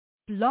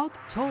Blog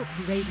Talk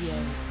Radio.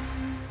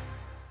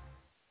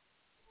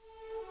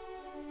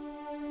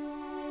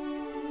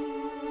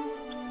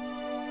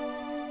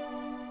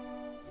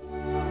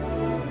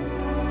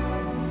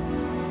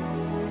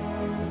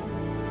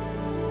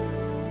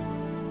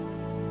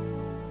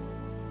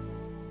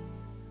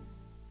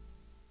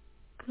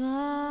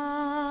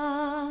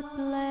 God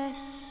bless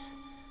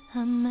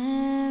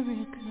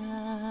America,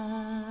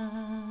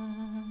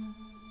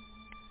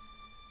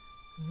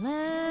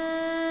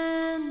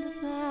 land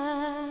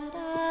that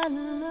I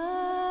love.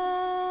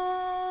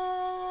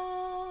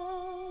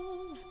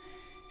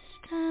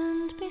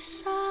 Stand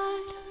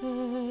beside her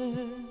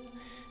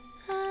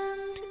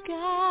and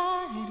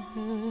guide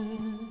her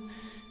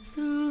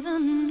through the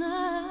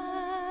night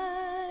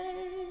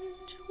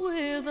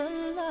with a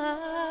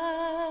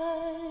light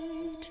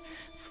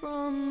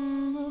from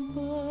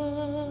above,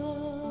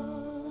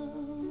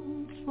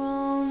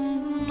 from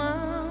the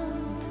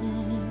mountains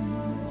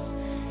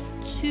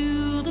to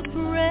the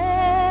prairies,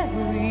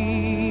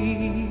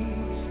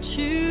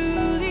 to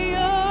the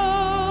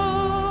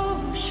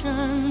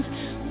oceans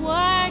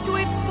wide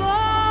we fall.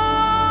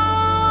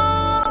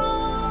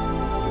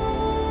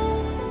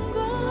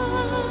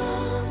 God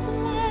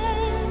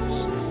bless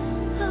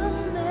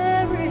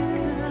America,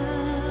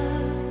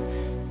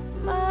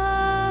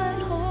 my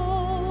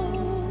home,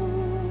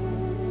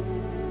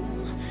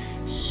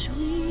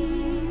 sweet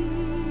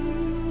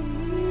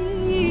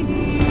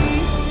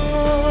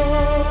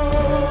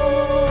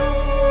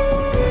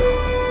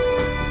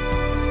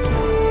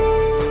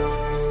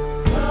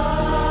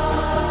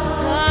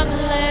God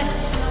bless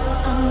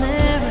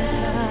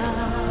America,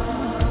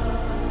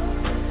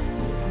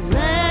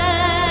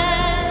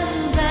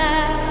 land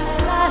that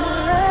I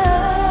love.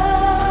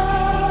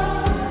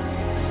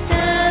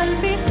 Stand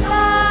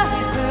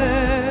beside her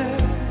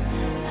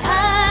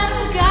and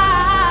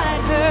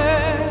guide her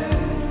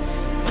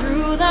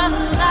through the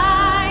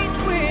light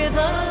with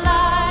a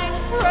light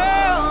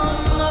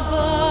from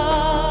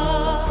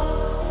above,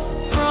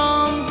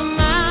 from the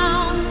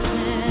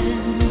mountains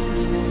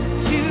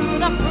to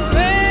the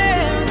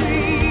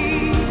prairies,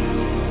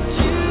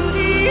 to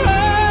the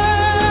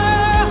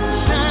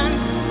ocean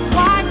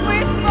wide we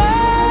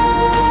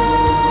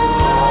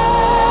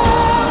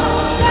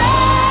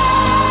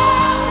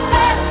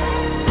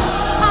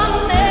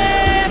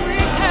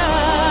America,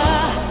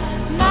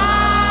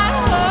 my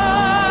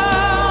home,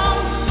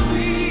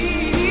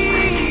 sweet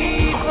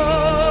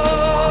home.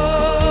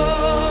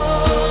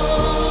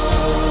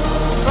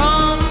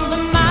 From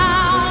the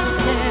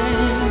mountains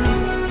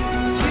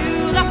to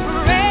the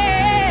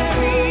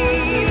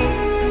prairies,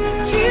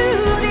 to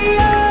the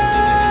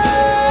ocean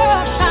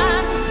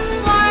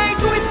wide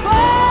we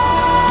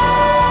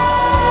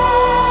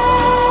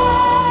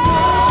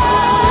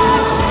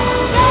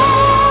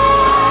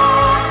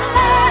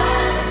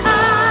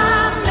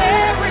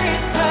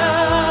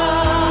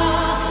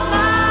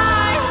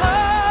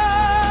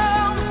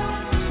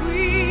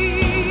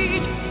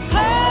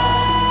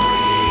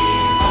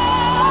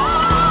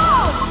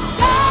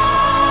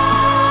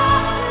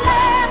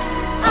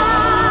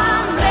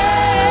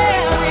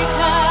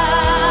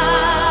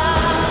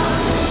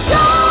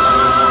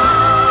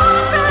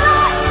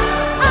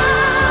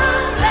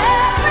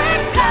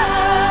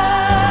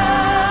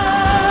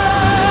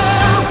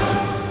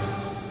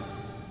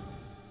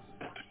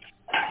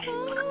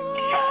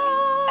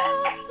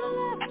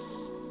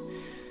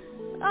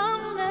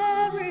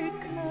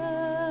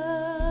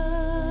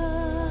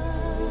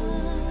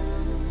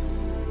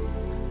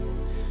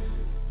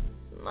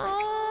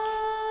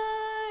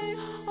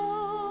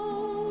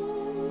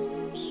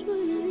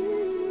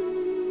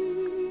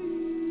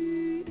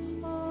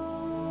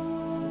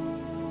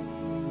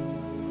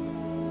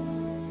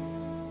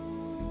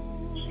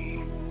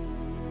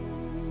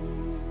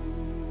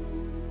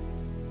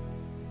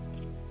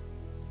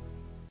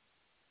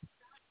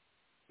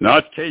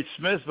Not Kate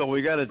Smith, but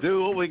we got to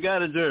do what we got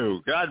to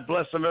do. God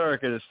bless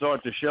America to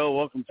start the show.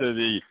 Welcome to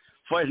the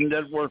Fighting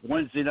Network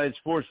Wednesday night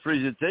sports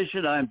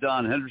presentation. I'm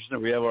Don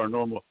Henderson. We have our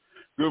normal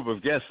group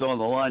of guests on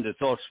the line to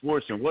talk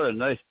sports, and what a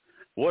night,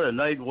 what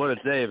a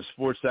day of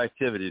sports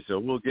activity. So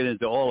we'll get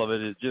into all of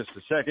it in just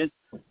a second.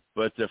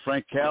 But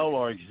Frank Cowell,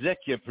 our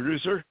executive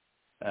producer,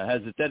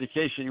 has a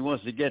dedication he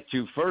wants to get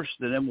to first,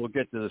 and then we'll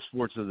get to the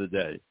sports of the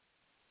day.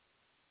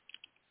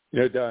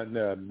 You know, Don,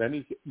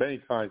 many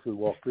times we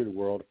walk through the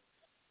world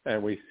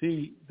and we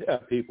see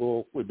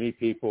people, we meet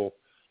people,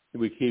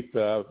 we keep,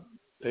 as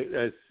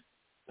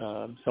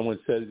someone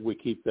says, we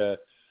keep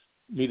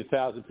meet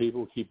 1,000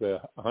 people, keep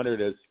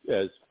 100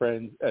 as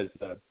friends, as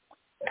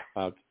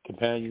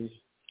companions,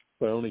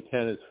 but only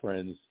 10 as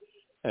friends.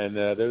 And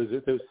those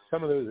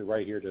some of those are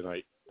right here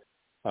tonight.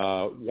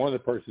 One of the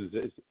persons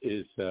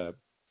is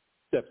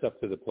steps up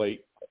to the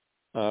plate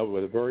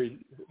with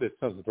that's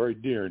something very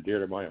near and dear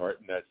to my heart,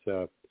 and that's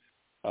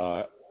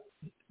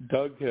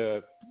Doug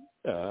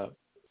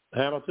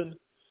Hamilton,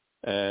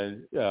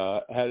 and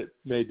had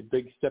made the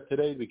big step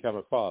today to become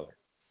a father.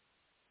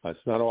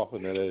 It's not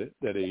often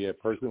that a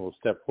person will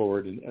step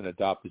forward and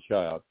adopt a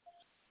child.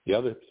 The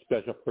other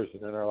special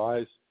person in our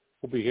lives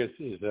will be his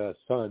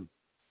son.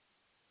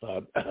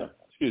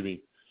 Excuse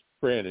me,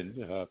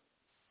 Brandon.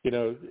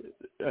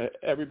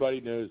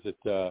 Everybody knows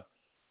that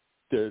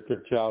their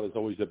child is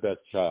always the best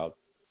child,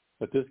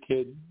 but this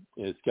kid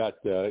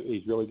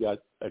he's really got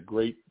a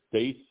great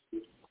base.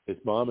 His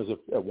mom is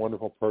a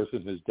wonderful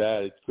person. His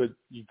dad,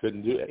 you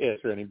couldn't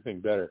ask for anything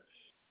better.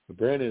 But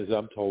Brandon, as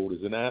I'm told,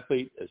 is an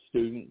athlete, a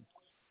student,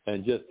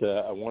 and just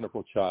a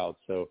wonderful child.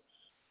 So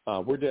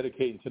we're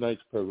dedicating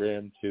tonight's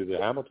program to the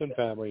Hamilton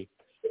family,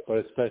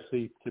 but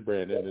especially to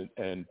Brandon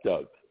and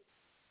Doug.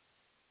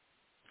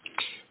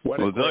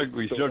 Well, Doug,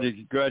 we certainly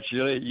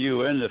congratulate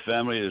you and the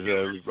family,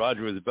 as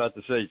Roger was about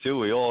to say, too.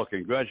 We all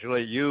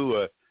congratulate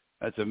you.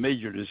 That's a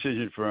major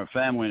decision for a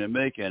family to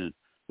make, and,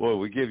 boy,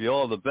 we give you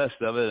all the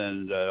best of it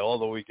and all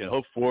that we can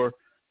hope for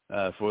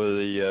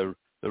the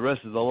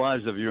rest of the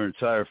lives of your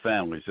entire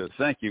family. So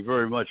thank you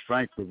very much,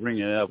 Frank, for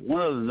bringing it up.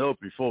 One other note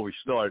before we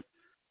start.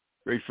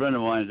 A great friend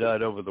of mine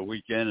died over the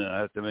weekend, and I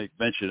have to make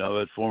mention of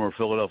it. Former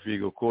Philadelphia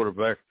Eagle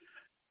quarterback,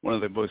 one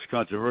of the most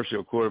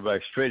controversial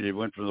quarterbacks traded,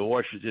 went from the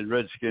Washington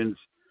Redskins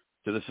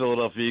to the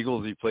Philadelphia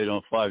Eagles. He played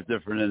on 5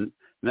 different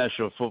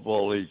National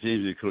Football League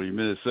teams, including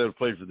Minnesota,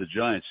 played for the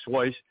Giants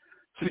twice,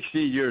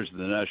 16 years in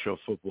the National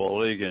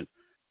Football League, and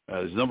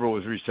his number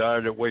was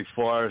retired at Wake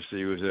Forest.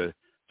 He was a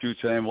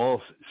 2-time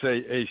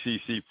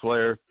All-ACC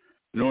player,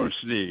 Norm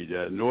Snead.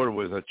 Norm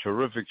was a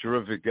terrific,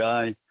 terrific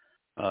guy.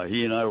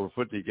 He and I were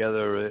put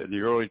together in the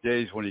early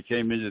days when he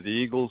came into the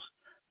Eagles.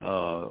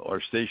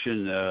 Our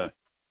station,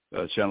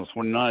 Channel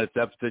 29 at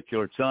that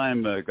particular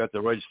time, got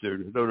the rights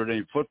to Notre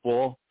Dame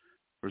football.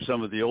 For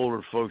some of the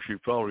older folks, you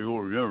probably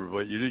will remember,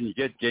 but you didn't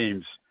get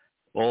games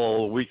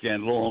all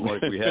weekend long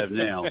like we have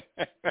now.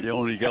 You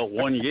only got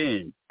one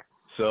game.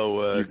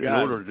 So in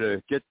order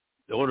to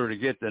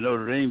get the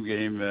Notre Dame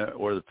game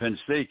or the Penn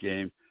State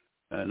game,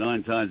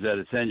 9 times out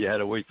of 10 you had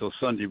to wait till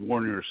Sunday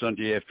morning or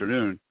Sunday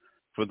afternoon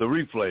for the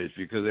replays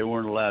because they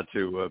weren't allowed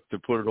to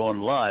put it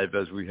on live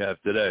as we have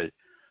today.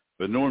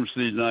 But Norm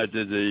Snead and I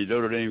did the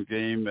Notre Dame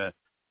game,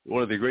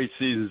 one of the great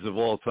seasons of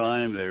all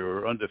time. They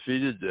were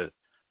undefeated.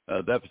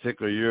 That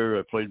particular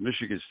year, played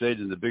Michigan State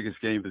in the biggest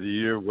game of the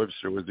year.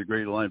 Webster was the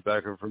great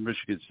linebacker for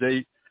Michigan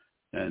State.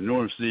 And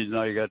Norm Snead and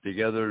I got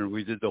together, and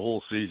we did the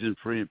whole season,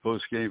 pre- and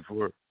post-game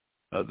for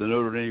the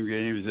Notre Dame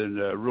games, and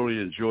really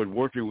enjoyed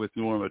working with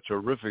Norm, a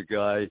terrific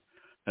guy.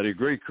 Had a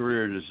great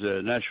career in his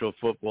National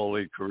Football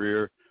League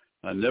career.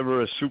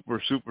 Never a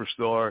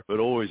superstar, but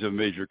always a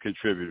major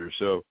contributor.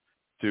 So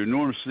to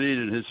Norm Snead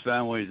and his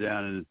family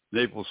down in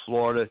Naples,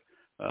 Florida,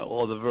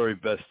 all the very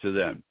best to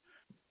them.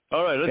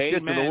 All right, let's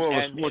get to the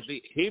world of sports.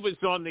 He was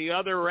on the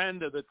other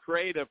end of the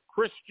trade of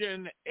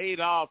Christian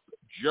Adolf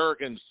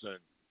Jurgensen.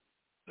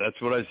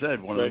 That's what I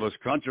said. One of the most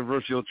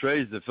controversial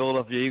trades the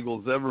Philadelphia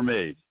Eagles ever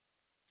made.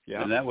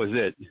 Yeah. And that was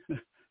it.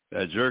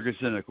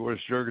 Jurgensen, of course,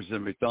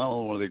 Jurgensen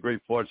McDonald, one of the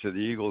great parts of the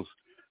Eagles'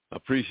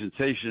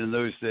 presentation in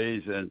those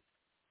days. And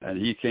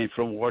he came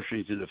from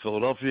Washington to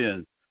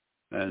Philadelphia,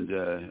 and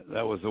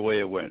that was the way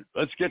it went.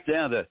 Let's get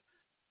down to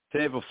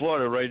Tampa,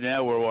 Florida right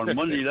now, where on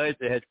Monday night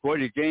they had quite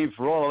a game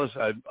for all of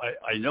us.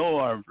 I know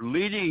our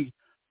leading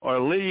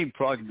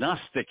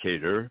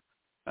prognosticator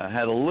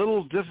had a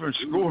little different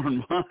score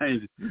in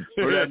mind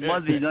for that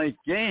Monday night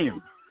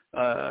game.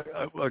 A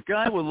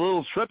guy with a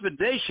little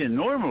trepidation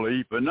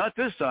normally, but not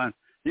this time.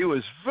 He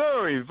was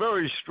very,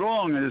 very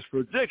strong in his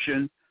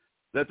prediction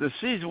that the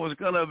season was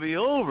going to be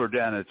over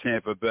down at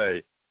Tampa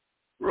Bay.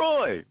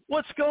 Roy,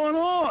 what's going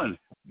on?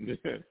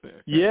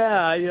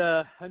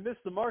 Yeah, I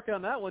missed the mark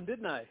on that one,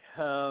 didn't I?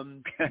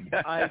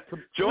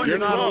 You're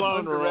not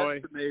alone,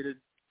 Roy.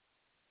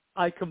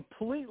 I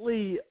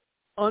completely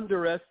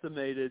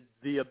underestimated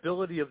the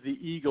ability of the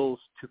Eagles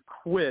to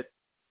quit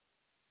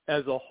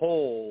as a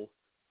whole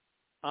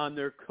on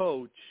their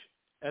coach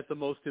at the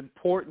most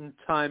important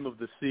time of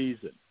the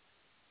season.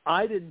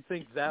 I didn't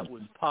think that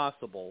was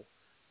possible,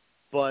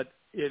 but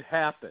it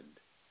happened.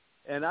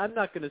 And I'm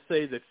not going to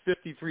say that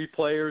 53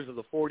 players of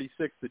the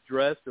 46 that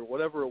dressed or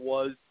whatever it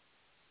was,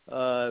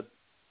 the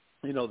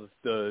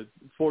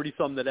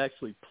 40-some that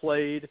actually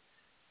played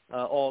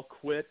all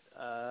quit.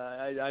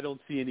 I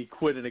don't see any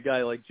quit in a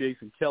guy like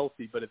Jason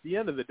Kelce. But at the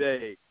end of the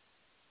day,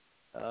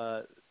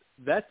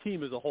 that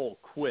team as a whole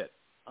quit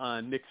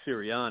on Nick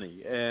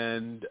Sirianni.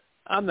 And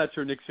I'm not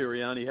sure Nick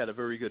Sirianni had a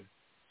very good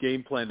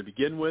game plan to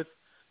begin with.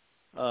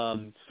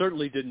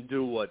 Certainly didn't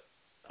do what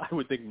I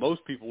would think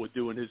most people would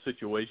do in his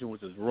situation,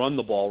 which is run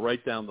the ball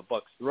right down the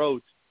Bucs'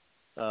 throats,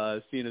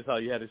 seeing as how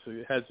you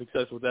had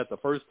success with that the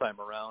first time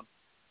around.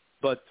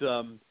 But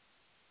and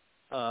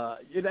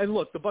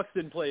look, the Bucs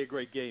didn't play a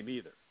great game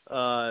either.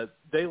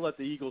 They let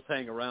the Eagles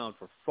hang around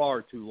for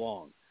far too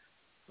long.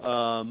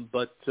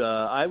 But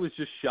I was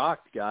just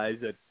shocked, guys,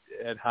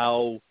 at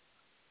how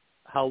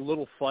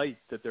little fight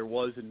that there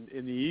was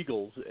in the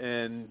Eagles.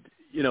 And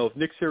if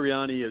Nick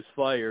Sirianni is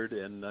fired,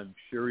 and I'm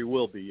sure he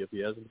will be if he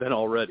hasn't been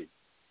already,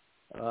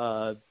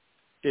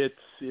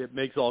 it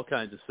makes all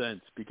kinds of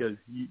sense because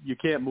you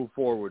can't move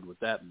forward with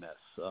that mess.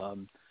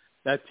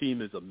 That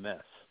team is a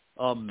mess,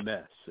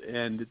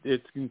 and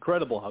it's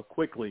incredible how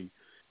quickly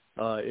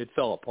it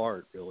fell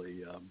apart.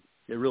 Really,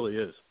 it really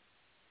is.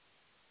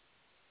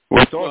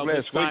 We talked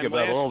last week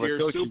about all the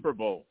coaching, Super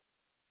Bowl.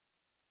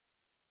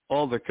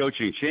 all the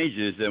coaching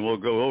changes, and we'll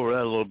go over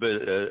that a little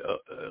bit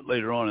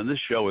later on in this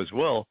show as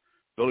well.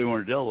 Billy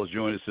Warndell will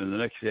join us in the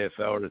next half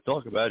hour to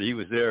talk about it. He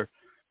was there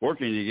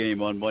working the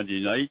game on Monday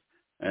night,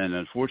 and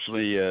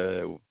unfortunately,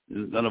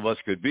 none of us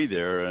could be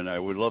there, and I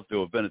would love to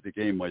have been at the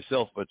game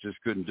myself, but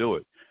just couldn't do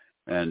it.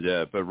 And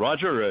but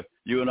Roger,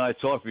 you and I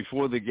talked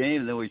before the game,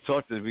 and then we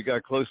talked as we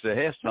got close to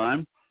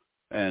halftime,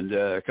 and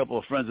a couple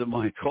of friends of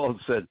mine called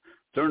and said,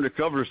 turn the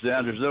covers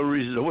down. There's no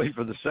reason to wait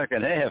for the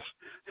second half.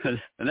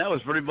 And that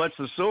was pretty much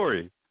the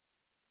story.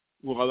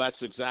 Well,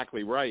 that's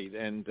exactly right.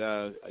 And,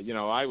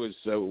 I was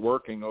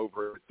working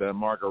over at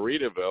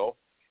Margaritaville,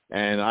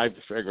 and I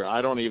figured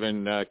I don't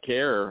even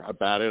care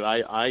about it.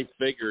 I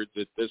figured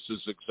that this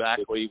is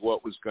exactly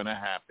what was going to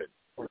happen.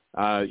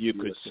 You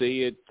could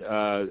see it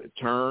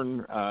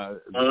turn a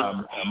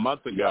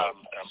month ago,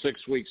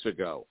 6 weeks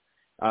ago,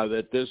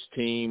 that this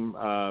team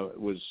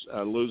was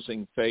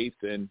losing faith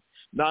in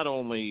not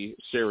only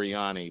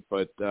Sirianni,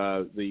 but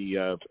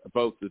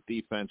both the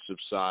defensive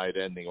side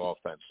and the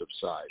offensive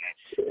side.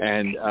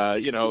 And,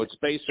 it's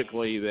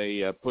basically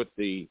they put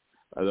the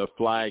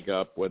flag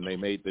up when they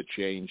made the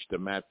change to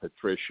Matt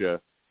Patricia.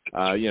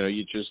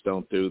 You just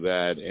don't do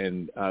that.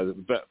 And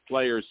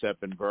players have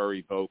been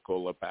very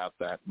vocal about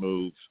that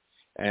move.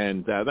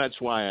 And that's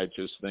why I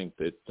just think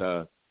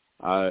that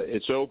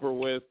it's over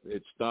with.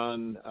 It's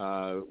done.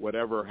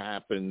 Whatever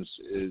happens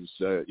is,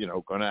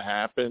 going to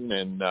happen,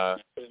 and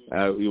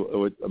we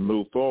would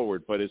move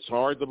forward. But it's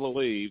hard to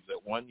believe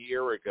that 1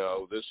 year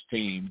ago this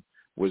team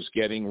was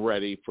getting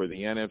ready for the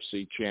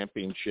NFC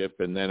Championship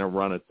and then a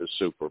run at the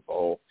Super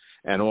Bowl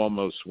and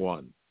almost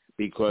won,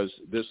 because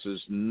this is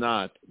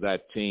not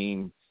that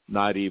team,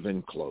 not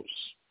even close.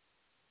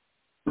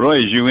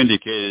 Roy, as you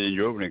indicated in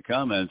your opening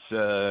comments,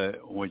 when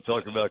we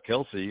talk about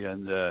Kelsey,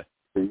 and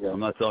I'm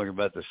not talking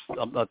about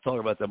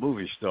the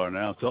movie star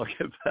now. I'm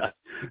talking about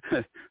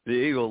the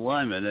Eagle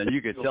lineman, and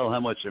you could tell how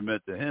much it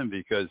meant to him,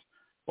 because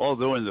all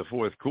during the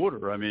fourth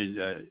quarter, I mean,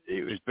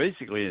 he was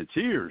basically in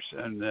tears.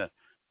 And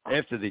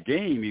after the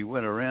game, he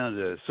went around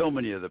to so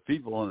many of the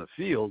people on the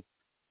field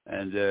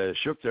and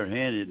shook their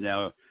hand. And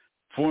now,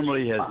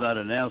 formally has not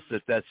announced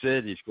that that's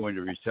it. He's going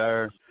to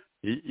retire.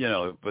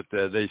 But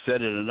they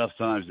said it enough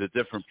times to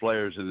different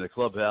players in the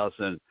clubhouse,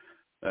 and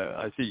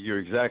I think you're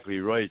exactly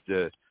right,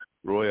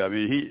 Roy. I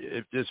mean,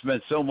 it just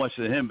meant so much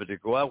to him, but to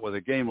go out with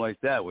a game like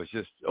that was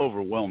just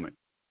overwhelming.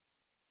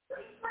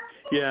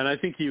 Yeah, and I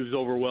think he was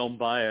overwhelmed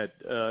by it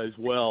as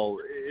well.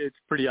 It's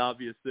pretty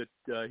obvious that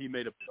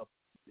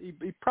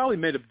he probably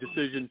made a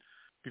decision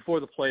before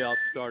the playoffs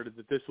started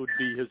that this would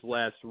be his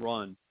last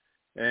run,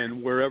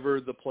 and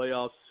wherever the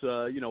playoffs,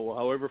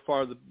 however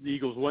far the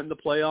Eagles went in the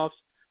playoffs.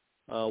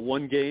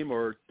 One game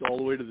or all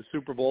the way to the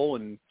Super Bowl,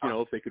 and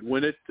if they could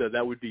win it,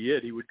 that would be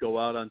it. He would go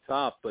out on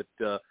top. But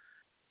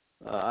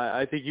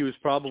I think he was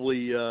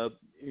probably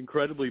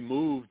incredibly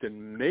moved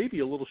and maybe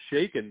a little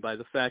shaken by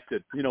the fact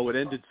that it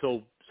ended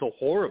so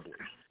horribly.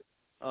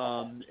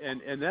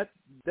 And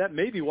that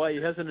may be why he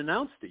hasn't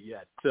announced it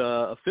yet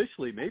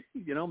officially.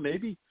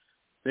 Maybe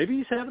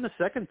he's having a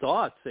second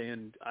thought,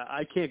 saying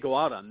I can't go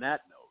out on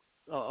that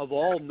note of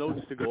all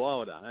notes to go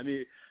out on. I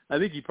mean, I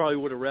think he probably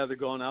would have rather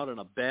gone out on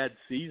a bad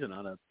season,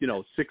 on a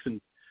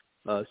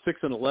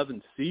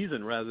 6-11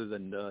 season, rather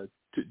than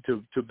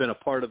to have been a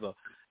part of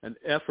an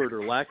effort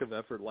or lack of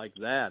effort like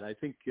that. I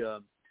think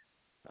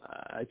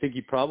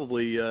he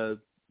probably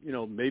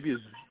maybe is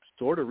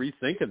sort of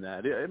rethinking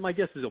that. My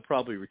guess is he'll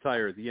probably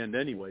retire at the end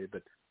anyway.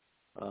 But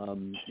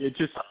it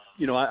just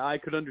I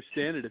could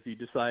understand it if he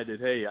decided,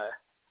 hey,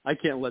 I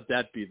can't let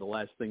that be the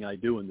last thing I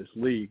do in this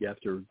league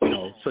after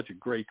such a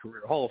great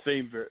career, Hall of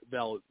Fame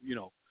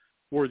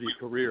worthy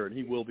career, and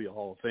he will be a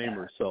Hall of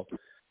Famer. So,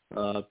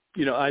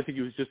 I think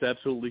he was just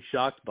absolutely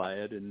shocked by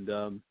it and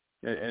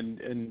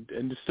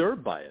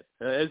disturbed by it,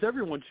 as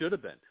everyone should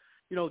have been.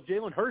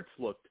 Jalen Hurts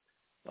looked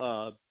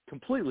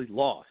completely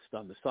lost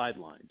on the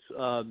sidelines.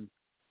 And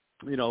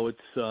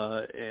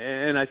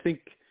I think,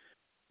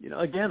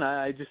 again,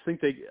 I just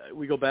think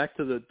we go back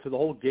to the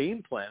whole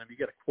game plan. I mean,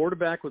 you got a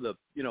quarterback with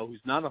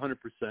who's not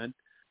 100%.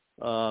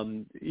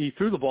 He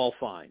threw the ball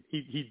fine.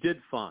 He did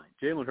fine.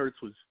 Jalen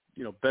Hurts was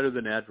better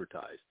than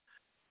advertised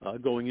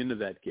going into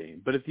that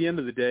game. But at the end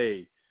of the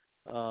day,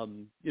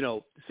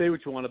 say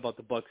what you want about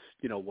the Bucs,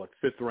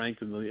 fifth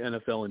ranked in the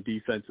NFL in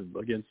defense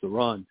against the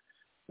run.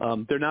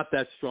 They're not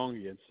that strong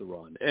against the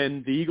run.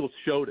 And the Eagles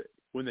showed it.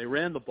 When they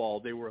ran the ball,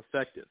 they were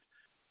effective.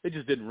 They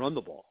just didn't run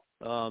the ball.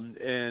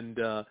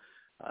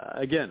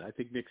 Again, I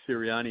think Nick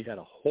Sirianni had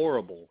a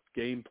horrible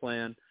game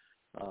plan.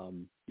 Or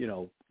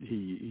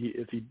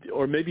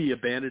maybe he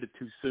abandoned it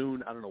too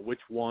soon. I don't know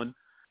which one.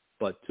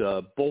 But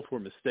both were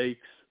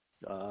mistakes,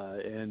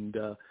 and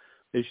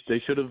they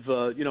should have.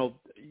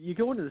 You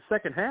go into the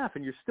second half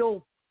and you're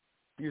still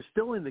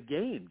in the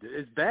game.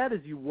 As bad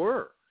as you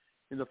were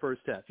in the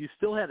first half, you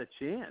still had a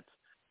chance.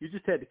 You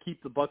just had to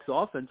keep the Bucs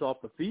offense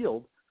off the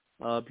field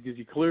because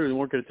you clearly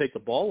weren't going to take the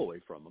ball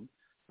away from them.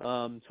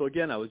 So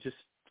again, I was just,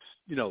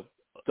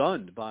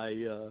 stunned by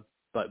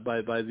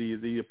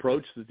the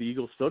approach that the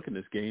Eagles took in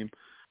this game,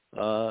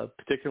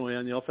 particularly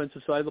on the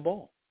offensive side of the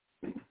ball.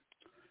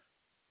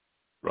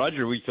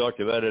 Roger, we talked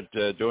about it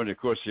during the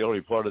course of the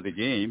early part of the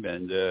game,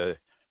 and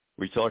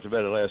we talked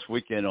about it last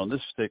weekend on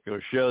this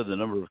particular show, the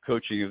number of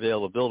coaching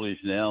availabilities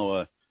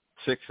now,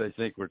 6, I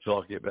think we're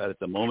talking about at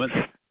the moment.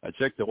 I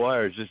checked the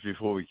wires just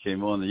before we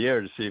came on the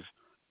air to see if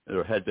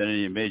there had been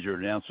any major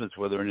announcements,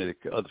 whether any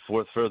of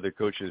the further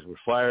coaches were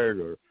fired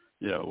or,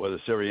 whether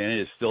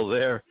Sirianni is still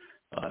there.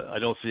 I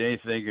don't see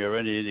anything or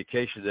any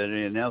indication that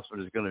any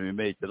announcement is going to be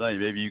made tonight.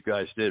 Maybe you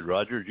guys did.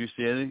 Roger, did you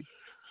see anything?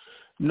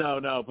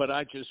 No, but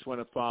I just want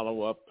to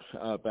follow up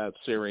about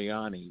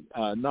Sirianni.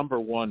 Number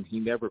one, he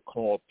never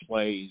called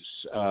plays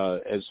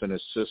as an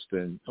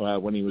assistant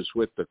when he was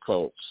with the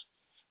Colts.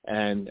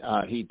 And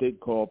he did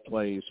call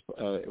plays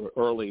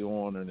early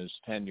on in his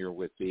tenure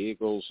with the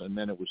Eagles, and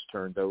then it was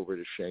turned over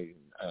to Shane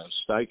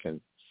Steichen.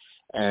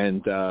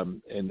 And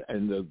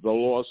the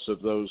loss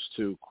of those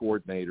two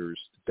coordinators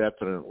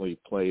definitely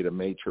played a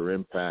major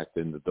impact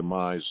in the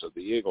demise of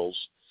the Eagles.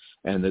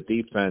 And the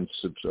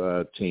defensive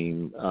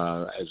team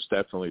has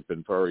definitely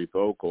been very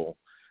vocal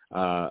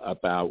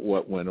about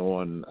what went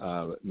on,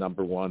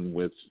 number one,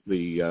 with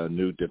the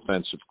new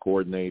defensive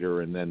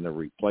coordinator and then the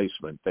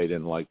replacement. They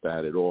didn't like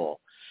that at all.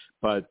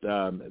 But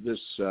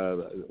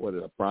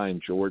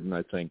Brian Jordan,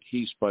 I think,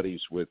 he's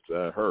buddies with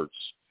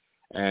Hurts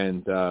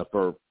and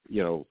for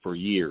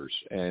years.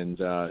 And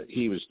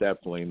he was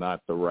definitely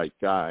not the right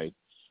guy.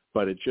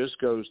 But it just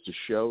goes to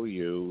show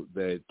you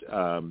that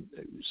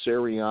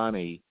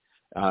Sirianni,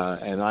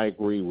 and I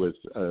agree with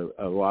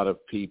a lot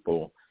of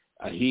people,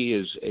 he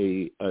is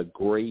a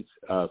great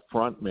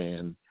front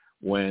man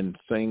when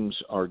things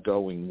are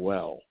going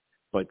well,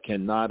 but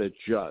cannot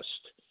adjust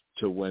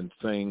to when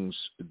things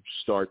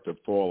start to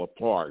fall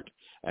apart.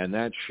 And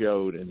that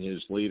showed in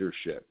his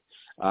leadership.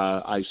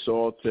 I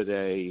saw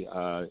today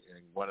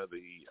in one of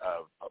the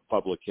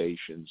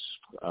publications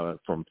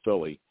from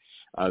Philly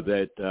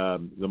that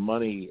the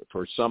money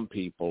for some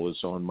people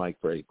is on Mike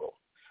Vrabel.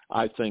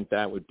 I think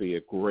that would be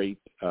a great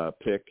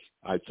pick.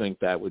 I think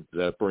that would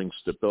bring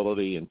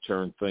stability and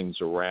turn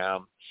things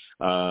around.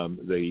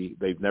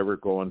 They've never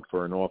gone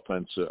for an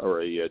offensive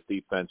or a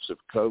defensive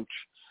coach.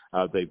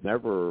 They've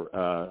never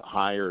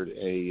hired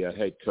a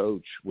head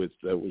coach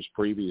that was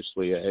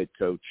previously a head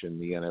coach in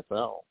the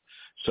NFL.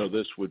 So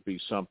this would be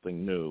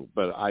something new.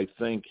 But I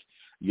think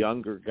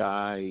younger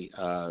guy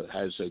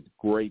has a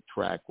great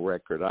track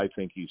record. I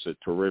think he's a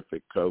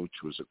terrific coach,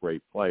 was a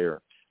great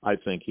player. I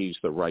think he's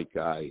the right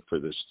guy for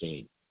this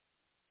team.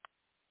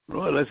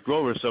 Well, let's go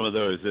over some of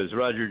those. As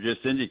Roger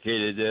just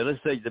indicated,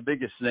 let's take the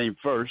biggest name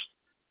first,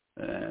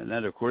 and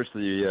that, of course,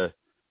 the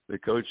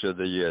coach of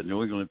the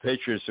New England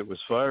Patriots that was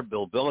fired,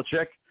 Bill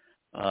Belichick.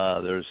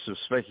 There's some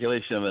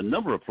speculation of a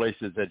number of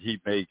places that he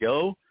may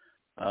go.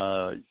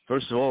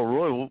 First of all,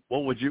 Roy,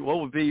 what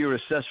would be your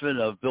assessment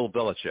of Bill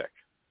Belichick?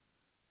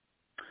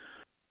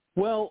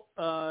 Well,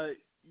 I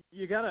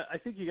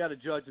think you gotta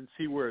judge and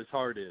see where his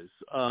heart is.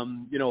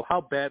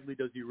 How badly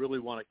does he really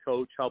want to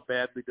coach? How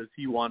badly does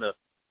he want to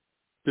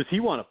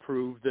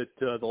prove that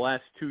the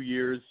last 2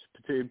 years,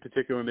 in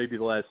particular, maybe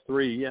the last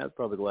 3,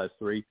 probably the last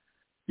 3,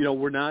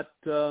 we're not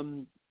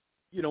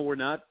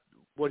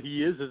what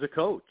he is as a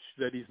coach.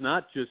 That he's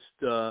not just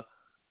that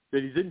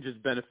he didn't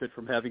just benefit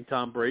from having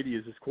Tom Brady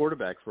as his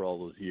quarterback for all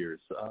those years.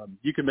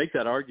 You can make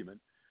that argument.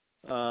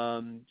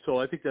 So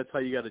I think that's how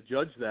you got to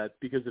judge that,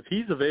 because if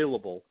he's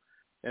available,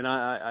 and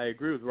I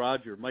agree with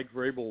Roger, Mike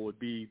Vrabel would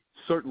be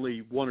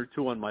certainly 1 or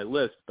 2 on my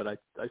list, but I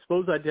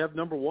suppose I'd have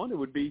number 1. It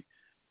would be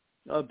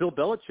Bill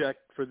Belichick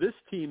for this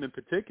team in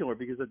particular,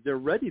 because they're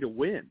ready to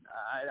win.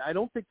 I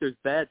don't think there's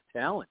bad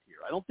talent here.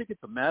 I don't think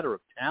it's a matter of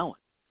talent.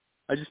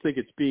 I just think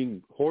it's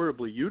being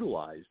horribly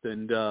utilized.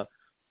 And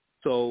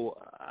so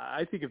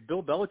I think if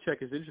Bill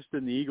Belichick is interested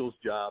in the Eagles'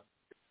 job,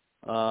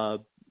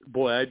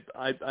 boy,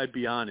 I'd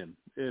be on him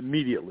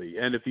immediately.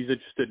 And if he's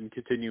interested in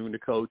continuing to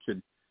coach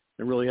and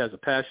really has a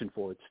passion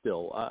for it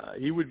still,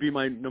 he would be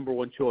my number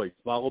 1 choice,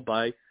 followed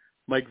by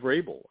Mike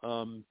Vrabel.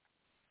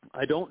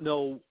 I don't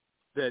know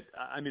that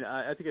 – I mean,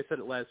 I think I said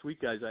it last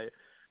week, guys.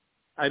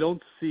 I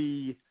don't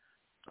see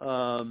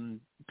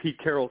Pete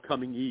Carroll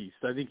coming east.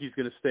 I think he's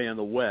going to stay on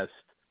the west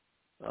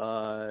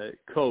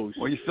coast.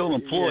 Well, he's still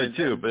employed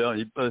too, but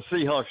the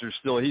Seahawks are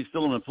still – he's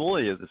still an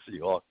employee of the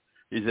Seahawks.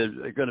 He's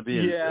going to be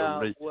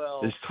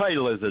his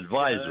title is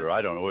advisor.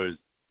 I don't know what his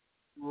 –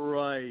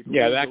 Right.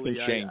 Yeah, that can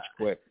change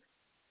quick.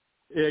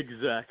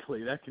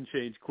 Exactly, that can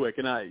change quick,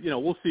 and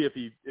we'll see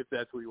if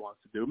that's what he wants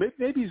to do.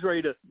 Maybe he's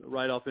ready to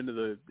ride off into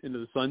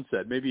the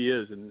sunset. Maybe he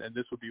is, and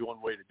this would be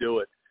one way to do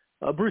it.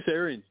 Bruce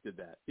Arians did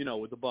that,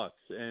 with the Bucs,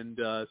 and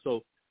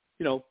so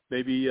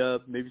maybe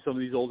some of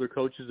these older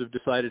coaches have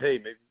decided, hey,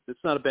 maybe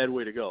it's not a bad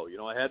way to go.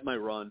 I had my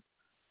run,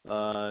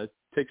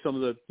 take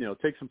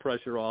some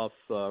pressure off,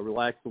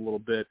 relax a little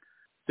bit,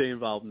 stay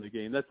involved in the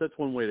game. That's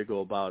one way to go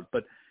about it.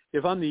 But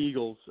if I'm the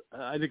Eagles,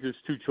 I think there's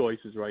 2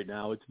 choices right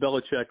now. It's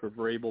Belichick or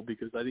Vrabel,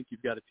 because I think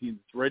you've got a team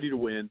that's ready to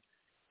win,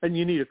 and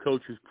you need a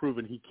coach who's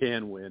proven he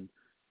can win.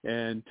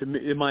 And to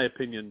me, in my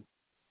opinion,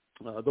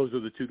 those are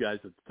the two guys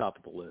at the top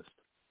of the list.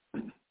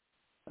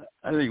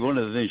 I think one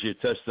of the things you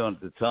touched on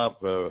at the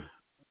top,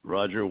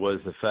 Roger, was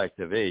the fact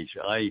of age.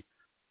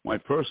 My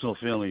personal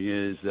feeling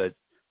is that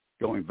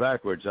going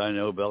backwards, I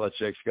know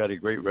Belichick's got a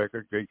great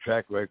record, great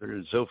track record,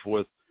 and so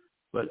forth,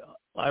 but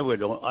I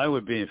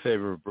would be in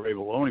favor of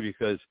Vrabel only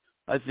because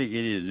I think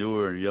he needs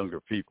newer and younger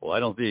people. I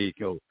don't think he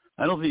can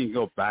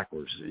go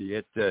backwards.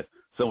 You get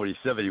somebody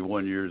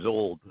 71 years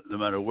old, no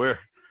matter where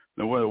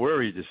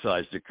he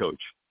decides to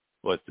coach.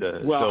 But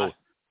go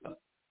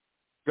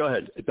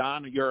ahead,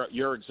 Don.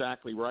 You're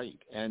exactly right.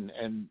 And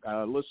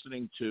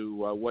listening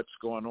to what's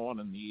going on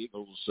in the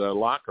Eagles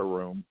locker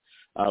room,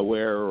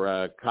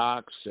 where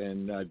Cox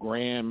and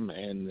Graham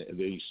and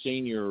the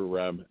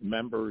senior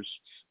members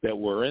that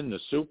were in the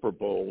Super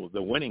Bowl,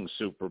 the winning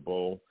Super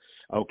Bowl,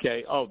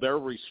 okay, they're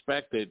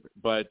respected,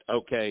 but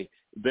okay,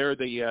 they're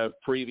the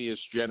previous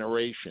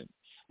generation,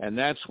 and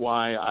that's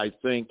why I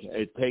think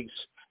it takes.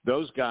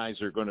 Those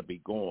guys are going to be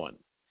gone.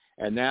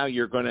 And now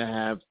you're going to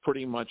have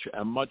pretty much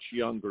a much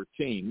younger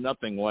team,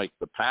 nothing like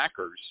the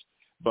Packers,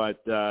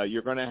 but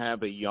you're going to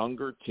have a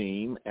younger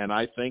team, and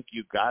I think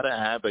you've got to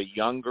have a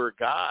younger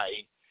guy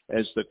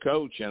as the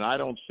coach. And I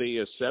don't see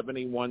a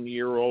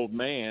 71-year-old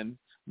man,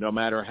 no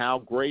matter how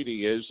great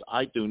he is,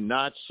 I do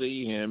not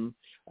see him,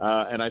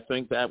 and I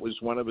think that was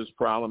one of his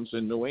problems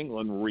in New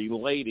England,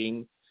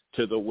 relating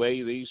to the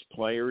way these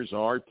players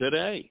are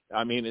today.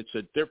 I mean, it's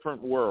a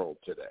different world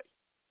today.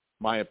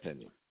 My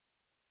opinion.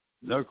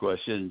 No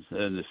question.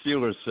 And the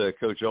Steelers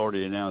coach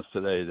already announced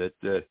today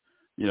that,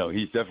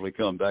 he's definitely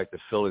come back to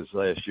fill his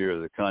last year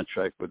of the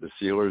contract with the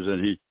Steelers,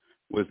 and he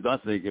was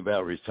not thinking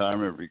about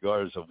retirement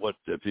regardless of what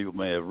people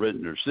may have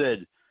written or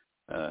said.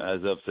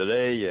 As of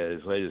today,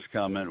 his latest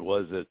comment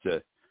was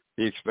that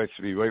he expects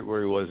to be right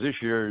where he was this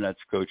year, and that's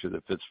coach of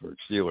the Pittsburgh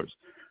Steelers.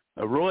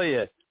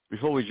 Roy,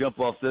 before we jump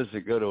off this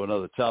and go to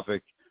another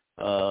topic,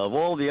 of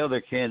all the other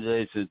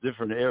candidates in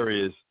different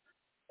areas,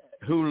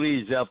 who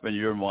leads up in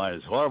your mind?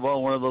 Is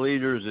Harbaugh one of the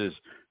leaders?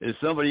 Is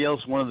somebody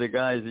else one of the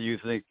guys that you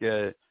think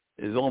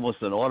is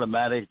almost an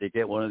automatic to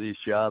get one of these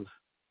jobs?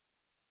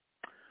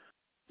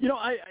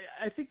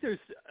 I think there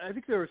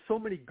are so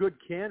many good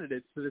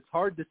candidates that it's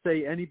hard to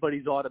say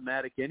anybody's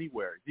automatic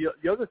anywhere.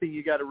 The other thing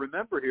you got to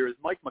remember here is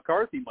Mike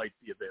McCarthy might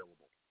be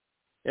available,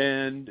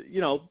 and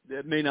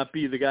it may not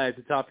be the guy at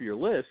the top of your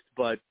list,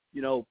 but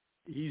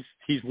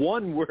he's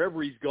won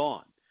wherever he's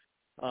gone.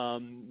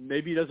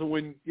 Maybe he doesn't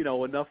win,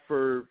 enough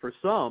for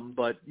some,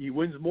 but he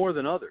wins more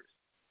than others.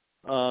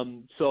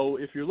 So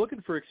if you're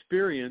looking for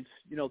experience,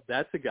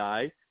 that's a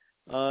guy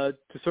to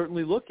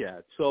certainly look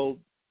at. So,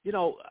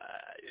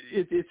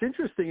 it's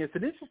interesting. It's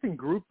an interesting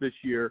group this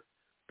year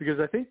because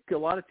I think a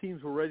lot of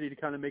teams were ready to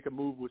kind of make a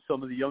move with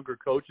some of the younger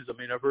coaches. I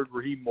mean, I've heard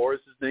Raheem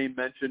Morris's name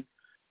mentioned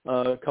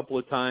a couple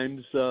of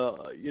times,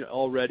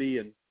 already,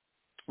 and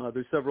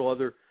there's several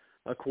other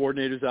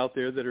coordinators out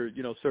there that are,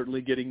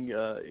 certainly getting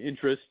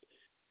interest.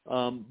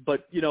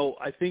 But,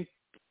 I think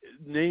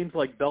names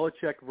like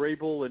Belichick,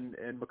 Vrabel,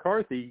 and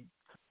McCarthy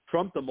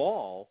trump them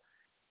all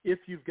if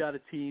you've got a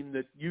team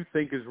that you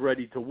think is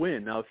ready to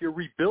win. Now, if you're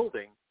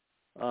rebuilding,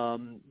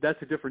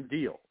 that's a different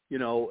deal,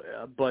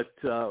 but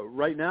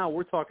right now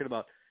we're talking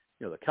about,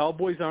 the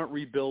Cowboys aren't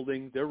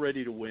rebuilding. They're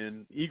ready to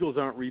win. Eagles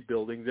aren't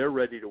rebuilding. They're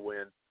ready to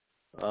win.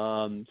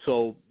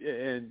 So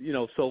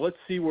let's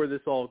see where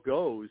this all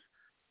goes.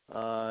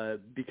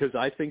 Because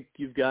I think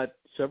you've got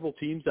several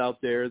teams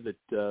out there that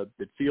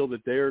feel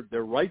that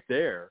they're right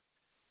there,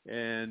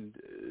 and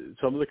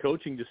some of the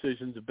coaching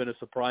decisions have been a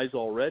surprise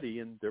already,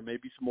 and there may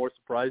be some more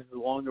surprises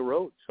along the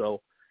road.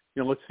 So,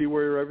 let's see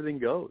where everything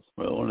goes.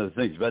 Well, one of the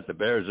things about the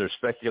Bears, they're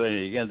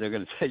speculating again they're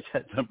going to take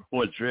that number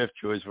one draft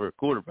choice for a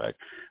quarterback.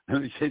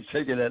 And they're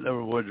taking that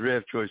number one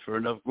draft choice for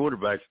enough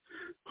quarterbacks.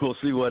 We'll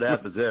see what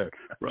happens there.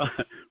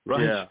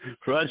 Yeah.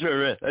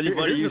 Roger,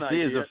 anybody you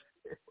see as a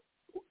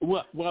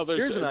Well,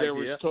 here's an idea.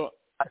 Was talk.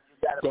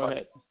 Go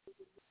ahead.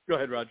 Go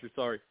ahead, Roger.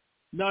 Sorry.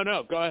 No.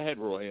 Go ahead,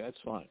 Roy. That's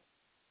fine.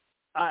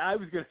 I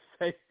was going to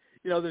say,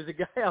 there's a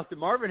guy out there,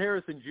 Marvin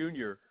Harrison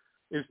Jr.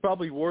 is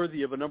probably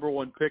worthy of a number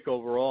one pick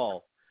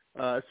overall,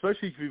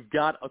 especially if you've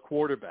got a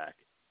quarterback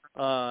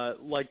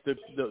like the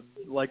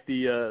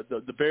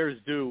Bears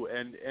do.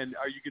 And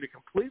are you going to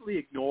completely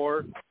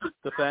ignore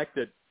the fact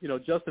that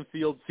Justin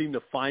Fields seemed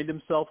to find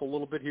himself a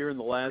little bit here in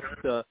the last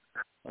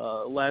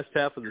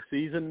half of the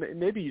season?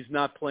 Maybe he's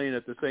not playing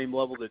at the same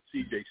level that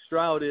C.J.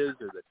 Stroud is,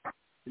 or that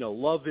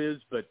Love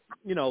is, but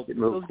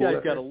those guys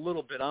got a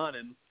little bit on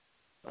him.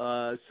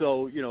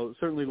 So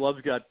certainly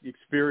Love's got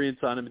experience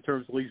on him in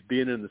terms of at least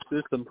being in the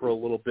system for a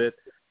little bit.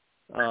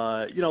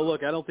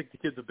 Look, I don't think the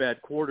kid's a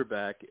bad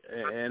quarterback,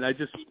 and I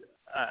just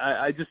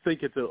think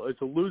it's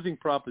a losing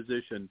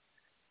proposition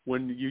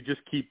when you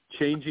just keep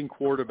changing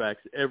quarterbacks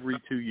every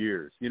 2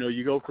 years.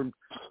 You go from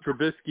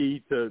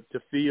Trubisky to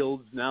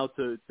Fields, now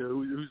to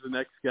who's the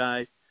next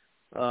guy.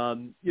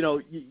 Again,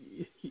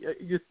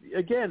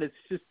 it's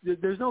just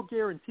there's no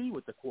guarantee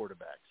with the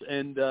quarterbacks,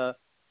 and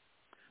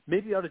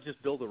maybe you ought to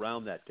just build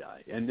around that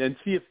guy and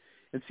see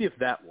and see if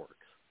that works.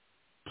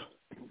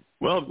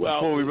 Well,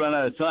 before we run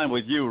out of time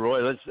with you,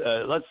 Roy, let's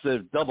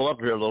double up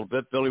here a little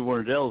bit. Billy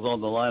Warnell's on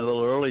the line a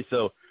little early,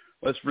 so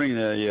let's bring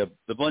the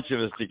bunch of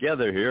us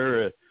together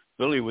here.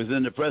 Billy was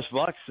in the press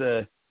box.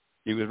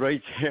 He was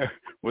right there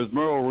with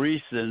Merle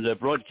Reese and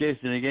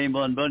broadcasting the game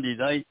on Monday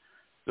night.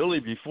 Billy,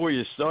 before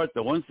you start,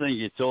 the one thing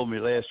you told me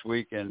last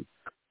week, and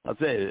I'll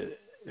tell you,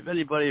 if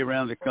anybody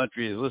around the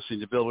country is listening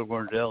to Billy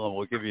Warnell, and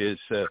we'll give you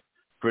his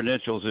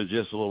credentials in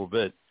just a little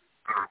bit,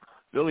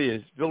 Billy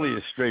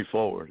is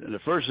straightforward. And the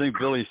first thing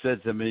Billy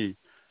said to me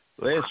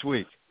last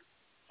week,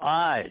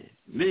 I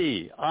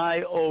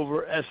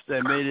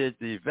overestimated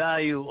the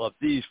value of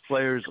these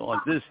players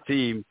on this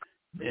team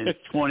in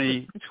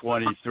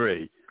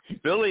 2023.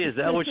 Billy, is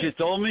that what you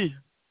told me?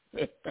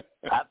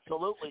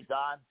 Absolutely,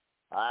 Don.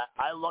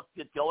 I looked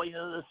at going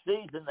into the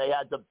season. They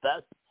had the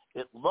best,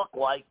 it looked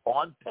like,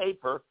 on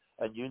paper.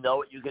 And you know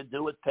what you can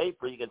do with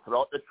paper. You can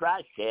throw it in the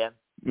trash can.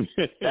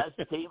 Best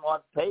team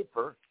on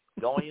paper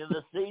going into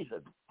the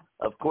season.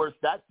 Of course,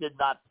 that did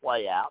not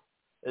play out,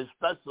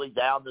 especially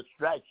down the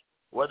stretch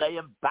where they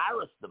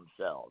embarrassed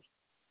themselves.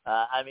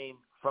 I mean,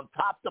 from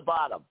top to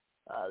bottom,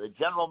 the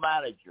general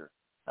manager,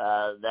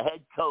 the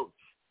head coach,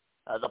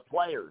 the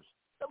players.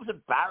 It was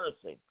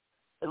embarrassing.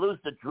 They lose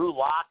to Drew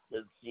Lock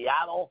in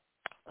Seattle,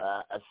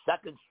 a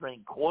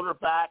second-string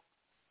quarterback,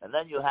 and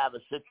then you have a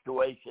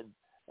situation.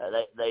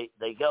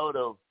 They go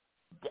to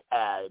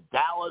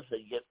Dallas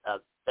and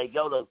they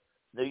go to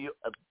New York.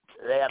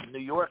 They have New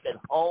York at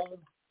home,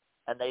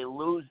 and they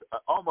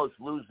almost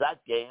lose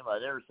that game,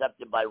 an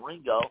interception by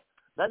Ringo.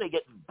 Then they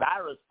get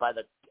embarrassed by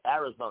the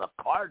Arizona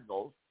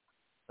Cardinals,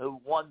 who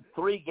won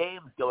 3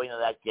 games going into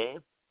that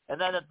game. And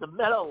then at the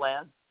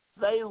Meadowlands,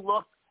 they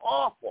looked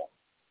awful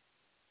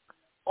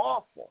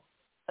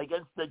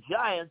against the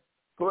Giants,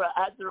 who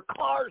had their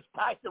cars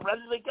packed and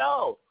ready to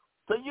go.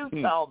 So you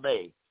tell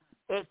me,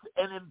 it's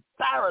an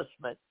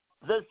embarrassment,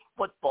 this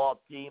football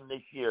team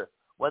this year.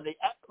 Look,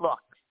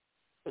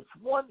 it's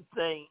one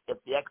thing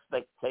if the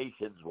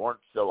expectations weren't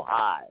so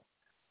high,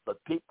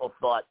 but people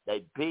thought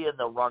they'd be in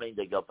the running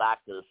to go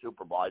back to the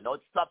Super Bowl. I know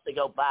it's tough to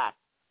go back,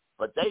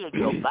 but they didn't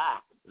go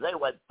back. They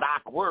went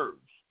backwards.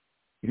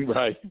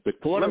 Right.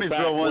 Let me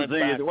throw one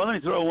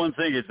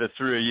thing at the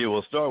three of you.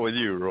 We'll start with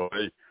you,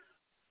 Roy.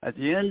 At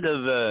the end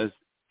of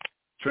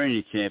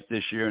training camp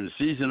this year and the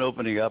season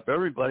opening up,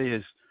 everybody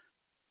is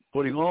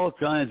putting all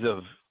kinds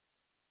of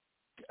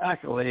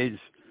accolades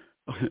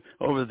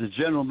over the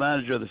general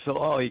manager.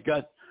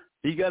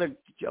 He got a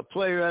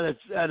player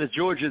out of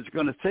Georgia that's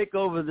going to take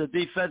over the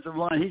defensive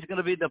line. He's going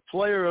to be the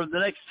player of the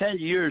next 10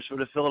 years for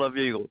the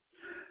Philadelphia Eagles.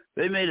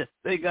 They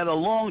got a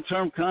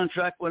long-term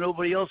contract when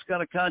nobody else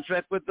got a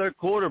contract with their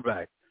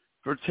quarterback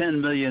for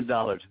 $10 million.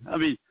 I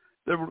mean,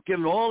 they were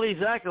given all these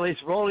accolades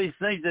for all these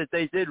things that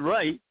they did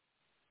right,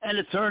 and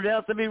it turned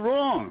out to be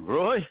wrong,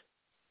 Roy.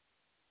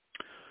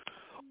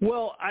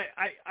 Well,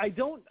 I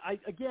don't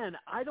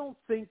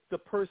think the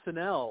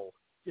personnel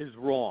is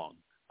wrong.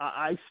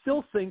 I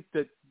still think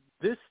that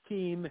this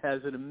team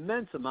has an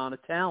immense amount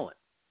of talent.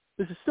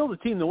 This is still the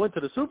team that went to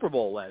the Super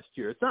Bowl last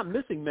year. It's not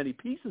missing many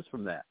pieces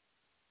from that.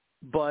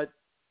 But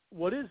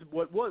what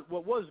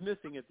was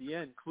missing at the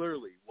end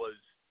clearly was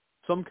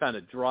some kind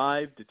of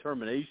drive,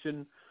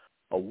 determination,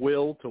 a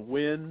will to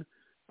win.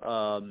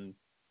 All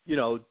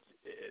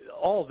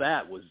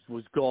that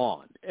was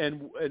gone.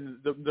 And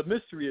the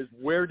mystery is,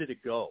 where did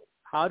it go?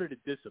 How did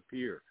it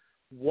disappear?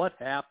 What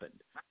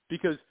happened?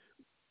 Because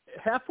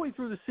halfway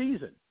through the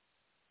season,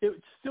 it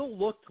still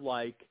looked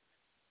like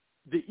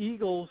the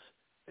Eagles,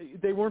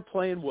 they weren't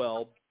playing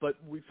well, but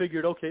we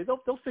figured, okay,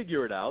 they'll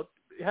figure it out.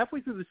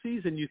 Halfway through the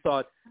season, you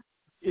thought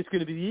it's going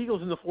to be the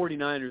Eagles and the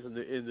 49ers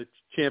in the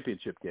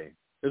championship game,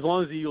 as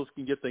long as the Eagles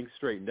can get things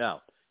straightened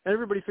out. And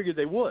everybody figured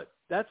they would.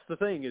 That's the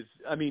thing is,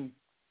 I mean,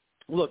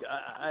 look,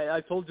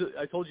 I told you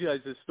guys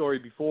this story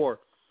before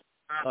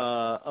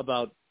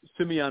about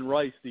Simeon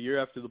Rice the year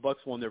after the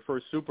Bucs won their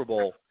first Super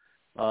Bowl,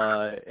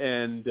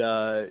 and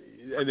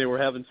they were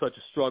having such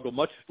a struggle,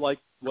 much like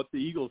what the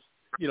Eagles,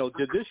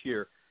 did this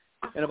year.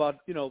 And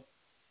about,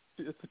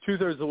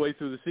 2/3 of the way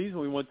through the season,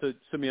 we went to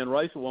Simeon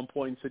Rice at one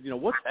point and said,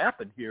 what's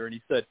happened here? And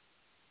he said,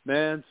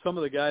 man, some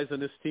of the guys on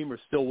this team are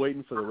still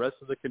waiting for the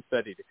rest of the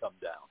confetti to come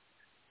down.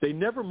 They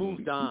never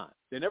moved on.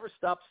 They never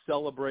stopped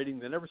celebrating.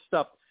 They never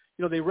stopped.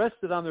 They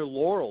rested on their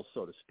laurels,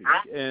 so to speak.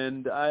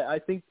 And I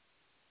think,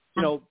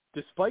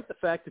 despite the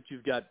fact that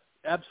you've got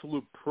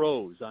absolute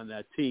pros on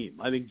that team,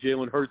 I think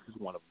Jalen Hurts is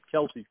one of them.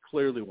 Kelsey's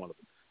clearly one of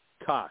them.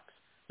 Cox.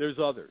 There's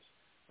others.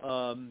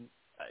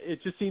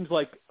 It just seems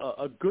like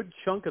a good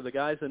chunk of the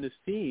guys on this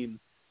team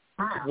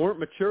weren't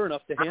mature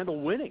enough to handle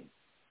winning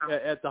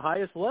at the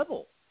highest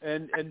level.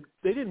 And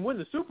they didn't win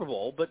the Super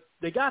Bowl, but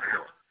they got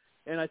there.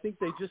 And I think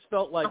they just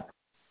felt like,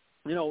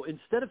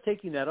 instead of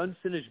taking that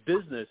unfinished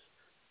business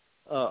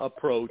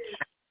approach,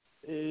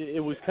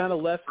 it was kind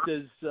of left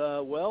as,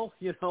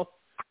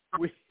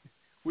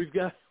 we've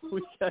got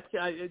we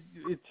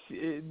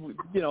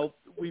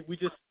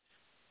just,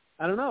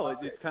 I don't know.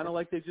 It's kind of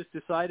like they just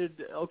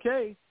decided,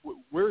 okay,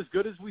 we're as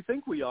good as we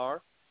think we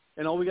are,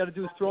 and all we got to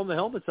do is throw them the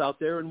helmets out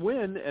there and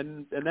win,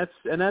 and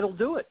that'll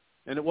do it.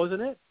 And it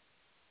wasn't it.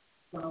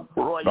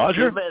 Roy,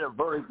 Roger? you made a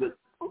very good.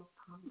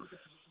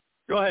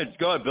 Go ahead,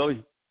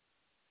 Billy.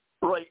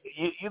 Roy,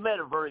 you made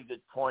a very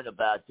good point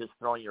about just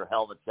throwing your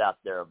helmets out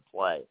there and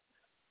play.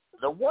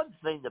 The one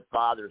thing that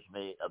bothers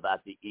me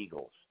about the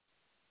Eagles,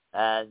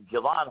 and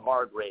Javon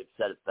Hargrave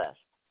said it best.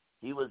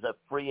 He was a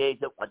free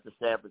agent, went to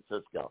San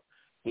Francisco.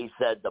 He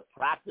said the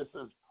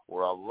practices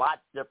were a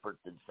lot different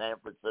in San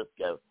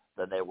Francisco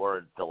than they were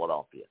in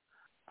Philadelphia.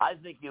 I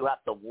think you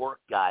have to work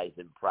guys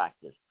in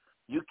practice.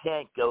 You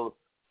can't go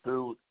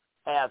through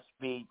half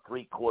speed,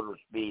 three-quarter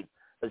speed,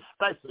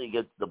 especially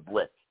against the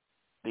blitz,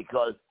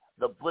 because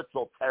the blitz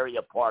will tear you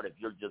apart if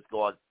you're just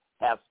going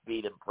half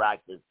speed in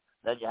practice.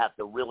 Then you have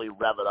to really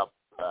rev it up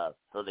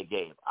for the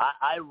game.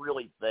 I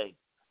really think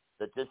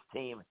that this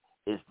team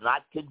is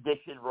not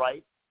conditioned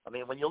right. I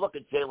mean, when you look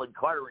at Jalen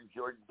Carter and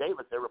Jordan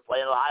Davis, they were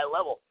playing at a high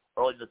level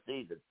early in the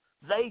season.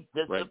 They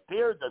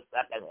disappeared the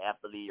second half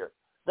of the year.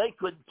 They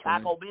couldn't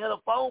tackle me in a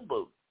phone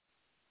booth.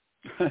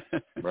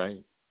 Right.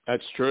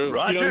 That's true.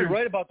 Roger. You're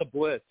right about the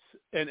blitz,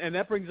 and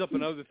that brings up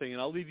another thing,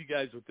 and I'll leave you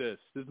guys with this.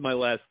 This is my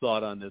last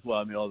thought on this. Well,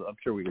 I mean, I'm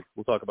sure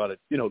we'll talk about it,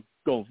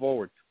 going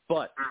forward.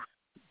 But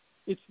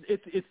it's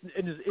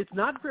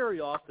not very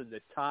often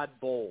that Todd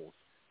Bowles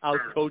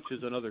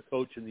outcoaches another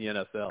coach in the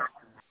NFL,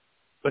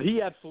 but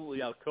he absolutely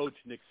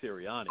outcoached Nick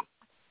Sirianni.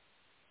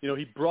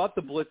 He brought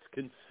the blitz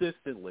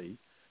consistently,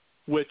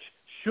 which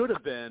should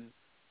have been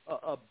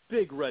a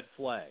big red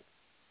flag.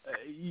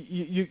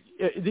 The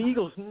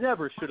Eagles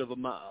never should have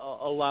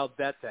allowed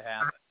that to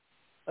happen.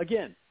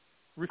 Again,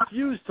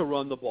 refused to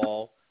run the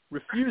ball,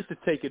 refused to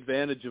take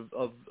advantage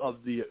of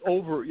the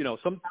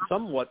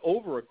somewhat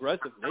over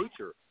aggressive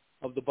nature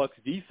of the Bucs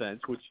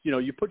defense, which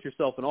you put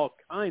yourself in all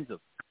kinds of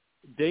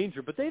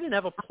danger. But they didn't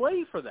have a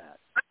play for that.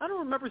 I don't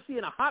remember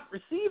seeing a hot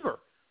receiver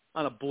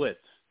on a blitz.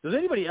 Does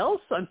anybody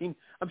else? I mean,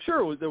 I'm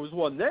sure there was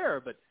one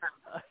there, but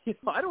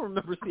I don't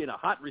remember seeing a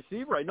hot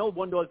receiver. I know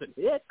one doesn't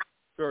hit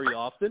very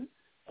often.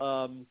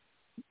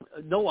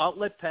 No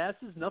outlet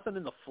passes, nothing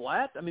in the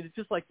flat. I mean, it's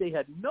just like they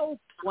had no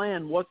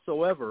plan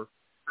whatsoever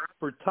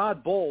for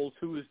Todd Bowles,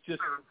 who is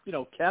just,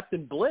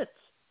 Captain Blitz.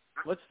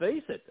 Let's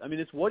face it. I mean,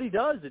 it's what he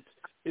does.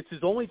 It's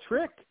his only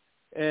trick,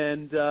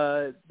 and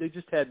they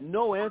just had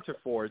no answer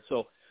for it.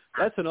 So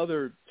that's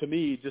another, to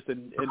me, just a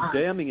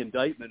damning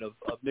indictment of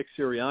Nick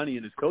Sirianni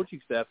and his coaching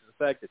staff is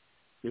the fact that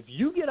if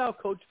you get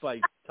outcoached by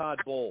Todd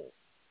Bowles,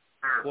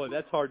 boy,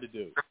 that's hard to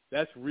do.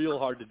 That's real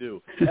hard to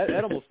do.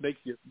 That almost makes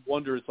you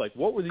wonder. It's like,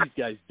 what were these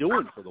guys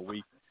doing for the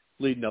week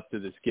leading up to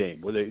this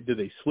game? Did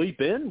they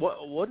sleep in?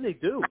 What did they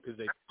do? Because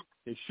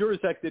they sure as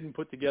heck didn't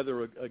put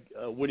together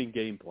a winning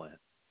game plan.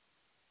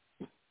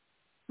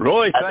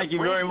 Roy, thank you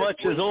very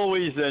much as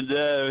always, and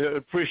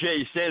appreciate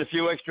you staying a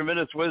few extra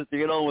minutes with us to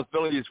get on with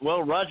Billy as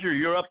well. Roger,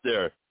 you're up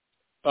there.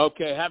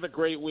 Okay, have a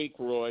great week,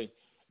 Roy.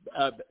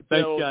 Thanks,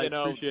 Bill, guys.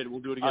 Appreciate it. We'll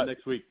do it again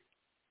next week.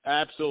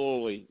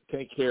 Absolutely.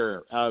 Take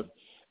care.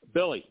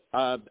 Billy,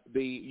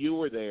 you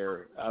were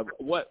there.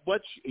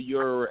 What's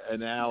your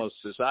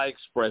analysis? I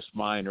expressed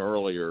mine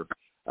earlier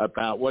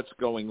about what's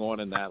going on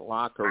in that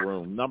locker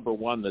room. Number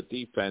one, the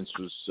defense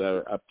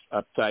was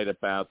uptight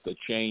about the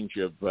change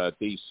of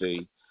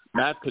DC.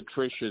 Matt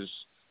Patricia's,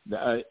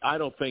 I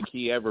don't think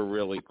he ever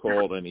really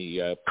called any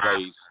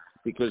plays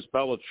because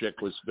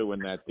Belichick was doing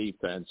that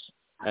defense.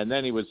 And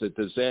then he was a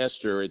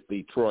disaster at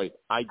Detroit.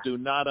 I do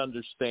not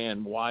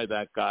understand why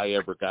that guy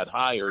ever got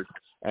hired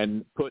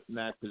and put in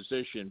that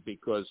position,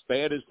 because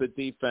bad as the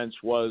defense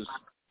was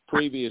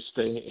previous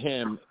to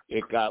him,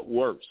 it got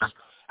worse.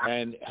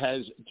 And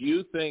do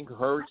you think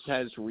Hurts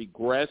has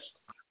regressed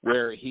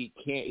where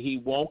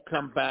he won't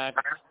come back,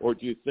 or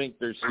do you think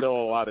there's still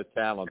a lot of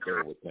talent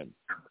there with him?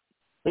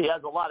 He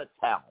has a lot of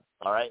talent,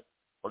 all right?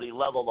 But he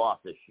leveled off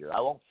this year. I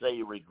won't say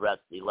he regressed.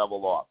 He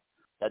leveled off.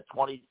 Had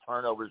 20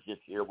 turnovers this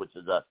year, which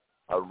is a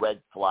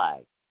red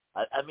flag.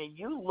 I mean,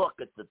 you look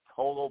at the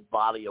total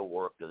body of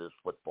work of this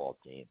football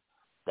team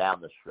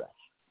down the stretch.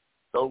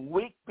 The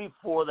week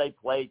before they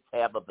played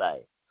Tampa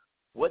Bay,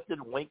 what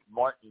did Wink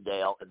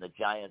Martindale and the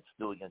Giants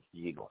do against the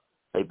Eagles?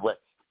 They blitzed.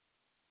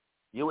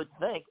 You would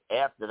think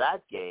after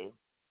that game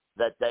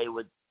that they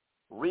would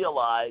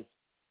realize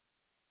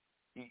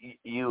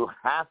you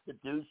have to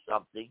do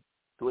something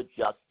to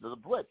adjust to the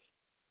blitz.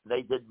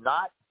 They did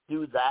not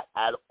do that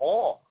at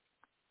all.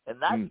 And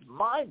that's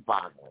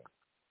mind-boggling.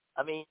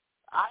 I mean,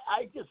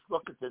 I just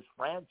look at this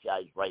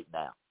franchise right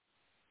now.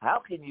 How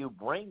can you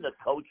bring the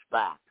coach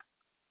back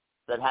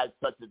that had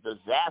such a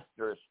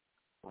disastrous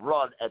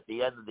run at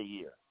the end of the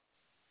year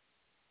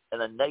in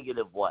a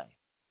negative way?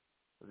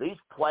 These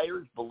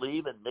players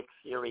believe in Nick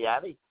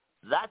Sirianni?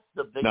 That's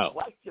the big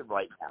question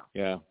right now.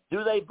 Yeah.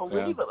 Do they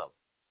believe in him?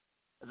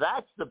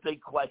 That's the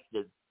big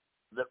question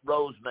that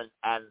Roseman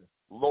and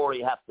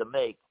Laurie have to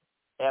make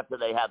after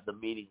they have the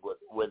meeting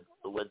with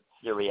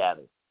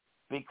Sirianni.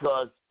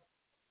 Because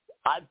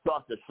I've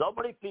talked to so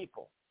many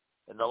people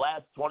in the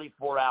last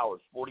 24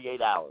 hours,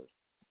 48 hours,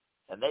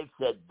 and they've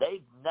said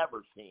they've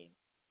never seen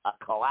a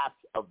collapse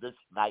of this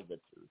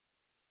magnitude.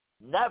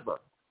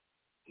 Never.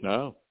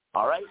 No.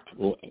 All right?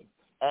 Well,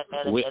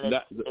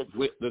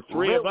 the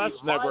three really of us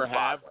never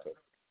have. mind-boggling.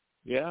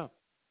 Yeah.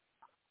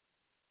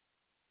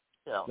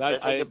 You know,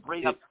 That- they could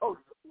bring up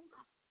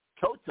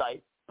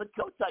Kotite, but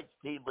Kotite's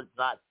team was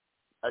not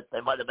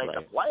they might have made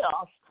the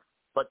playoffs,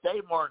 but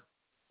they weren't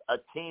a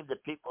team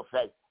that people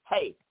said,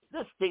 hey,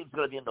 this team's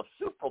going to be in the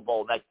Super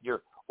Bowl next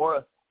year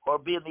or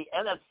be in the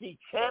NFC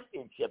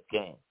Championship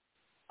game.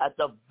 At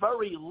the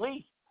very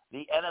least,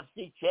 the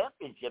NFC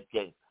Championship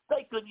game.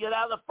 They couldn't get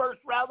out of the first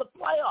round of the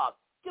playoffs.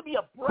 Give me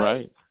a break.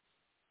 Right.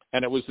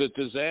 And it was a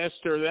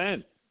disaster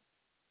then.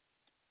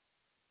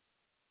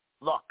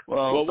 Look.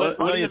 Well,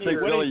 you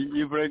think, Billy,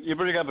 you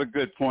bring up a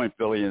good point,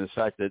 Billy, in the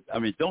fact that, I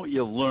mean, don't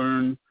you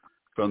learn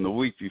from the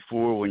week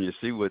before when you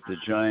see what the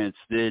Giants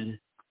did,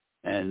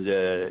 and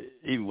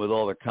even with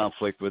all the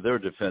conflict with their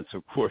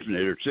defensive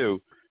coordinator,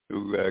 too,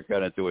 who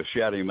got into a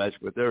shouting match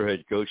with their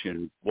head coach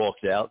and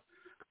walked out.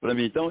 But, I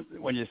mean,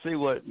 when you see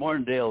what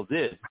Martindale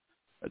did,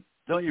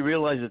 don't you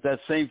realize that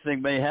same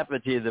thing may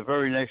happen to you the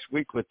very next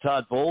week with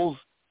Todd Bowles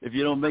if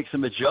you don't make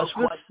some adjustments?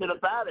 No question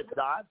about it,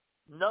 Don.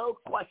 No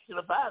question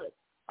about it.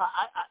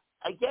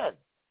 Again,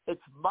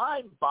 it's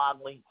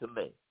mind-boggling to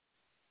me.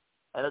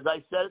 And as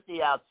I said at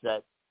the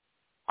outset,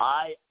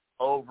 I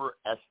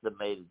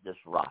overestimated this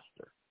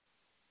roster.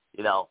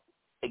 You know,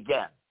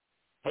 again,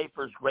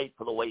 paper's great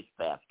for the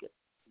wastebasket.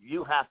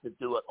 You have to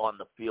do it on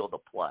the field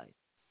of play.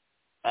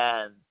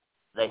 And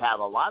they have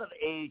a lot of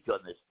age on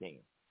this team.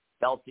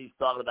 Kelsey's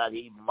talking about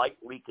he might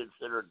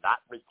reconsider not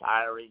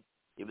retiring,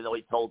 even though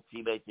he told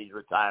teammates he's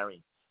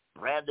retiring.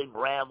 Brandon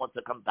Graham wants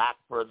to come back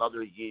for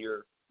another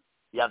year.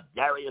 You have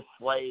Darius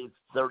Slade,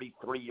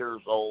 33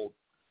 years old.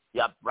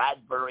 You have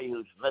Bradbury,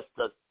 who's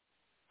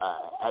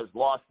has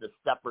lost a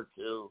step or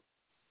two.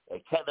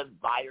 Kevin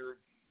Byard,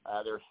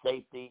 their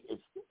safety, is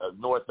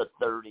north of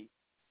 30.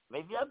 I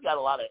mean, you've got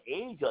a lot of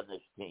age on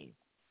this team.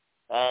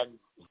 And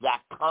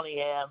Zach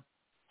Cunningham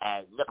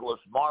and Nicholas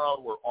Morrow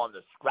were on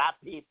the scrap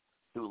heap,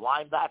 two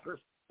linebackers.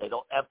 They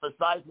don't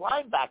emphasize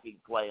linebacking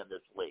play in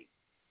this league.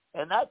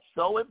 And that's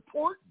so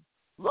important.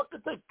 Look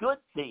at the good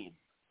teams.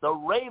 The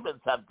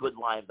Ravens have good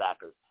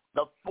linebackers.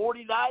 The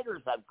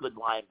 49ers have good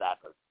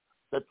linebackers.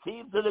 The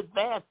teams that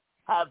advance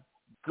have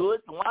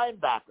good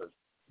linebackers.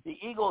 The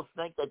Eagles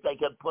think that they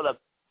can put a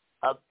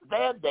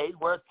Band-Aid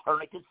where a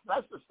tourniquet's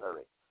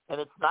necessary, and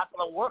it's not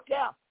going to work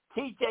out.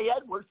 T.J.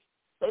 Edwards,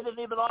 they didn't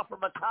even offer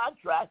him a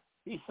contract.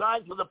 He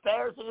signs with the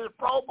Bears and he's a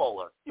Pro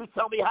Bowler. You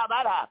tell me how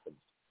that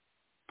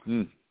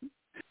happens.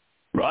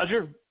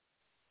 Roger?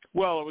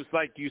 Well, it was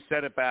like you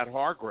said about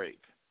Hargrave,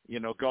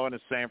 going to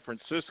San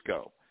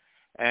Francisco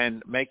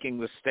and making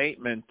the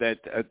statement that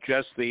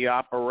just the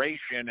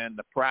operation and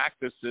the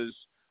practices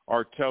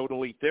are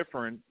totally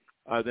different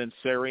than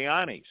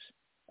Sirianni's.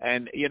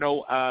 And,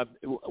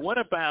 what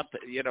about,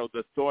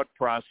 the thought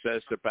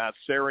process about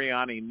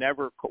Sirianni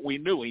we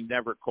knew he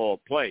never called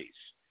plays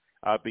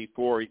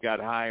before he got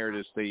hired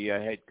as the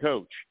head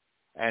coach.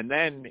 And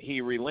then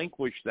he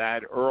relinquished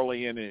that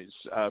early in his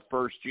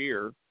first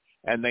year,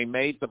 and they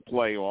made the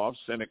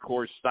playoffs. And, of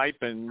course,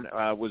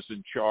 Steichen was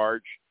in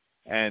charge.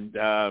 And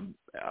then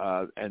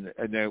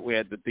we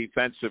had the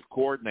defensive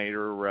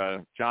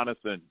coordinator,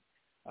 Jonathan,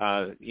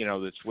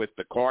 that's with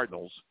the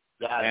Cardinals.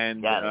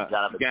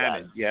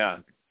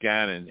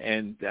 Gannon.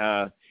 And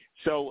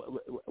so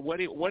what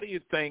do you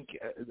think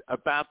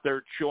about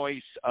their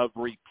choice of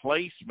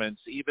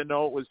replacements, even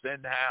though it was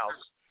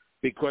in-house?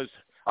 Because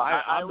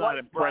I'm not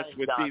impressed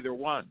with either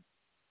one.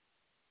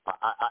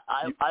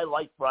 I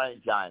like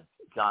Brian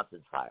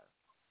Johnson's hire.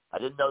 I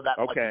didn't know that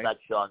much about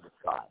Sean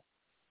Desai.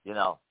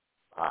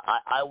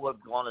 I would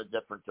have gone a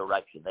different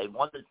direction. They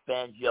wanted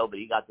Fangio, but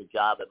he got the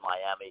job in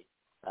Miami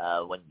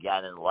when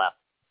Gannon left.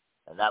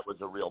 And that was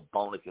a real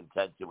bone of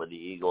contention with the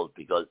Eagles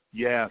because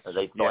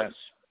they thought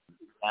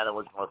Gannon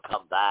was going to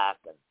come back,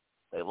 and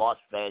they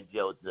lost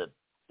Fangio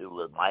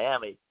to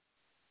Miami.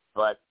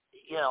 But,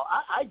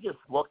 I just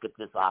look at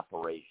this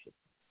operation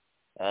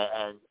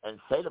and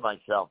say to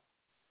myself,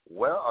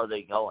 where are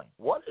they going?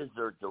 What is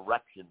their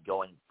direction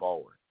going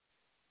forward?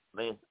 I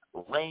mean,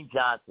 Lane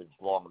Johnson's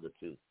long in the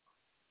tooth.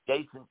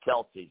 Jason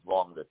Kelsey's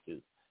long in the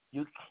tooth.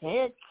 You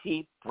can't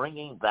keep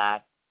bringing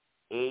back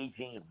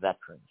aging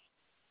veterans.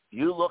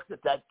 You looked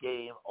at that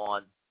game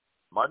on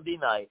Monday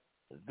night.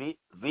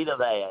 Vita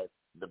Vea,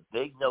 the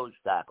big nose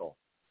tackle,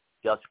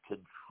 just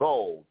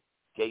controlled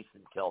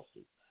Jason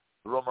Kelsey.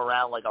 Threw him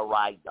around like a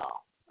rag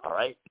doll, all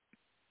right?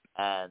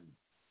 And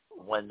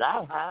when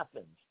that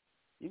happens,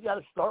 you got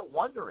to start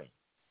wondering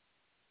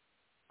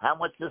how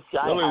much this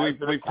guy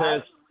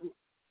has.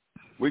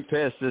 We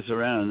passed this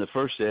around in the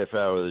first half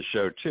hour of the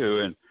show, too.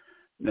 And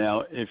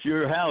now, if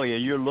you're Howie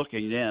and you're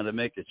looking now to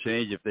make a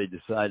change if they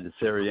decide that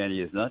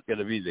Sirianni is not going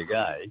to be the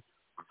guy,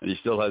 and he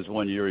still has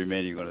 1 year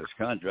remaining on his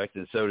contract,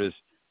 and so does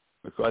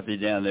McCarthy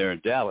down there in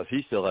Dallas.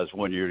 He still has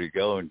 1 year to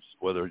go, and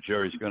whether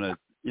Jerry's going to,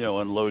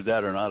 unload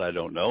that or not, I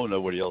don't know.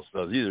 Nobody else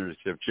does either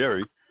except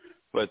Jerry.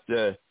 But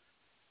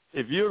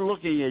if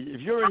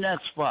you're in that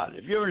spot,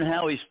 if you're in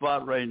Howie's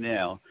spot right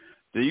now,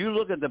 do you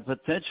look at the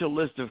potential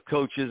list of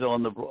coaches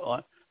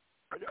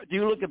do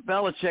you look at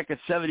Belichick at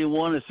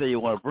 71 and say you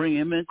want to bring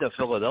him into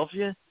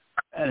Philadelphia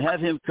and have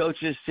him coach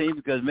his team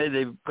because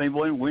maybe they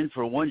won't win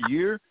for 1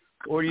 year,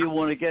 or do you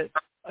want to get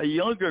a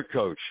younger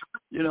coach?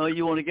 You know,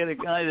 you want to get a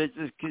guy that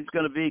just is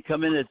going to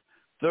come in at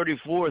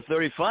 34,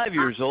 35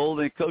 years old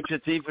and coach a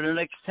team for the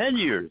next 10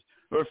 years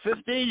or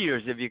 15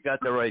 years if you got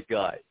the right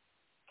guy.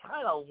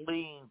 Kind of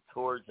lean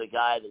towards the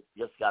guy that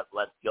just got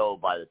let go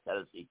by the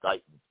Tennessee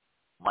Titans,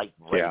 Mike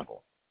Vrabel. Yeah.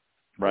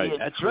 Right.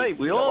 That's right.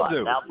 We all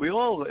do.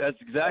 That's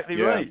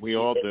exactly right. We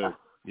all do.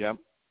 Yep.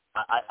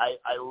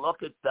 I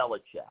look at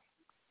Belichick.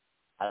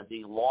 Has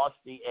he lost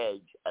the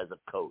edge as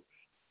a coach?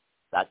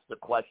 That's the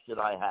question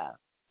I have.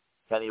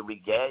 Can he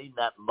regain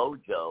that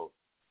mojo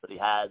that he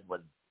had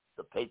when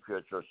the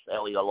Patriots were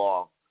sailing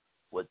along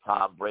with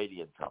Tom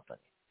Brady and company?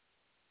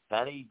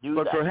 Can he do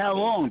that? But for how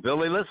long,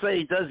 Billy? Let's say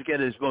he does get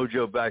his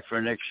mojo back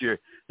for next year.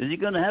 Is he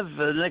going to have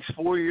the next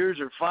 4 years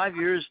or 5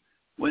 years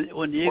when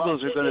the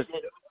Eagles are going to?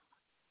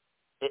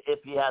 If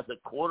he has a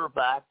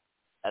quarterback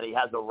and he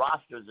has a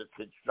roster that's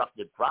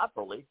constructed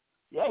properly,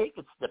 yeah, he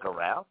could stick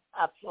around.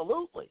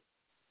 Absolutely.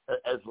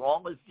 As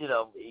long as,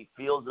 he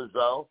feels as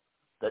though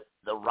that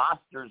the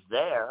roster's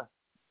there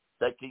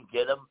that can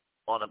get him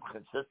on a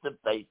consistent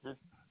basis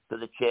to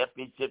the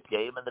championship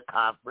game in the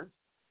conference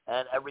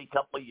and every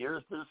couple of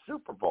years to the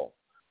Super Bowl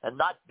and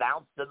not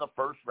bounced in the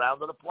first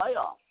round of the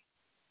playoffs.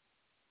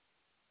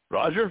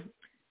 Roger?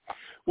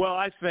 Well,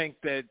 I think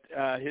that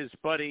his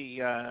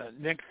buddy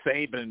Nick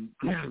Saban,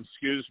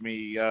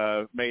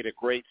 made a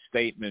great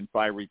statement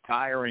by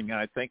retiring.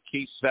 I think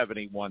he's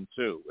 71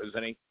 too,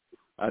 isn't he?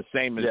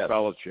 Same as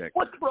Belichick.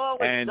 What's wrong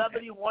with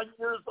 71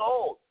 years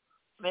old?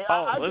 I mean,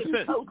 I'm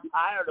just so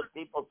tired of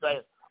people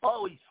saying,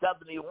 "Oh, he's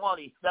 71,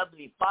 he's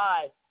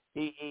 75,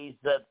 he's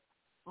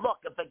look,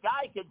 if a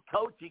guy can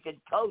coach, he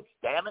can coach.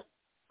 Damn it!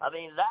 I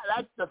mean,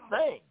 that's the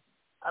thing.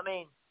 I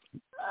mean,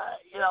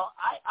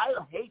 I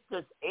hate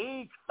this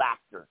age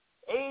factor.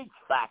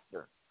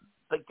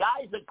 The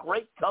guy's a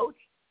great coach.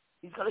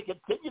 He's going to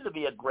continue to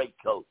be a great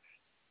coach.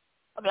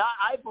 I mean,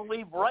 I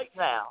believe right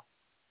now,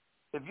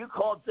 if you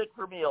called Dick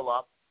Vermeil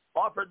up,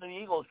 offered the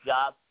Eagles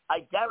job,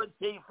 I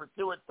guarantee for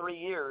 2 or 3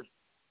 years,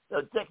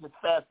 Dick is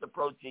fast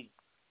approaching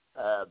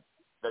the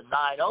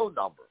 9-0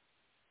 number.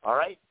 All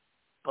right?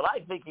 But I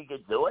think he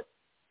could do it.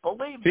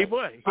 Believe me. He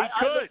would. He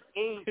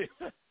could.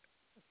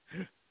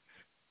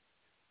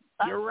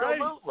 You're right.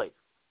 Absolutely.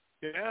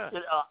 Yeah.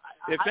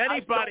 If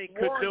anybody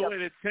could do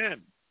it, it's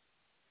him.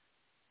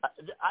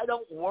 I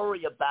don't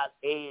worry about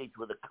age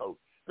with a coach.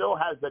 Still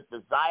has the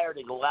desire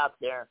to go out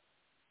there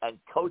and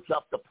coach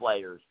up the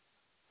players.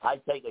 I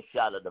take a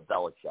shot at the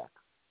Belichick.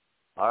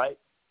 All right?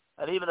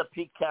 And even a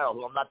Pete Carroll,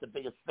 who I'm not the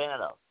biggest fan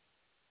of.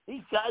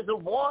 These guys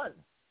have won.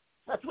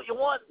 That's what you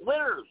want,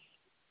 winners.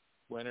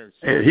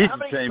 Yeah, he's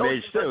the same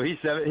age, too. He's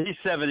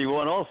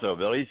 71 also,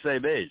 Bill. He's the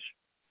same age.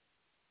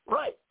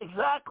 Right,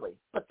 exactly.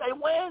 But they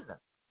win.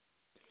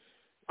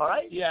 All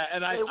right? Yeah,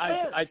 and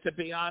I to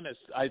be honest,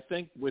 I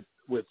think with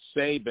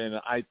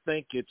Saban, I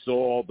think it's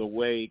all the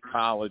way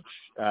college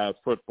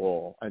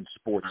football and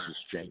sports is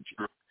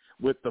changing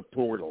with the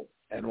portal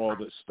and all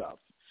this stuff.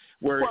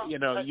 Where,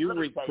 you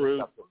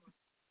recruit.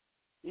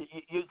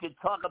 You can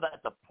talk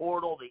about the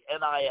portal, the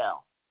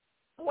NIL.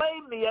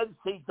 Blame the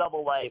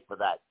NCAA for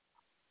that,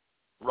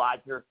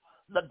 Roger.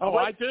 The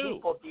great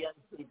people at the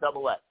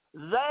NCAA.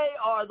 They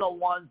are the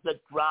ones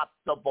that dropped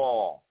the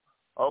ball,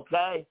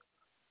 okay?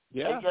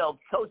 Yeah. And,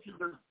 coaches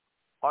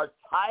are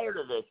tired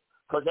of this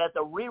because they have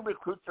to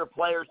re-recruit their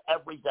players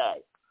every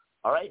day,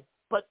 all right?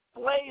 But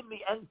blame the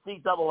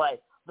NCAA.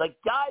 The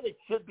guy that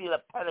should be in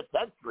a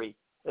penitentiary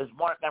is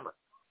Mark Emmert.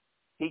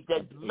 He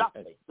did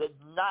nothing,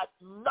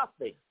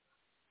 nothing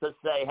to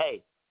say,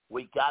 hey,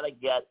 we got to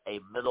get a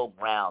middle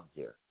ground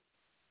here.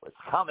 It's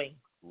coming.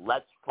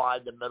 Let's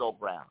find the middle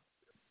ground,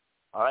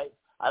 all right?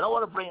 I don't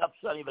want to bring up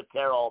Sonny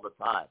Vaccaro all the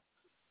time.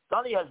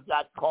 Sonny has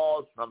got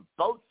calls from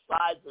both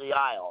sides of the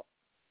aisle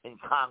in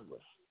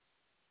Congress.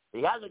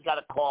 He hasn't got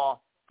a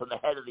call from the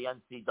head of the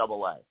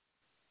NCAA.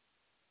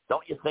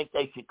 Don't you think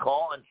they should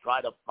call and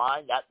try to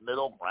find that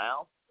middle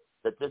ground,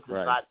 that this is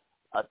not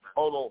a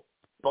total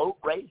boat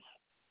race?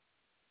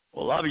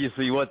 Well,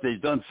 obviously what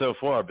they've done so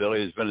far,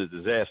 Billy, has been a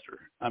disaster.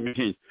 I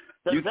mean,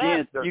 you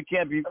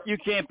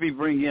can't be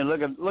bringing in,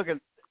 look at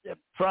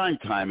prime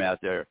time out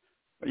there.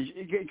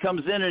 He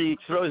comes in and he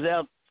throws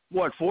out,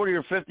 40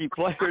 or 50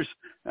 players?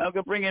 How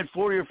can bring in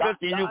 40 or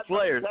 50 new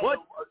players? What?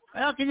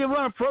 How can you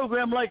run a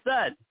program like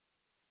that?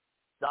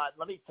 Don,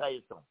 let me tell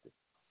you something.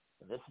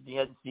 And this is the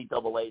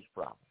NCAA's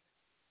problem.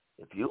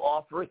 If you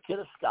offer a kid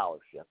a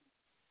scholarship,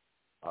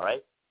 all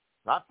right,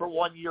 not for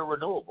 1 year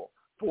renewable,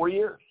 4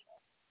 years.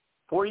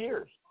 4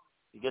 years.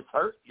 He gets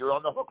hurt, you're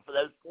on the hook for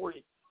those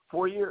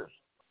 4 years.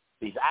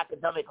 If he's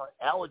academically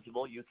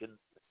eligible, you can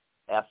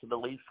ask him to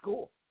leave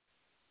school.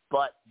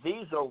 But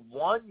these are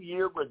 1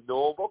 year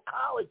renewable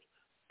college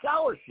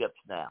scholarships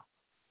now,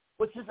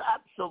 which is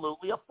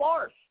absolutely a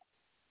farce.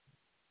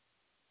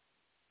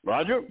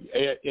 Roger?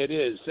 It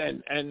is,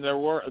 and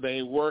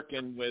they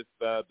working with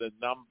the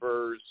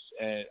numbers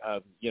and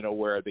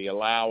where the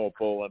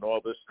allowable and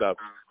all this stuff.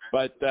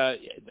 But,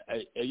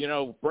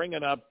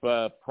 bringing up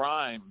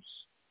primes,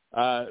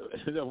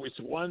 there was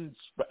one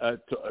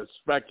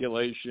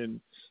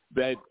speculation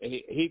that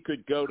he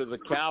could go to the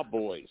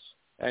Cowboys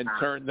and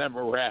turn them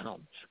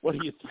around. What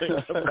do you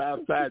think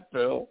about that,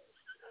 Bill?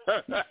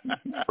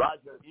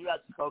 Roger, you're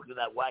not smoking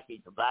that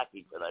wacky tobacco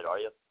tonight, are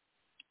you?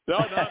 No,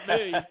 not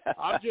me.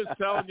 I'm just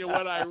telling you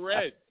what I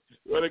read.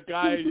 What a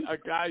guy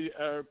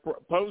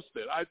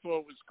posted. I thought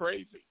it was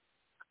crazy.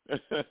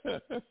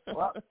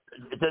 Well,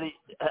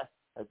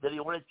 did he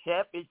win a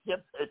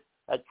championship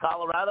at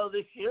Colorado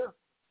this year?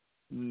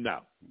 No.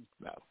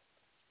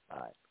 All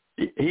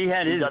right. He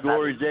had his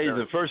glory days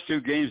the first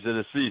 2 games of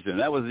the season.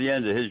 That was the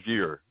end of his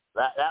year.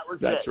 That's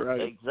That's it.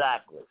 right.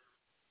 Exactly.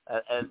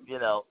 And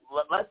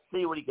let's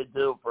see what he can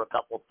do for a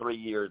couple, 3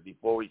 years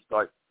before we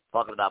start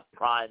talking about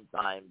prime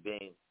time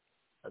being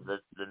the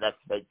next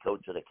head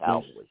coach of the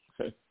Cowboys.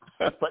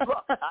 But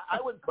look, I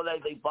wouldn't put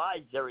anything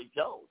by Jerry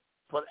Jones.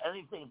 Put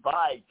anything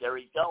by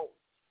Jerry Jones.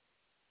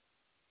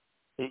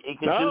 He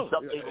can do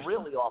something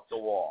really off the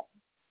wall.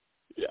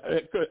 Yeah,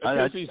 I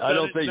don't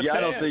think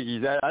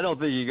he's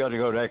going to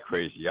go that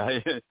crazy.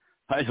 I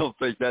don't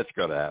think that's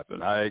going to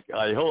happen. I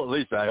hope, at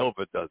least I hope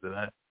it doesn't.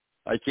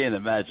 I can't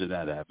imagine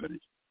that happening.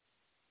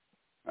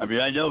 I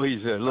mean, I know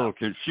he's a little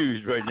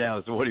confused right now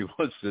as to what he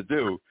wants to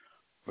do,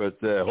 but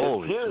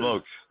holy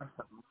smokes!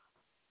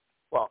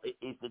 Well,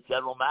 he's the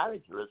general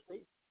manager, isn't he?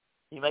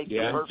 He makes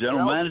the first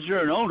general manager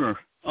and owner.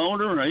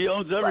 He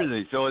owns everything,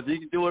 right. So he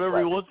can do whatever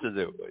he wants to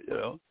do.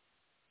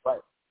 Right.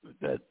 But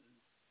that,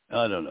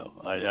 I don't know.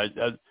 I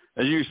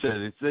as you said,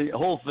 it's the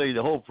whole thing.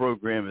 The whole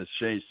program has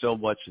changed so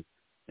much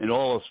in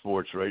all of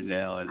sports right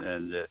now,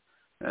 and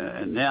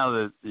now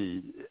that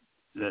the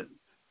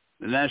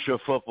National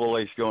Football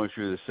League's going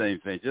through the same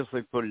thing, just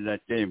like putting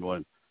that game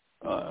on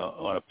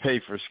a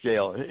pay-for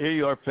scale. Here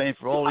you are paying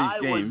for all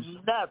these games. I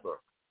would never.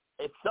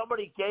 If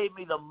somebody gave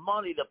me the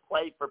money to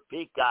play for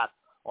Peacock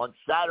on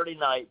Saturday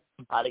night,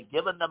 I'd have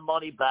given them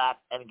money back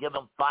and given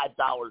them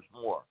 $5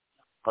 more.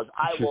 Because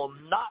I will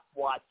not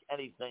watch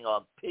anything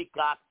on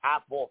Peacock,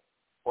 Apple,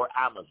 or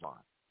Amazon.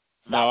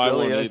 No, I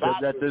won't I either.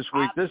 said that this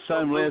week. This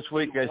time last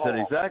week, I said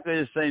exactly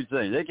the same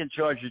thing. They can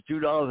charge you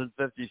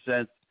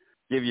 $2.50,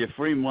 give you a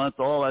free month,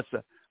 all that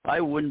stuff.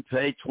 I wouldn't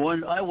pay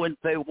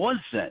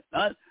 1 cent.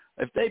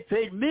 If they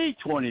paid me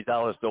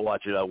 $20 to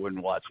watch it, I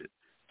wouldn't watch it.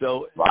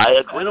 So I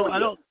agree.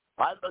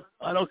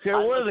 I don't care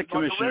where the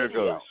commissioner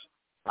goes.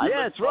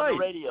 Yeah, it's right. On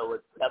the radio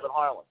with Kevin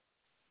Harlan.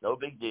 No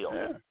big deal.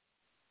 Yeah.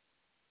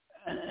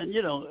 And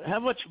how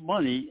much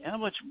money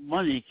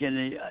can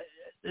they?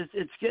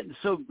 It's getting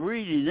so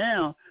greedy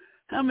now.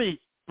 How many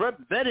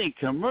betting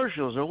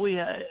commercials are we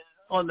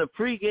on the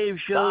pregame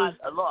shows?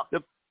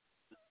 Look,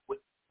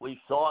 we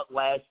saw it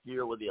last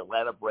year with the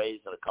Atlanta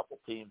Braves and a couple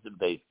teams in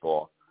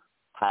baseball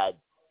had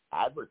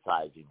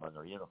advertising on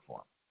their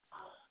uniform.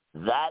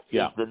 That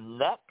is the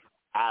next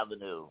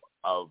avenue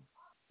of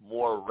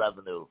more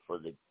revenue for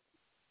the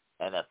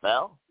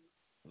NFL,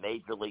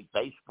 Major League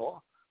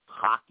Baseball,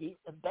 hockey,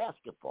 and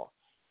basketball.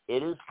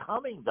 It is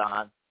coming,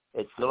 Don.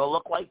 It's going to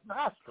look like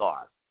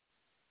NASCAR.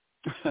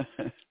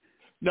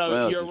 No,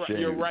 well,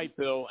 you're right,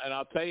 Bill. And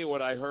I'll tell you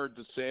what I heard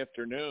this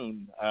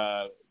afternoon.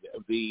 On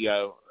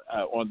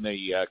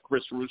the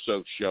Chris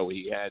Russo show,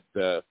 he had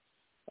the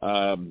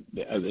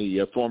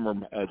former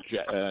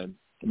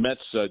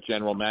Mets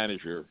general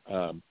manager,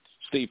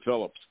 Steve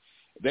Phillips.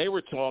 They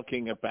were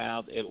talking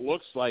about, it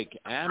looks like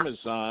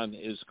Amazon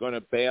is going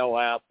to bail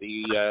out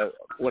the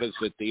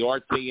the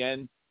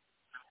RTN,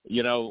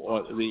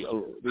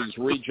 these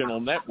regional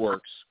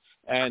networks.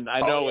 And I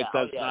know it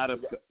does not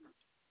affect.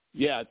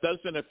 Yeah, it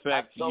doesn't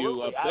affect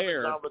you up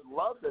there. Amazon would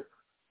love to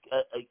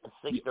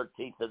sink their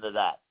teeth into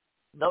that.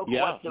 No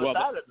question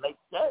about it. It makes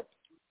sense.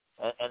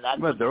 And that's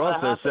but they're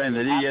also saying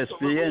that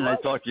ESPN, right.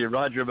 I talked to you,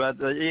 Roger, about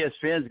the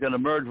ESPN is going to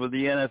merge with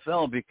the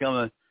NFL and become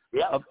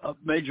a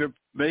major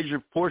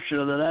portion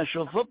of the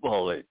National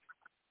Football League.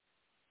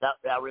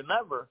 Now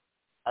remember,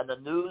 and the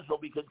news will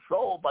be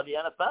controlled by the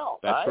NFL.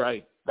 That's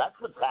right. That's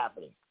what's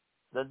happening.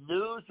 The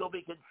news will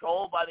be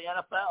controlled by the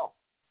NFL.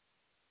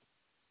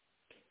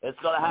 It's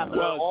going to happen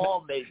in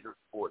all major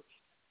sports.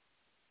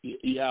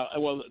 Yeah,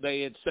 well,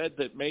 they had said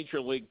that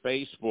Major League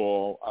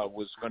Baseball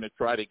was going to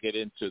try to get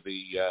into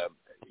the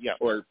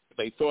or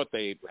they thought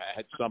they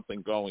had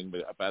something going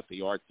about the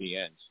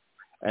RTNs.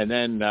 And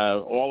then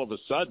all of a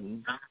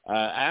sudden,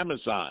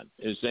 Amazon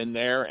is in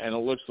there, and it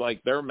looks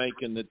like they're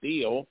making the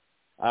deal.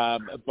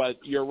 But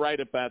you're right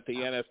about the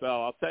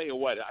NFL. I'll tell you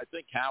what, I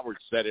think Howard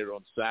said it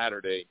on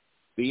Saturday.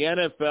 The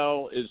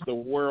NFL is the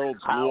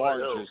world's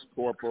largest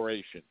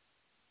corporation.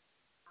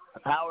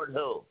 Howard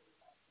who?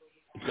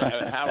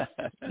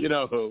 You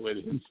know who it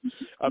is.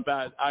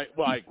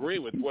 I agree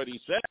with what he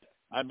said.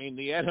 I mean,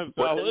 the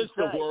NFL is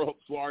the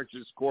world's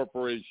largest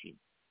corporation.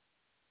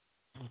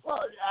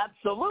 Well,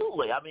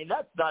 absolutely. I mean,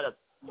 that's not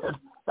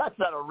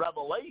a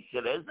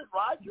revelation, is it,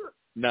 Roger?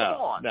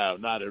 No,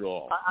 not at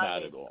all.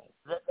 Not at all.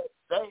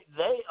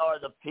 They are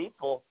the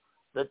people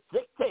that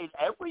dictate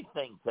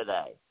everything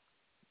today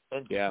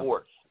in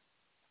sports.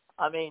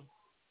 I mean,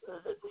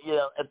 You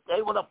know, if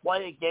they want to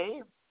play a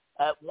game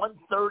at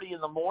 1:30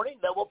 in the morning,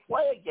 they will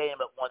play a game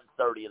at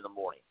 1:30 in the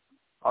morning.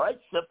 All right,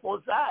 simple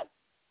as that.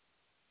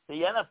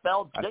 The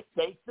NFL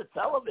dictates the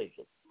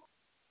television.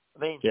 I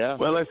mean, yeah.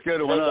 Well, let's go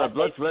to one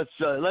other.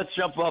 Let's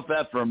jump off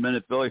that for a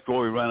minute, Billy,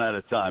 before we run out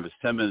of time. It's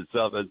 10 minutes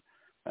up, and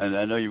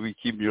I know we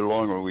keep you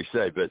longer than we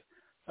say, but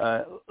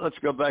let's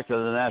go back to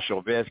the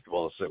National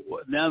Basketball. So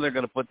now they're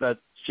going to put that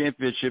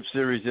championship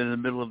series in the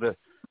middle of the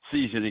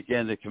season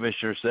again. The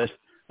commissioner says,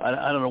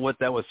 I don't know what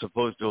that was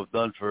supposed to have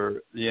done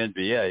for the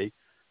NBA.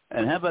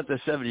 And how about the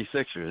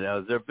 76ers? Now,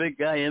 is their big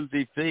guy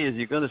MVP? Is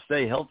he going to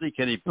stay healthy?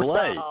 Can he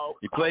play? No,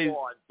 he come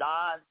on,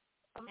 Don.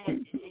 I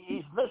mean,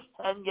 he's missed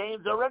 10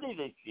 games already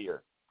this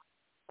year.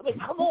 I mean,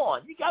 come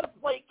on. You got to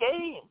play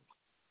games.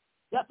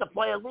 You have to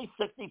play at least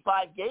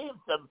 65 games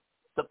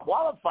to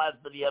qualify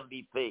for the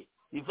MVP.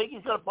 You think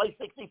he's going to play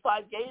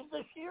 65 games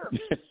this year?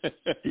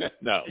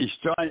 No.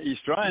 He's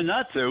trying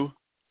not to.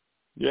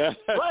 Yeah.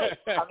 Right.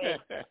 I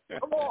mean,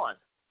 come on.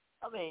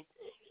 I mean,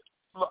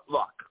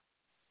 look.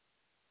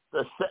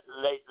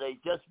 They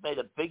just made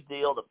a big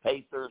deal, the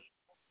Pacers,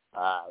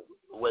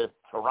 with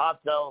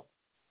Toronto.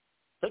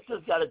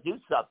 Sixers got to do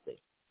something.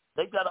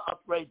 They've got to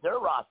upgrade their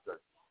roster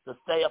to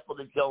stay up with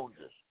the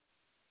Joneses.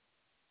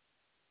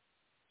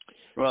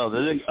 Well,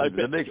 the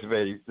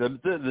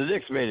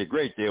Knicks made a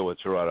great deal with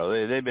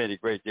Toronto. They made a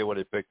great deal when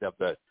they picked up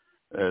that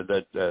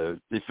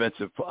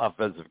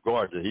offensive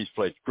guard that he's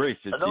played great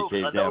since he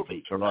came down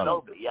from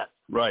Toronto. Yes.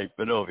 Right,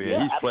 Benovi.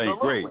 Yeah, he's playing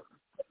great.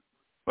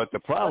 But the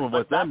problem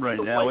with them right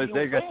now is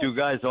they got two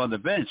guys on the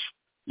bench.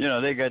 You know,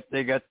 they got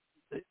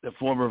the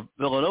former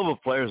Villanova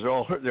players are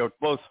all hurt. They're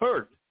both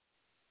hurt.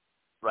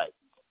 Right.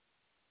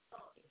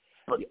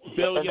 But,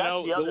 Bill, you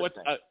know what?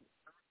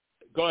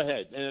 Go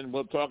ahead, and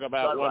we'll talk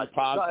about one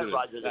positive.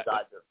 Roger, the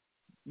Dodger.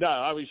 No,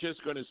 I was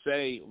just going to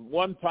say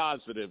one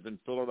positive in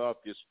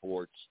Philadelphia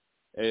sports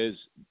is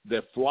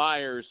the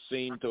Flyers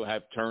seem to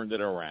have turned it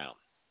around,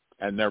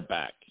 and they're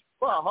back.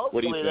 Well,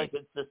 hopefully what do you they think?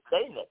 can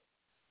sustain it.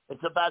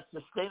 It's about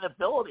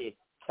sustainability.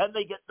 Can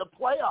they get in the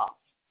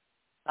playoffs?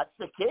 That's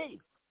the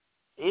key.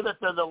 Even if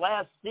they're the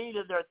last seed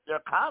in their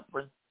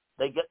conference,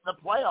 they get in the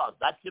playoffs.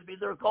 That should be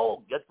their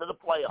goal, get to the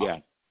playoffs. Yeah.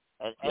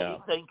 And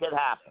anything can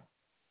happen.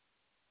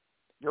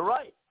 You're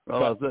right.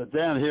 Well,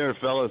 down here,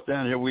 fellas,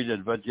 we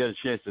didn't get a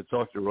chance to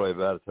talk to Roy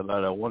about it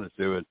tonight. I wanted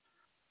to. And,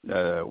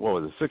 what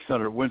was it,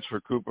 600 wins for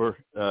Cooper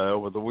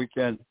over the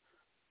weekend.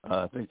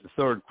 I think the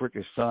third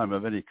quickest time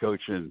of any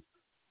coach in,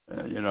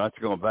 that's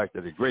going back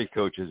to the great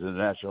coaches in the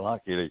National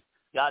Hockey League.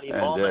 Scotty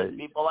Bowman,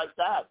 people like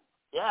that.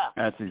 Yeah.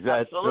 That's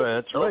exactly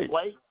that's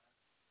right.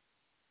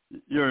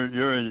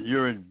 You're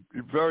in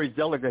very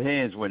delicate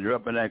hands when you're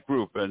up in that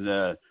group,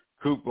 and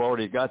Coop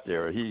already got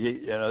there.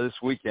 He this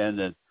weekend,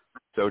 and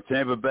so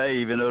Tampa Bay,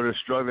 even though they're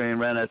struggling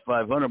around that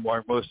 500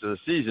 mark most of the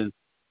season,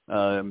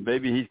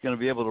 maybe he's going to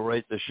be able to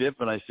right the ship.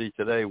 And I see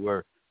today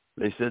where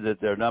they said that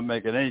they're not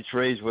making any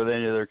trades with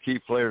any of their key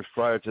players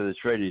prior to the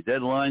trading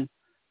deadline,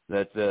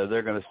 that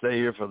they're going to stay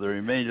here for the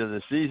remainder of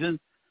the season.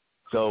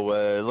 So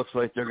it looks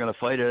like they're going to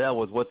fight it out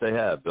with what they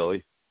have,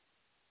 Billy.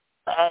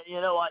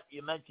 You know what?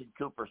 You mentioned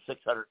Cooper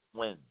 600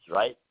 wins,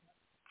 right?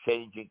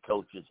 Changing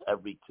coaches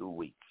every 2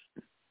 weeks.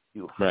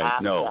 You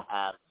have to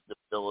have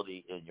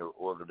stability in your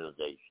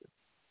organization.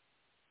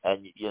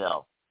 And,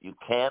 you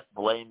can't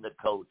blame the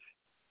coach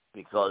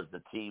because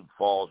the team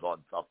falls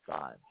on tough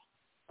times.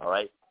 All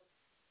right?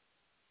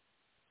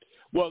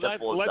 Well,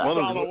 let's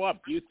follow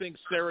up. Do you think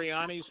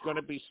Sirianni's going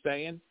to be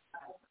staying?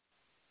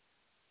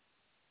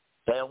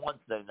 Saying one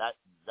thing, that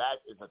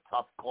is a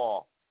tough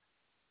call.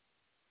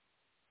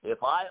 If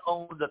I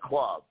owned the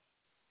club,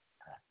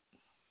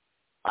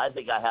 I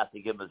think I have to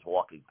give him his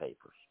walking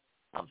papers.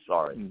 I'm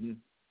sorry. Mm-hmm.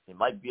 He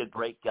might be a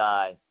great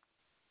guy,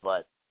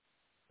 but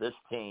this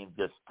team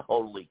just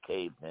totally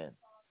caved in.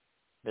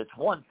 It's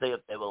one thing if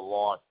they were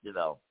lost,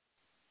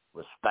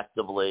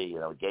 respectably,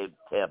 gave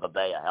Tampa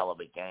Bay a hell of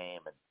a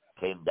game and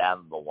came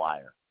down to the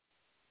wire.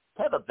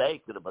 Tampa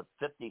Bay could have put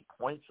 50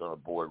 points on the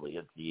board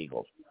against the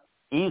Eagles.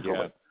 Easily.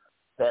 Yeah.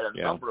 They had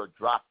a number of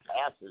dropped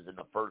passes in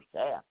the first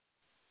half.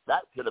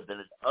 That could have been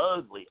an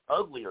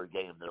uglier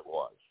game than it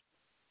was.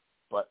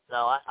 But,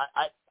 no,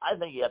 I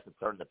think you have to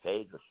turn the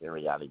page with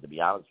Sirianni, to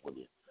be honest with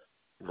you.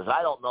 Because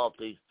I don't know if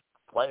these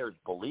players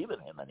believe in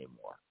him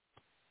anymore.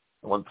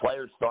 And when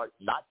players start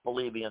not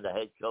believing in the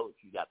head coach,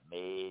 you got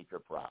major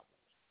problems.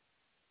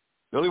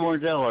 Billy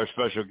Warndell, our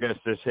special guest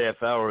this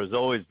half hour, as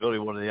always. Billy,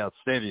 one of the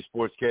outstanding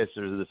sportscasters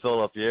in the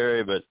Philadelphia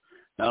area, but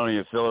not only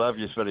in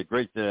Philadelphia, spent a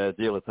great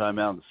deal of time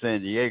out in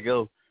San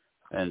Diego.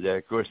 And,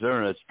 of course,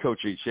 they're in a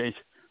coaching change.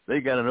 They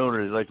got an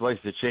owner that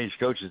likes to change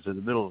coaches in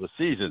the middle of the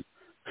season.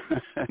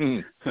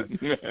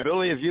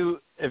 Billy, if you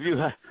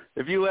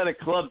had a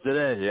club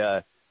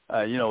today,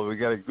 we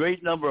got a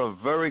great number of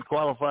very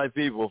qualified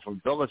people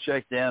from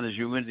Belichick down, as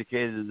you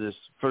indicated in this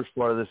first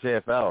part of this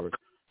half hour.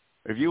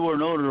 If you were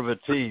an owner of a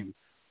team,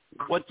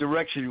 what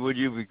direction would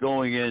you be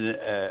going in?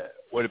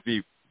 Would it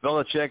be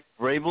Belichick,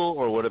 Vrabel,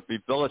 or would it be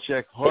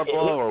Belichick,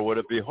 Harbaugh, or would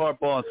it be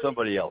Harbaugh and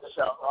somebody else?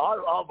 So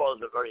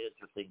Harbaugh's a very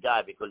interesting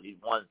guy because he's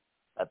won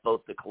at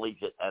both the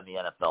collegiate and the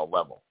NFL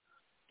level.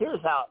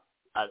 Here's how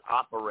an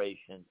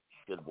operation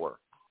should work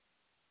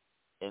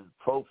in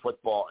pro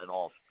football and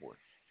all sports.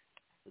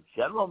 The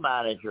general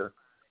manager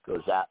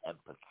goes out and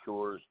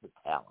procures the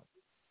talent,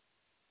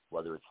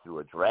 whether it's through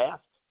a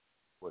draft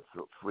or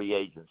through free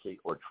agency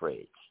or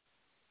trades.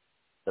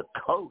 The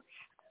coach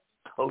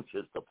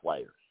coaches the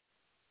players.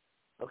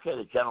 Okay,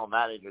 the general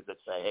manager could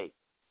say, hey,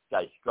 this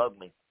guy's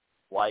struggling.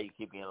 Why are you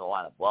keeping him in the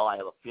lineup? Well, I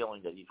have a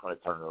feeling that he's going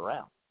to turn it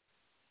around.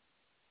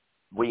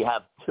 We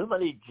have too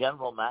many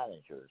general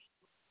managers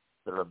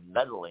that are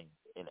meddling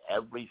in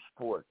every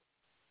sport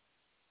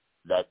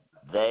that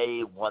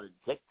they want to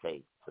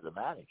dictate to the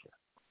manager.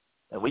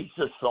 And we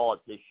just saw it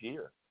this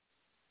year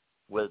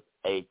with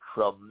a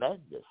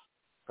tremendous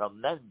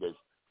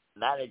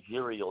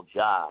managerial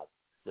job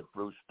that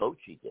Bruce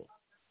Bochy did.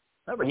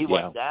 Remember, he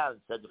went down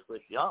and said to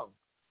Chris Young,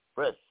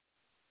 Chris,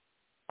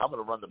 I'm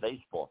going to run the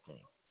baseball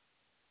team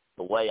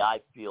the way I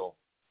feel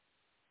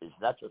is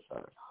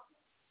necessary,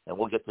 and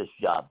we'll get this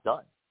job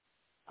done.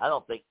 I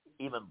don't think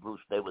even Bruce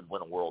Day would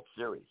win a World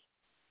Series,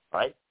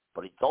 right?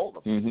 But he told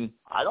him,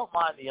 I don't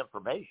mind the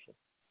information,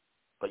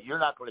 but you're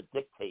not going to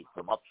dictate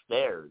from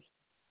upstairs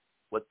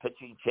what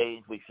pitching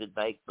change we should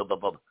make. Blah, blah,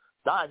 blah.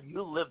 Don,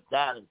 you live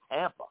down in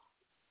Tampa.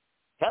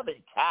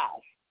 Kevin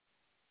Cash,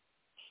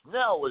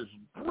 Snell was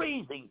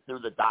breezing through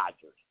the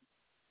Dodgers.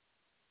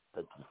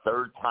 But the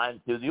third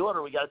time through the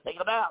order, we got to take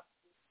him out.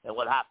 And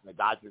what happened? The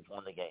Dodgers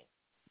won the game.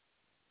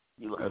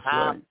 You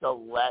have to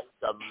let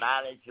the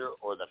manager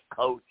or the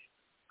coach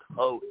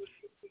coach.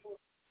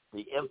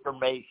 The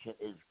information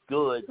is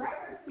good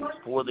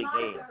before the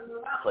game,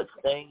 but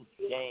things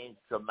change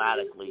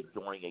dramatically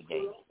during a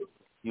game.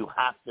 You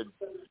have to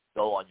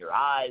go on your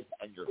eyes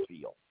and your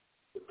feel.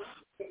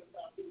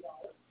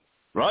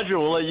 Roger,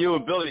 we'll let you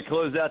and Billy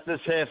close out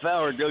this half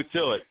hour. Go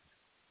to it.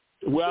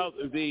 Well,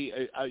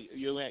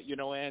 you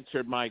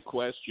answered my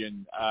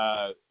question.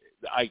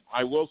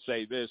 I will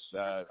say this.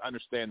 I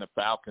understand the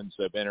Falcons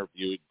have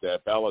interviewed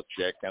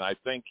Belichick, and I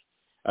think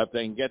if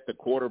they can get the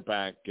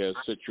quarterback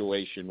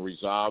situation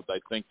resolved, I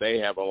think they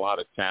have a lot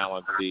of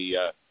talent.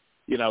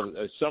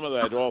 Some of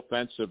that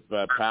offensive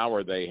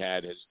power they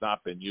had has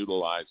not been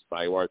utilized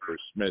by Arthur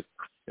Smith,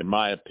 in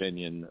my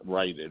opinion,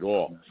 right at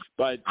all.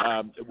 But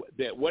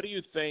what do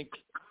you think?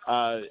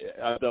 You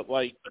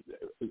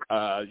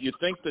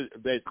think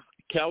that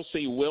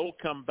Kelsey will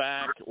come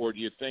back, or do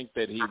you think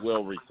that he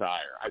will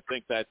retire? I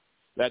think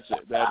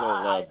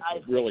that'll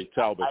really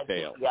tell the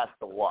tale. He has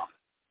to walk.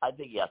 I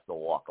think he has to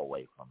walk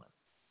away from it.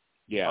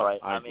 Yeah. All right.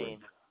 I agree. Mean,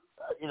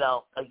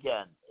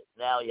 again,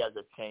 now he has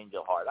a change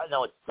of heart. I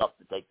know it's tough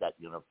to take that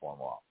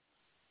uniform off,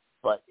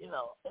 but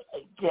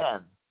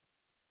again,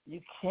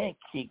 you can't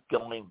keep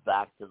going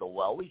back to the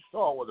well. We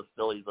saw with the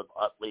Phillies with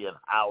Utley and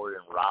Howard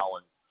and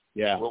Rollins.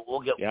 Yeah.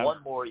 We'll get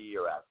one more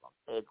year at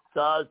them. It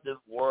doesn't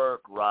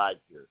work,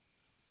 Roger.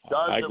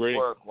 Doesn't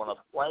work when a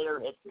player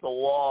hits the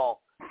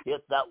wall,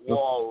 hits that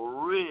wall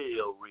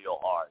real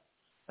hard,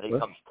 and he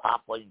comes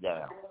toppling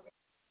down.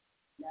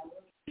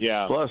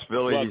 Yeah. Plus,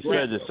 Billy, you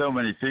said there's so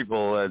many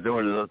people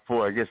during the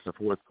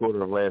fourth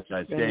quarter of last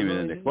night's game and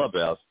in the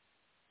clubhouse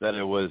that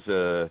it was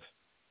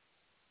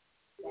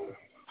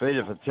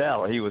fata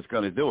fatale. He was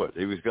going to do it.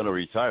 He was going to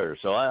retire.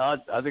 So I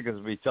think it's going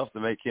to be tough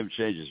to make him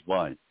change his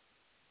mind.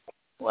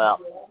 Well,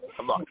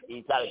 look,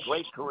 he's had a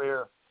great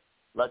career.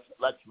 Let's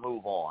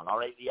move on. All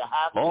right, you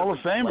have Hall of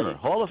Famer.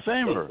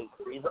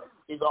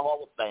 He's a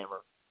Hall of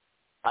Famer.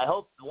 I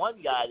hope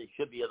one guy that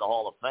should be in the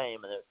Hall of Fame,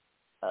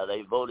 and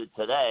they voted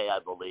today, I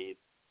believe,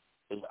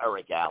 is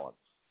Eric Allen.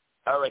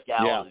 Eric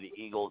Allen of the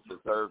Eagles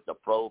deserves the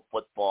Pro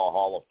Football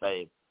Hall of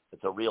Fame.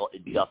 It's a real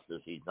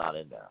injustice he's not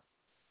in there.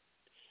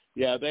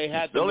 Yeah, they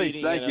had the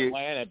meeting in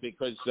Atlanta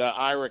because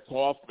Ira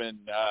Kaufman,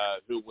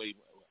 who we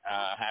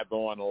have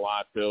on a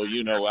lot, Bill,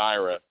 you know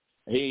Ira.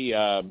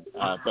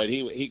 But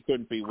he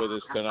couldn't be with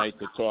us tonight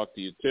to talk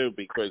to you too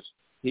because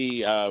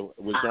he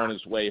was on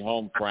his way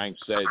home. Frank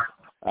said,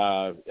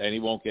 and he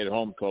won't get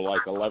home till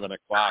like 11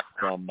 o'clock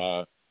from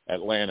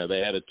Atlanta. They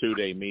had a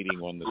 2-day meeting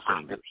on the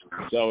seniors,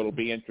 so it'll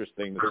be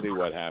interesting to see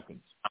what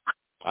happens.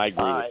 I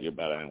agree with you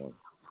about Allen.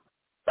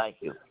 Thank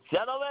you,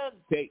 gentlemen.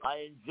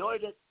 I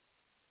enjoyed it.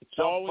 It's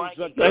always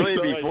a Billy,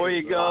 before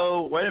you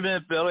go, wait a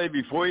minute, Billy.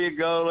 Before you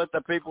go, let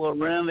the people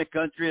around the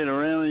country and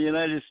around the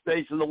United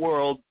States and the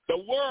world, the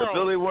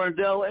Billy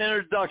Warndell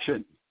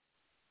introduction.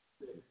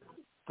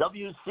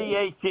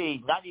 WCAT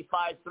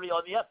 95.3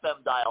 on the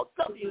FM dial.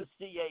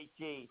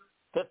 WCAT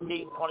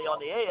 1520 on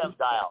the AM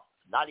dial.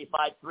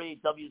 95.3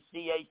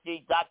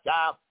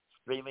 WCAT.com.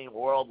 Streaming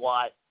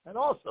worldwide. And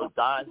also,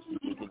 Don,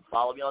 you can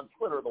follow me on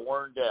Twitter, the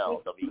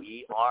Werndell,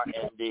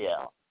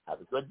 WERNDL. Have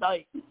a good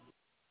night.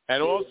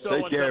 And also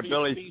Take on care,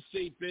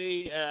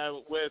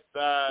 WCCB with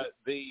the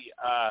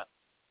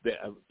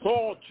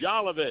Paul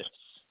Jolovitz.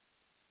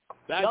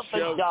 That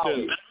show,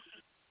 too.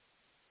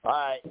 All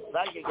right.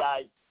 Thank you,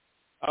 guys.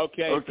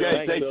 Okay.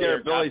 Take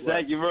care, Billy.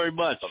 Thank you very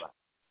much.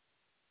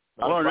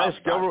 Well, our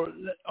next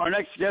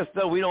guest,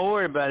 though, we don't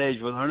worry about age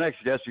with our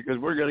next guest because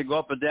we're going to go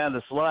up and down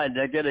the slide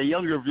and get a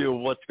younger view of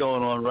what's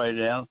going on right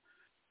now.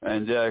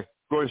 And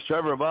course,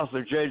 Trevor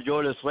Bossler J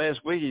joined us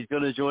last week. He's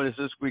going to join us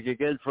this week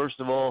again. First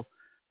of all,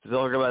 to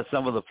talk about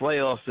some of the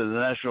playoffs in the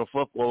National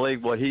Football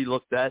League, what he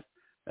looked at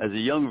as a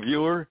young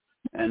viewer,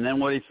 and then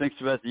what he thinks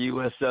about the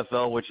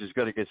USFL, which is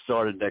going to get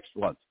started next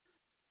month.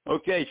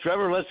 Okay,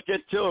 Trevor, let's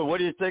get to it. What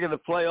do you think of the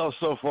playoffs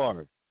so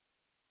far?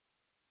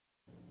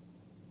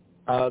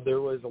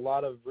 There was a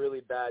lot of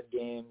really bad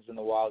games in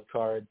the wild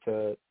card,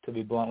 to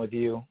be blunt with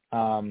you.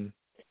 A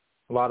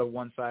lot of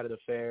one-sided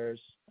affairs.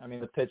 I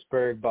mean, the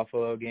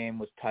Pittsburgh-Buffalo game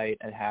was tight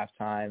at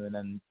halftime, and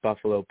then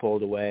Buffalo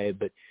pulled away.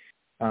 But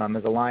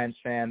as a Lions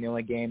fan, the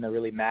only game that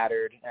really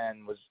mattered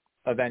and was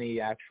of any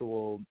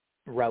actual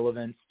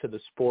relevance to the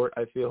sport,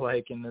 I feel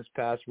like, in this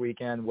past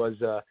weekend was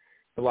the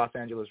Los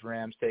Angeles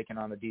Rams taking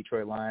on the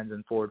Detroit Lions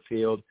in Ford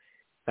Field.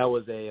 That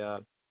was a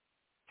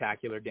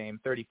spectacular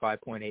game,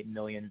 35.8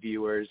 million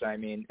viewers. I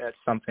mean, that's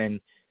something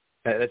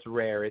that's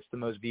rare. It's the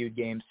most viewed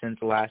game since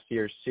last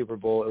year's Super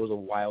Bowl. It was a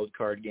wild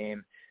card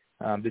game.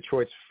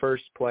 Detroit's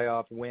first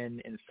playoff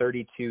win in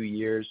 32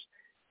 years.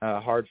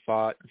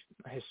 Hard-fought,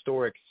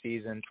 historic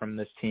season from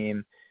this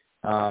team.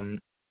 A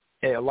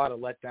lot of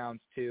letdowns,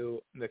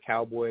 too. The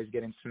Cowboys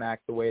getting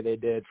smacked the way they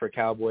did for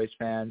Cowboys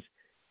fans.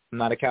 I'm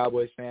not a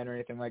Cowboys fan or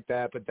anything like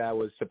that, but that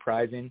was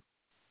surprising.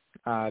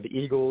 The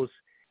Eagles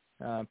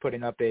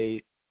putting up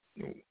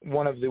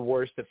one of the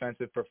worst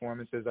defensive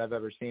performances I've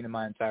ever seen in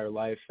my entire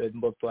life. It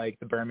looked like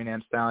the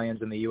Birmingham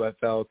Stallions in the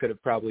UFL could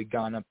have probably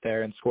gone up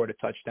there and scored a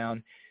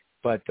touchdown.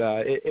 But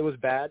it was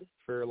bad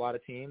for a lot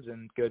of teams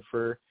and good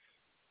for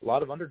a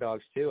lot of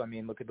underdogs, too. I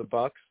mean, look at the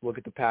Bucs, look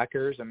at the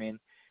Packers. I mean,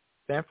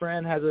 San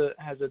Fran has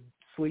a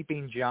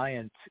sleeping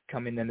giant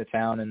coming into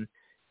town, and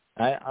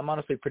I'm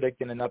honestly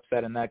predicting an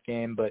upset in that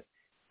game, but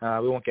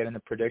we won't get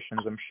into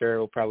predictions. I'm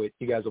sure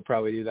you guys will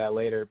probably do that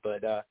later.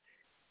 But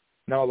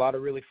no, a lot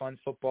of really fun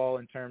football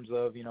in terms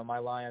of, my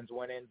Lions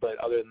winning. But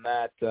other than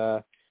that,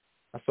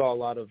 I saw a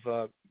lot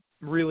of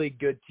really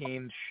good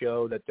teams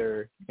show that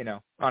they're,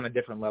 on a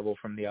different level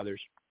from the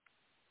others.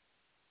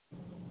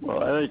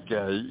 Well, I think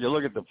you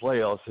look at the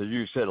playoffs, as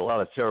you said, a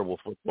lot of terrible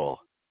football.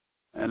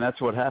 And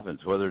that's what happens,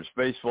 whether it's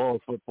baseball,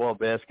 football,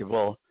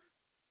 basketball.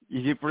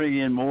 You keep bringing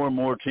in more and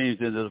more teams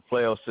into the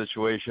playoff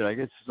situation. I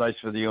guess it's nice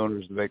for the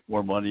owners to make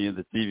more money and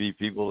the TV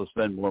people to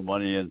spend more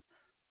money and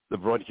the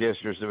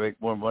broadcasters to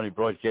make more money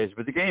broadcasting.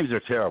 But the games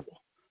are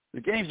terrible.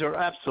 The games are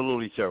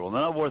absolutely terrible.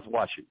 They're not worth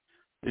watching.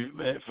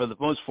 For the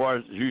most part,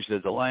 as you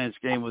said, the Lions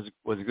game was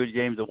a good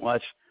game to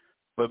watch,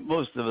 but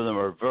most of them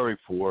are very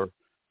poor.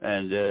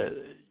 And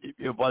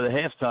by the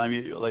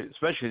halftime, like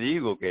especially the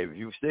Eagle game, if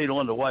you stayed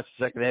on to watch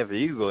the second half of the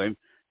Eagle game,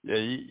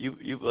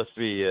 you must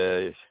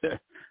be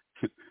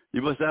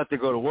you must have to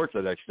go to work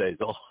the next day. Is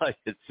all I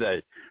could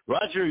say.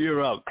 Roger,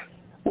 you're up.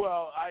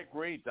 Well, I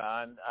agree,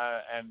 Don,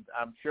 and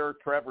I'm sure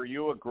Trevor,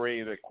 you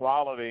agree. The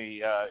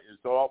quality is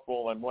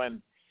awful, and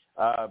when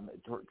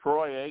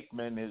Troy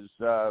Aikman is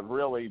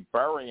really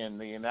burying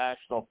the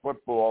National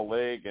Football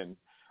League and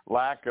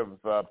lack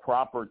of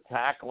proper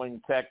tackling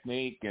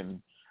technique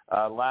and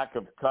lack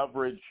of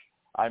coverage.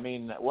 I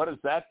mean, what does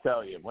that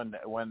tell you when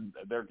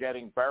they're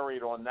getting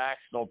buried on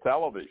national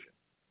television?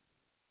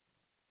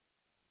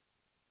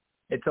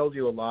 It tells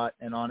you a lot,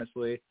 and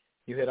honestly,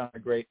 you hit on a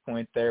great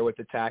point there with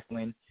the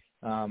tackling.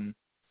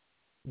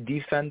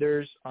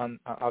 Defenders,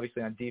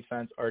 obviously on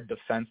defense, are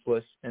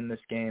defenseless in this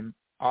game.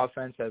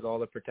 Offense has all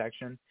the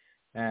protection,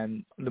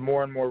 and the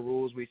more and more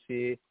rules we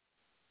see,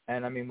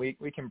 and I mean,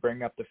 we can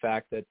bring up the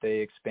fact that they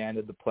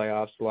expanded the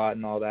playoffs a lot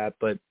and all that,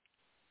 but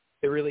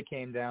it really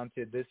came down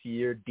to this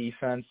year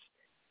defense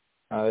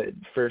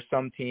for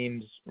some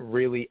teams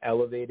really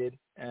elevated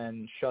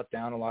and shut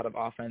down a lot of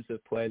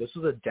offensive play. This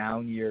was a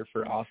down year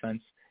for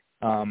offense,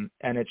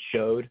 and it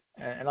showed.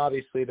 And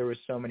obviously there was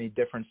so many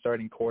different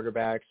starting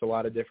quarterbacks, a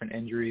lot of different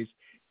injuries.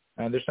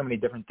 There's so many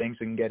different things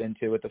we can get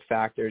into with the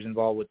factors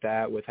involved with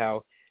that, with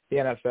how the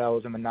NFL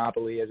is a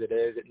monopoly as it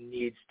is. It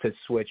needs to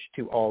switch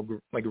to all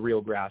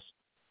real grass.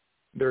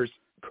 There's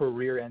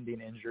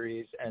career-ending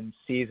injuries and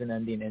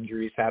season-ending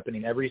injuries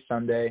happening every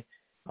Sunday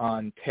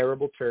on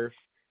terrible turf,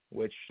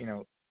 which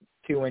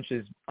 2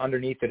 inches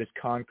underneath it is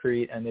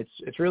concrete, and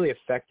it's really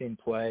affecting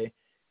play.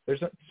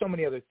 There's so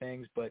many other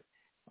things, but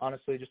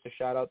honestly, just a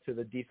shout out to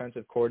the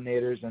defensive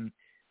coordinators. And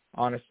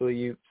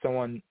honestly,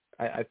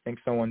 I think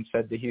someone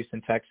said the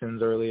Houston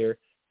Texans earlier,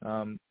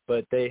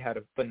 but they had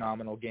a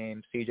phenomenal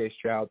game. C.J.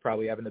 Stroud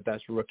probably having the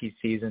best rookie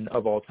season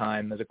of all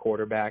time as a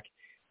quarterback.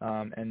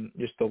 And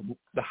just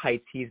the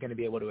heights he's going to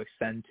be able to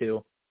ascend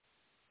to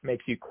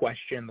makes you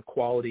question the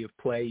quality of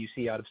play you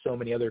see out of so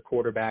many other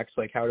quarterbacks.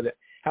 Like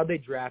how'd they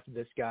draft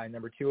this guy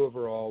number 2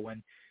 overall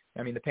when,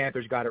 I mean, the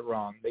Panthers got it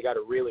wrong. They got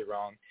it really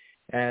wrong.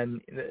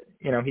 And,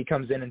 he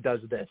comes in and does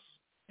this.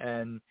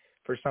 And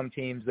for some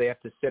teams, they have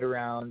to sit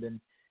around and,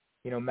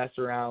 mess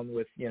around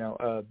with,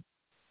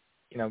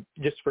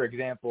 just for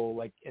example,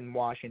 like in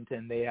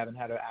Washington, they haven't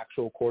had an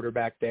actual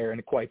quarterback there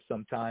in quite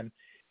some time.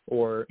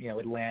 Or,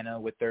 Atlanta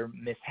with their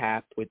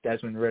mishap with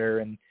Desmond Ridder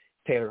and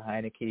Taylor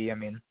Heineke. I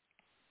mean,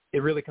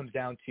 it really comes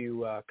down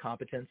to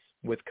competence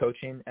with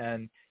coaching,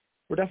 and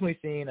we're definitely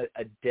seeing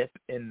a dip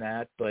in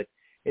that. But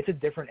it's a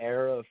different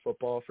era of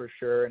football for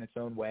sure in its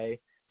own way.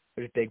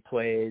 There's big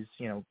plays,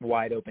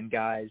 wide open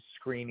guys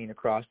screaming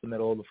across the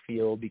middle of the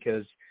field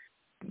because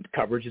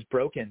coverage is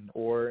broken,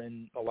 or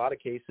in a lot of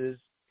cases,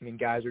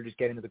 guys are just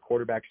getting to the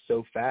quarterback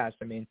so fast.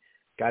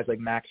 Guys like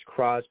Max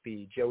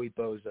Crosby, Joey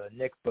Bosa,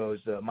 Nick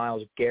Bosa,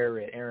 Myles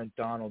Garrett, Aaron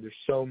Donald, there's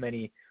so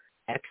many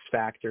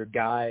X-factor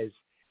guys,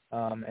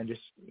 and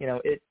just,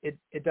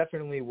 it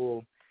definitely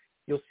will,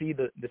 you'll see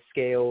the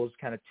scales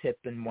kind of tip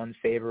in one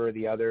favor or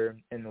the other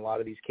in a lot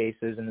of these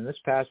cases. And in this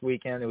past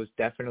weekend, it was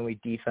definitely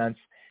defense,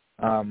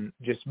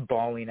 just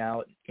balling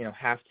out,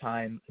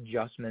 halftime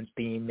adjustments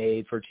being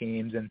made for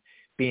teams and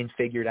being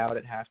figured out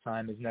at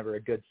halftime is never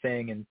a good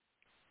thing. And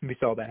we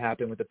saw that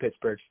happen with the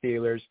Pittsburgh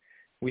Steelers.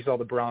 We saw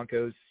the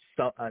the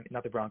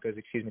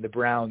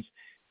Browns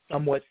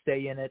somewhat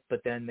stay in it,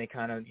 but then they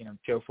kind of,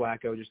 Joe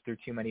Flacco just threw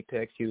too many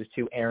picks. He was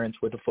too errant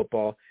with the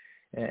football.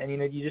 And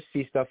you just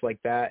see stuff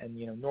like that. And,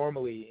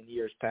 normally in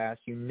years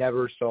past, you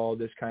never saw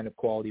this kind of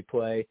quality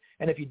play.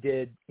 And if you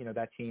did,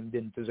 that team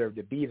didn't deserve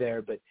to be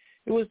there. But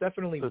it was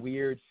definitely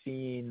weird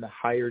seeing the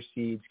higher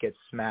seeds get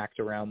smacked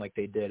around like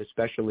they did,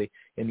 especially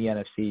in the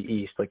NFC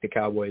East, like the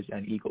Cowboys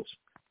and Eagles.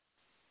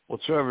 Well,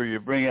 Trevor, you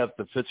bring up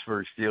the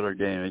Pittsburgh Steelers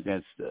game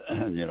against,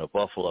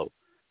 Buffalo,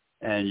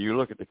 and you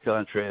look at the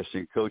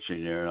contrasting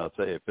coaching there, and I'll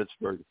tell you,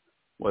 Pittsburgh,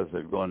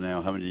 they've gone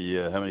now how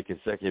many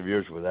consecutive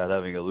years without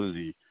having a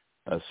losing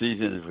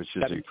season, which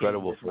is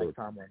incredible for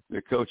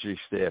the coaching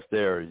staff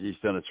there. He's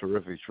done a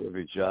terrific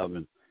job,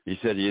 and he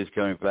said he is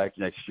coming back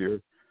next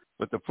year.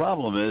 But the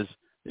problem is,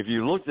 if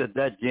you looked at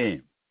that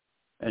game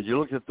and you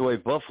looked at the way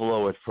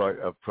Buffalo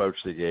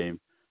approached the game,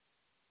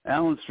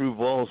 Allen threw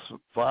balls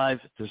 5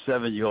 to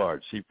 7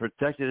 yards. He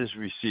protected his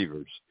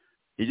receivers.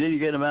 He didn't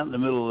get them out in the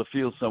middle of the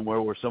field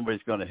somewhere where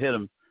somebody's going to hit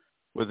him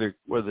where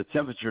the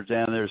temperature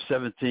down there is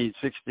 17,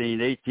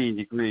 16, 18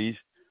 degrees.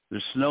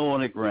 There's snow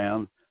on the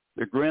ground.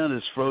 The ground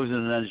is frozen,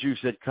 and as you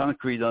said,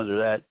 concrete under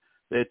that.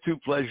 They had two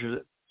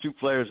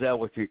players out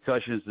with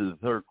concussions in the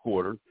third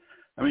quarter.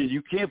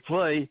 You can't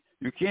play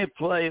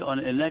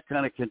in that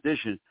kind of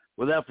condition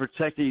without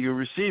protecting your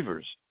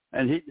receivers.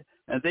 And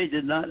they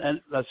did not.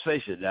 And let's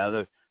face it, now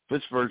the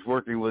Pittsburgh's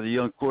working with a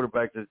young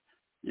quarterback that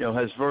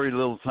has very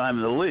little time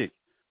in the league,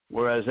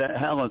 whereas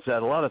Allen's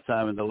had a lot of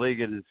time in the league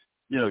and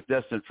is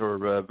destined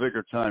for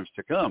bigger times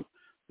to come.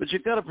 But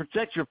you've got to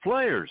protect your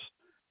players,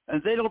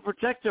 and they don't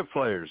protect their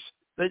players.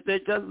 They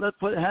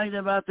hang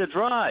them out to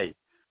dry.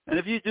 And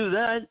if you do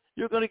that,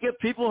 you're going to get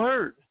people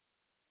hurt.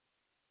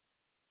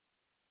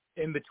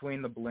 In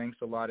between the blinks,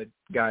 a lot of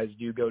guys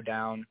do go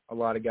down. A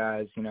lot of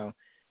guys, Zane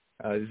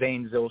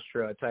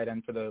Zylstra, tight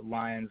end for the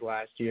Lions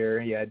last year,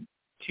 he had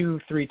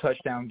 2-3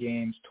 touchdown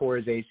games, tore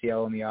his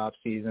ACL in the off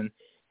season.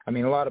 A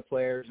lot of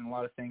players and a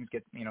lot of things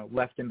get,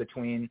 left in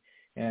between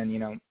and,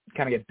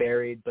 kind of get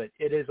buried. But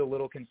it is a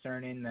little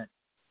concerning that,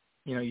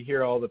 you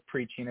hear all the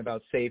preaching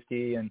about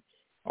safety and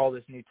all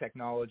this new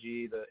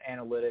technology, the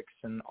analytics,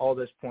 and all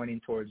this pointing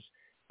towards,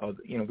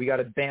 we got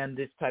to ban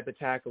this type of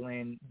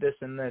tackling, this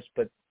and this.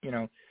 But,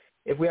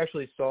 if we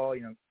actually saw,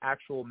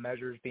 actual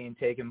measures being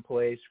taken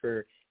place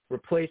for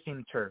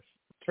replacing turf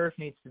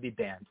needs to be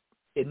banned.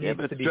 It needs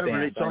to be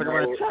banned. They talk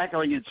about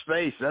tackling in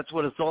space. That's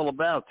what it's all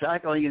about,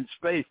 tackling in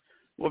space.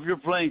 Well, if you're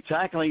playing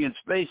tackling in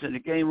space in a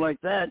game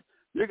like that,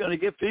 you're going to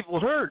get people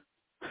hurt.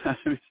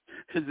 It's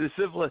as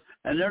simple as,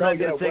 and they're not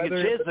going to take a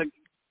chance on.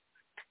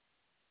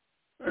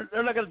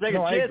 They're not going to take a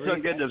chance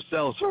on getting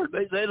themselves hurt.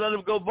 They let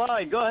them go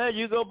by. Go ahead,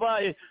 you go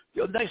by.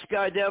 The next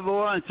guy down the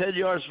line, 10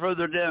 yards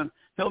further down,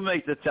 he'll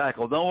make the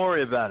tackle. Don't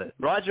worry about it.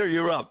 Roger,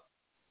 you're up.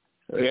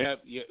 Yeah,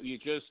 you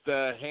just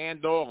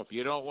hand off.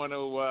 You don't want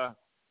to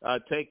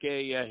take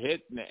a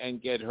hit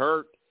and get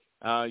hurt.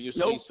 You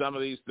see some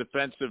of these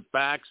defensive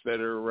backs that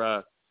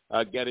are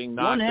getting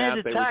knocked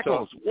one-handed out.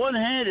 Tackles.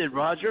 One-handed,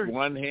 Roger.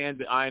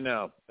 One-handed, I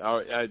know.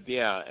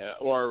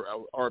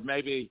 Or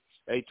maybe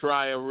they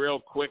try a real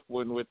quick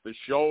one with the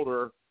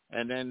shoulder,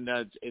 and then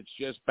it's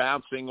just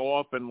bouncing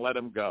off and let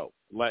them go.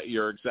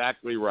 You're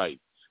exactly right.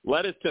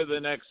 Let it to the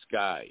next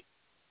guy.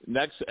 And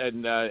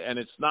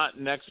it's not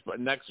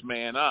next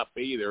man up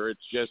either.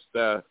 It's just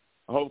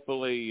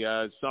hopefully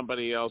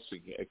somebody else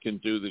can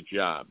do the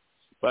job.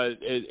 But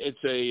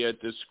it's a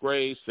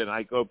disgrace, and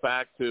I go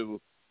back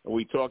to,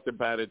 we talked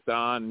about it,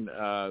 Don,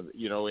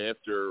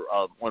 after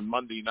on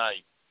Monday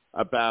night,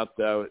 about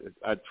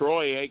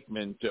Troy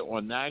Aikman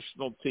on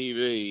national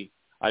TV.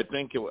 I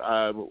think,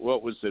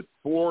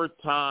 4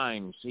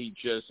 times he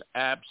just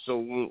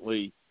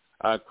absolutely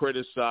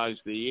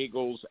criticized the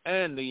Eagles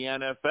and the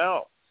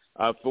NFL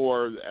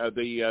for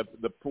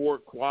the poor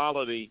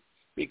quality.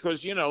 Because,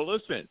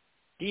 listen,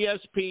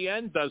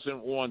 ESPN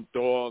doesn't want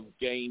dog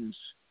games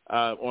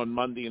on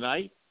Monday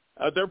night.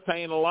 They're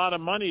paying a lot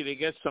of money to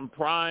get some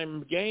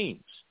prime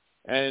games.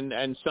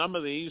 And some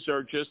of these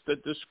are just a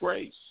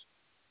disgrace.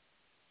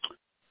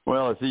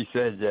 Well, as he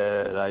said,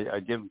 I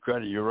give him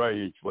credit. You're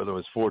right. Whether it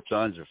was 4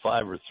 times or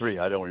 5 or 3,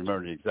 I don't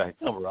remember the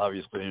exact number,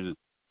 obviously.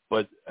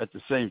 But at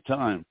the same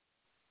time,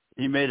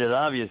 he made it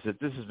obvious that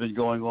this has been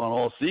going on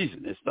all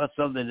season. It's not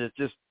something that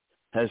just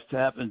has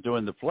happened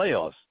during the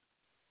playoffs.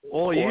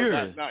 all year.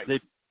 That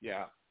night.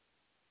 Yeah.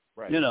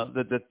 Right. You know,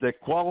 the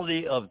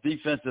quality of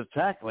defensive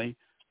tackling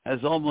has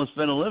almost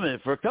been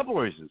eliminated for a couple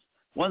of reasons.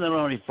 One, they don't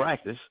have any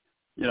practice.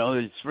 You know,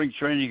 the spring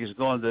training has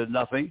gone to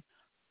nothing.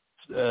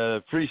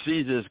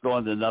 Preseason has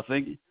gone to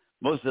nothing.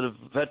 Most of the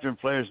veteran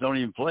players don't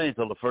even play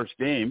until the first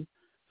game.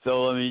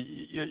 So, I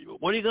mean,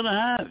 what are you going to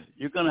have?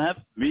 You're going to have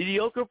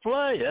mediocre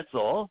play. That's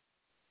all.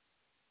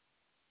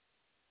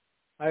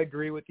 I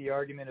agree with the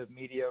argument of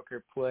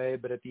mediocre play,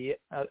 but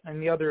on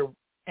the other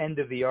end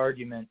of the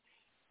argument,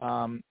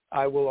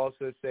 I will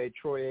also say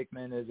Troy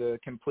Aikman is a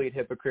complete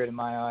hypocrite in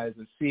my eyes.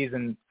 The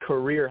season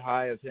career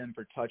high of him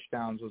for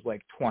touchdowns was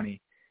like 20.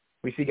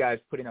 We see guys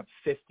putting up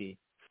 50,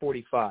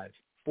 45,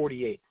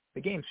 48.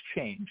 The game's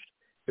changed.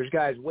 There's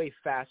guys way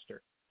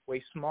faster,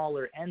 way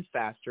smaller and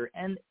faster,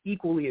 and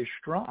equally as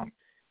strong.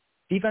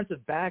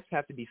 Defensive backs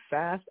have to be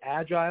fast,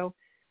 agile.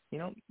 You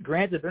know,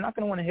 granted, they're not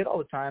going to want to hit all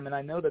the time, and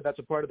I know that that's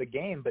a part of the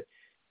game, but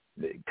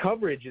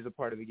coverage is a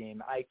part of the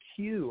game.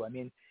 IQ, I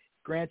mean,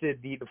 granted,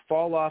 the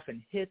fall off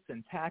and hits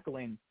and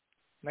tackling,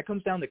 that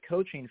comes down to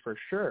coaching for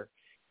sure,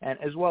 and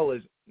as well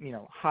as, you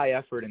know, high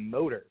effort and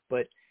motor.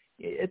 But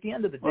at the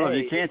end of the day, well,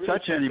 you can't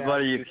touch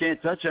anybody. You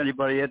can't touch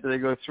anybody after they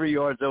go 3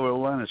 yards over the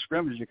line of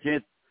scrimmage. You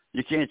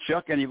can't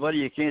chuck anybody.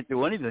 You can't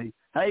do anything.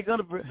 How are you going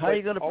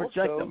to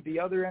protect them? The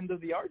other end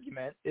of the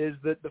argument is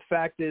that the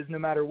fact is, no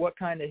matter what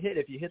kind of hit,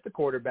 if you hit the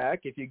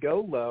quarterback, if you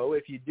go low,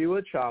 if you do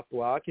a chop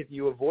block, if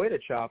you avoid a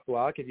chop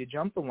block, if you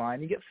jump the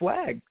line, you get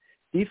flagged.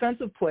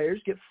 Defensive players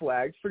get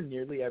flagged for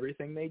nearly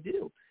everything they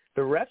do.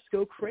 The refs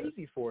go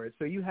crazy for it.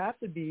 So you have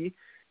to be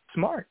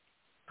smart,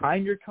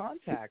 time your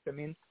contact. I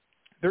mean,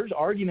 there's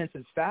arguments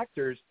and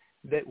factors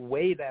that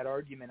weigh that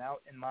argument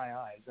out in my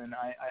eyes. And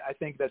I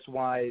think that's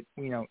why,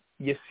 you know,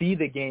 you see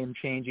the game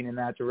changing in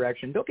that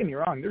direction. Don't get me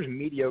wrong, there's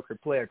mediocre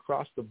play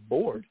across the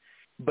board.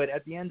 But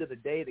at the end of the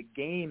day, the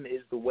game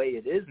is the way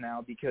it is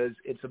now because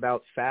it's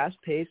about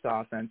fast-paced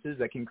offenses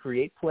that can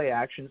create play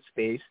action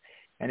space.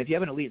 And if you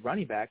have an elite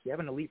running back, you have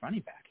an elite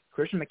running back.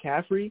 Christian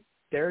McCaffrey,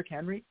 Derrick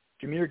Henry,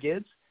 Jahmyr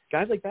Gibbs,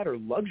 guys like that are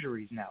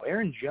luxuries now.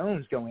 Aaron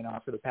Jones going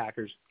off for the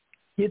Packers.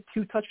 He had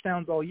 2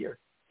 touchdowns all year.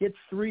 He had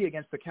 3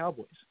 against the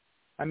Cowboys.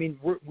 I mean,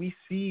 we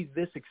see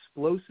this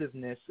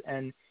explosiveness,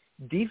 and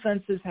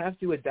defenses have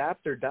to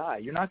adapt or die.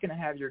 You're not going to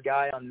have your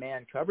guy on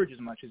man coverage as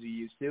much as he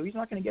used to. He's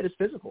not going to get as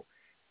physical.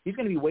 He's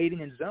going to be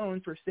waiting in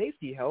zone for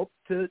safety help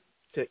to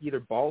either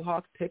ball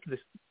hawk, pick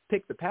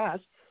the pass,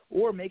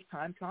 or make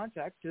time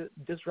contact to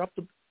disrupt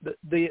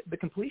the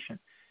completion.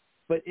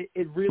 But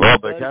it really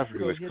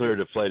McCaffrey was clear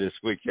to play this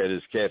week. He had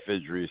his calf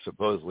injury.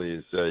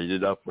 Supposedly, he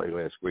did not play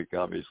last week,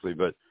 obviously,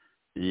 but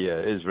he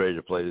is ready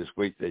to play this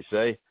week, they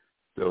say.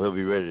 So he'll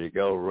be ready to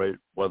go, right?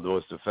 One of the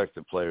most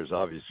effective players,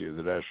 obviously, in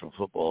the National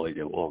Football League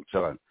in a long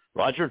time.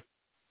 Roger?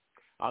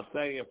 I'll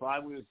tell you, if I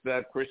was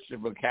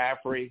Christian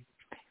McCaffrey,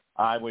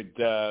 I would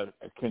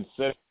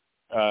consider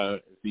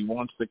if he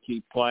wants to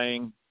keep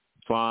playing,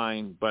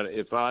 fine. But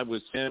if I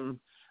was him,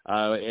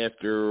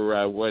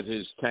 after what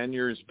his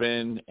tenure's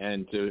been,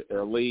 and to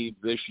leave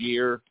this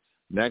year,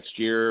 next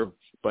year,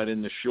 but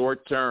in the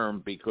short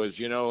term, because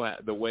you know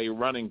the way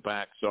running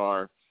backs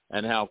are,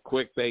 and how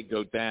quick they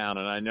go down.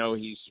 And I know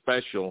he's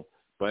special,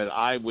 but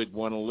I would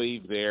want to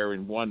leave there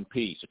in one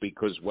piece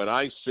because what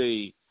I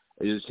see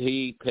is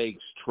he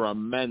takes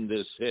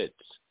tremendous hits,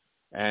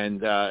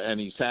 and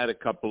he's had a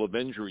couple of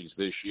injuries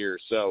this year.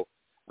 So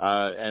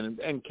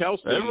and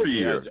Kelsey every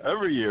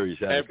year he's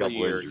had a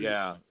couple of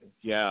injuries.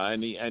 Yeah,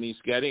 and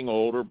he's getting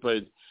older,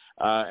 but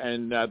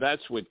and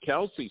that's what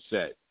Kelsey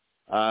said.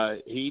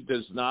 He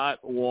does not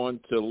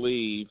want to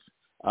leave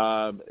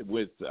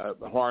with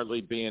hardly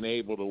being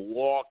able to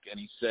walk, and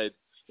he said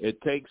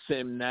it takes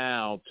him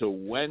now to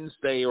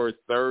Wednesday or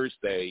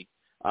Thursday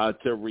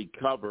to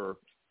recover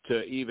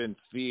to even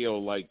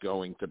feel like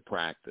going to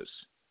practice.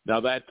 Now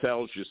that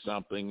tells you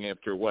something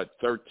after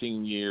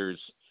 13 years,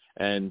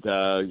 and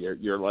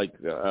you're like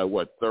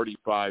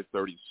 35,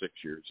 36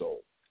 years old.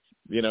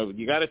 You know,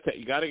 you got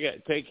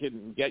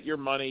to get your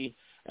money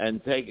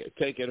and take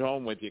it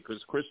home with you,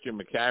 because Christian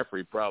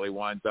McCaffrey probably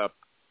winds up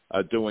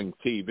doing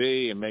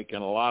TV and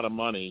making a lot of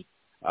money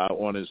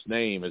on his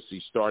name, as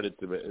he started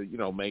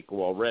to make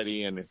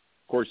already. And of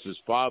course his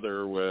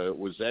father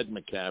was Ed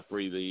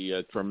McCaffrey,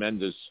 the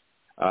tremendous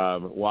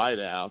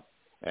wideout,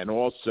 and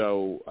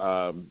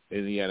also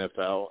in the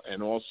NFL,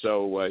 and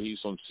also he's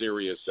on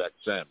Sirius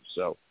XM.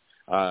 So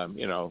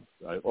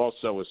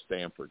also a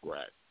Stanford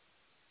grad.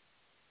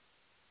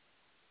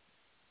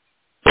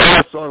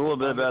 Let's talk a little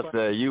bit about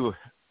the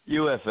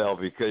UFL,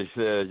 because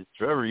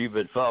Trevor, you've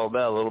been following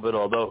that a little bit,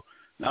 although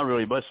not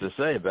really much to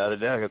say about it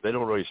now because they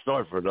don't really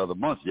start for another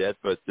month yet.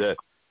 But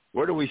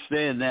where do we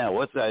stand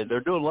now? They're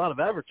doing a lot of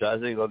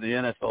advertising on the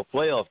NFL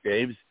playoff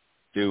games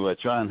to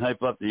try and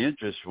hype up the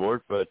interest for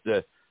it.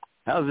 But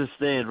how's it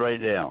stand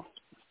right now?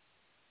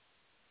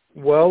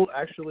 Well,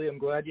 actually, I'm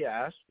glad you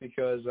asked,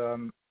 because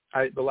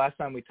the last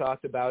time we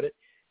talked about it,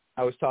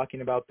 I was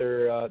talking about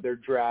their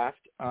draft,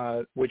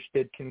 which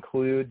did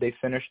conclude. They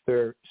finished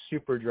their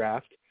super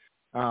draft,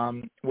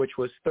 which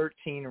was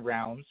 13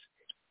 rounds.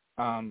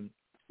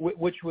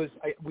 which was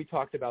we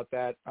talked about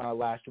that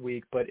last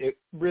week, but it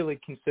really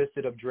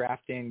consisted of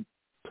drafting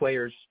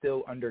players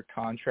still under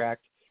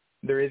contract.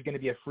 There is going to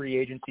be a free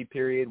agency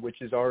period,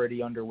 which is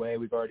already underway.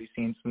 We've already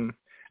seen some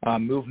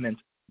movement.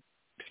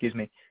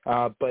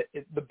 But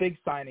the big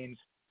signings,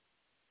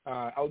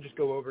 I'll just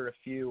go over a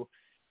few.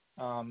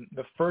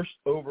 The first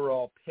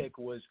overall pick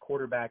was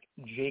quarterback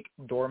Jake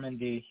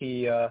Dormandy.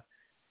 He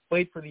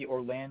played for the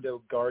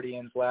Orlando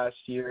Guardians last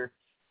year.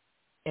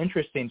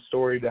 Interesting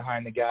story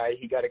behind the guy.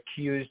 He got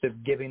accused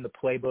of giving the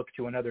playbook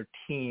to another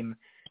team.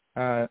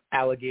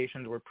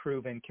 Allegations were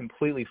proven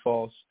completely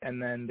false.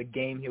 And then the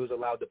game he was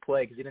allowed to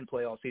play, because he didn't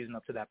play all season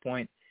up to that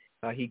point,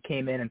 he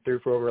came in and threw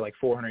for over like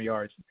 400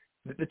 yards.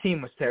 The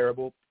team was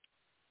terrible,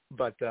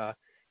 but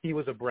he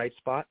was a bright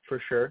spot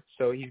for sure.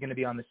 So he's going to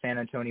be on the San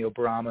Antonio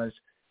Brahmas.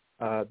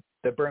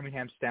 The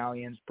Birmingham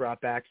Stallions brought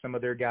back some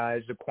of their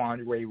guys,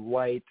 Zaquandre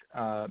White,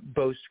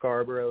 Bo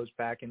Scarborough's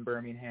back in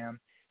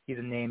Birmingham. He's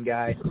a name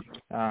guy.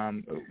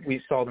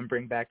 We saw them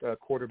bring back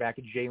quarterback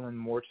Jalen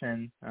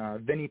Morton,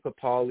 Vinny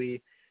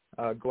Papali,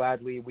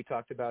 Gladly. We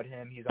talked about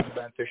him. He's on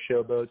the Memphis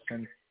Showboats,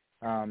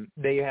 and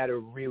they had a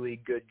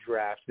really good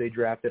draft. They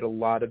drafted a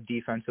lot of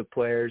defensive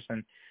players,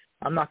 and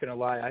I'm not going to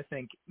lie. I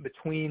think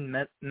between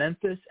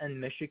Memphis and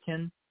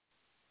Michigan,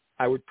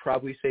 I would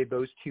probably say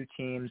those two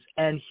teams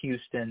and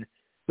Houston,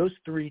 those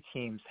three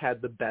teams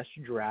had the best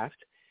draft.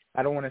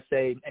 I don't want to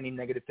say any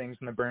negative things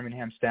on the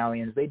Birmingham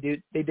Stallions. They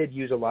did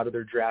use a lot of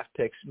their draft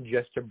picks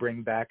just to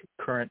bring back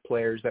current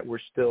players that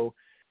were still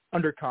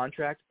under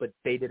contract, but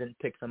they didn't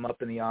pick them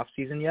up in the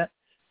offseason yet.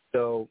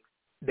 So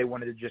they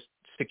wanted to just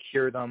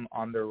secure them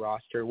on their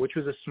roster, which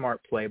was a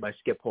smart play by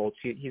Skip Holtz.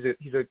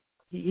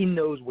 He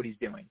knows what he's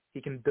doing.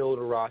 He can build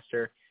a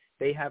roster.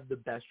 They have the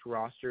best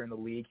roster in the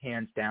league,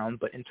 hands down.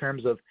 But in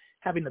terms of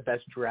having the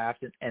best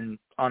draft and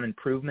on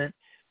improvement,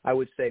 I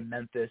would say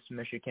Memphis,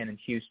 Michigan, and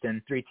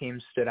Houston. Three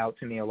teams stood out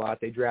to me a lot.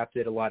 They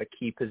drafted a lot of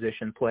key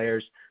position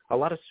players. A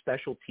lot of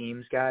special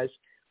teams guys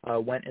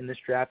went in this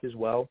draft as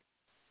well.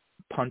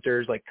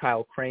 Punters like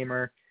Kyle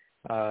Kramer,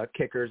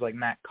 kickers like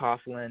Matt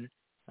Coughlin,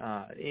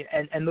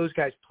 and those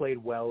guys played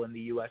well in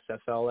the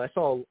USFL. I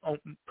saw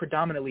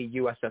predominantly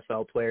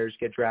USFL players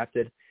get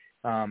drafted.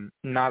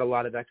 Not a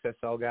lot of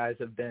XFL guys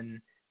have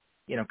been,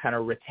 kind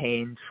of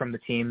retained from the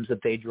teams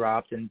that they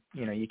dropped. And,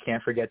 you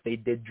can't forget they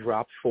did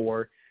drop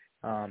 4.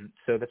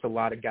 So that's a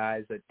lot of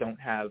guys that don't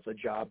have a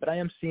job. But I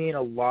am seeing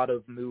a lot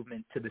of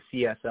movement to the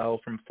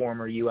CSL from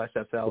former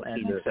USFL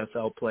and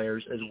XFL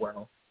players as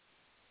well.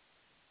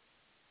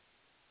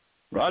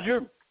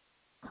 Roger?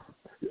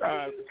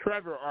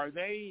 Trevor, are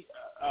they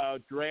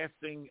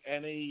drafting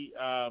any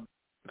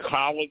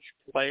college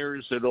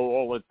players at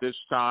all at this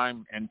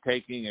time and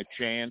taking a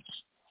chance?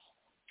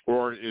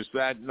 Or is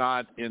that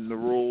not in the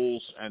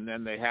rules and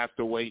then they have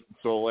to wait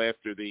until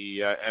after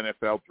the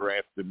NFL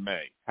draft in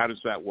May? How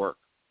does that work?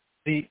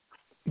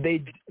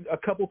 A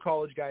couple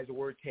college guys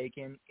were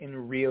taken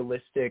in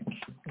realistic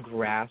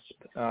grasp.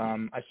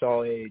 I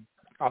saw a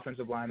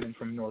offensive lineman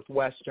from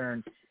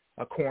Northwestern,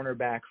 a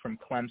cornerback from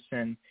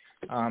Clemson.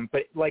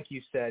 But like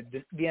you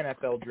said, the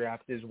NFL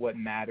draft is what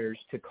matters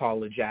to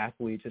college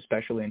athletes,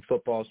 especially in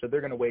football. So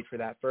they're going to wait for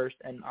that first.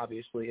 And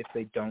obviously, if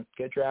they don't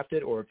get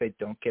drafted or if they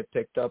don't get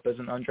picked up as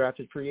an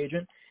undrafted free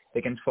agent,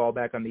 they can fall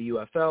back on the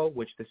UFL,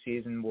 which the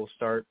season will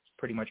start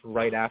pretty much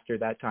right after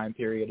that time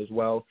period as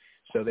well.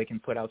 So they can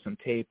put out some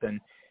tape and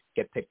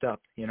get picked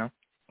up,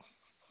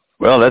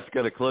 Well, that's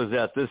going to close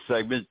out this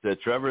segment.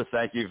 Trevor,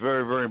 thank you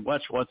very, very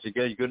much. Once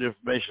again, good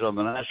information on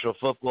the National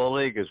Football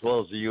League as well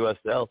as the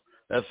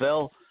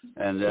USFL.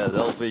 And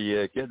they'll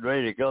be getting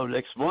ready to go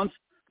next month.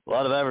 A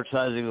lot of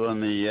advertising on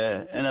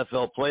the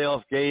NFL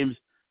playoff games,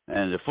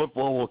 and the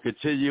football will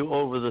continue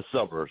over the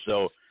summer.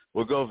 So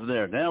we'll go from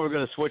there. Now we're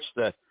going to switch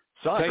to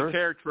soccer. Take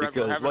care, Trevor.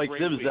 Because Have Mike a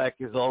great Zimzak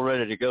week. is all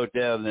ready to go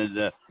down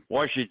in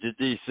Washington,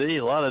 D.C.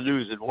 A lot of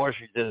news in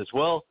Washington as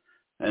well.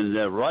 And,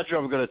 Roger,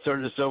 I'm going to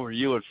turn this over to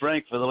you and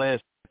Frank for the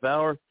last half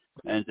hour.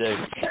 And,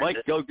 Mike,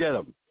 go get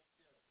them.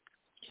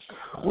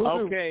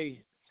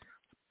 Okay.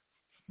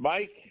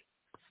 Mike.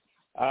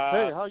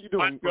 Hey, how you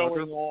doing? What's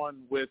going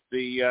on with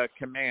the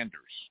Commanders?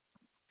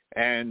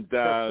 And,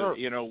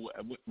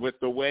 with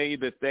the way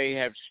that they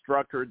have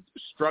structured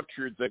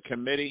the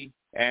committee,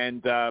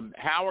 and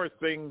how are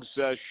things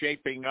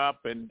shaping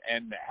up, and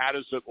how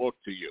does it look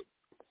to you?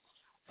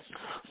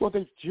 Well,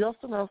 they've just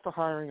announced the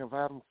hiring of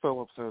Adam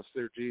Phillips as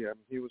their GM.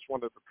 He was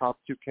one of the top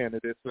 2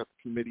 candidates that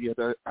the committee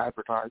had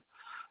advertised.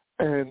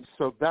 And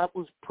so that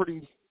was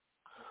pretty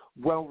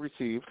well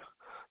received.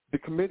 The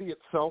committee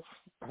itself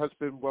has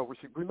been well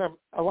received. Remember,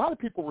 a lot of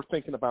people were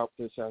thinking about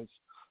this as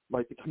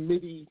like the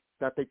committee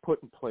that they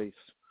put in place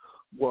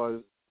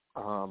was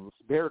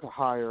there to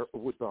hire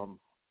with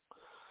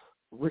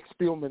Rick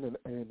Spielman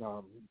and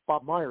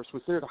Bob Myers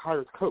was there to hire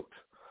the coach.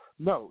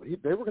 No,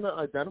 they were going to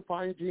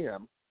identify a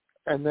GM,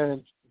 and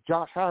then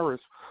Josh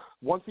Harris,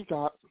 once he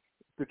got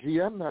the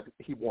GM that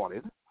he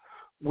wanted,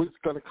 was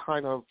going to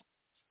kind of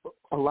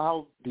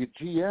allow the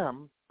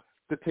GM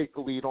to take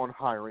the lead on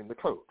hiring the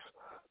coach.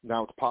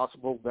 Now, it's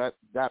possible that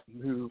that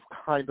move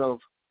kind of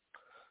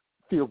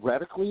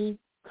theoretically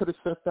could have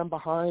set them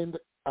behind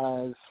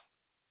as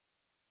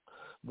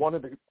one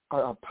of the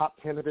top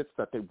candidates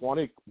that they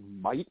wanted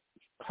might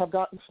have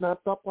gotten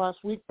snapped up last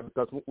week, but it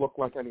doesn't look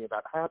like any of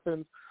that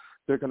happened.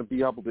 They're going to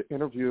be able to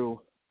interview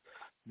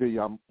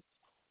the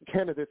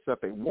candidates that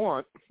they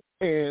want,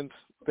 and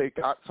they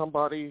got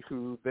somebody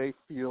who they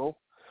feel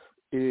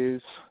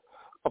is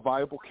a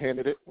viable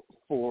candidate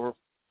for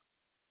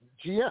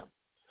GM.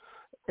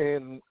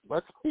 And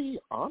let's be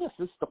honest,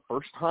 this is the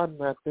first time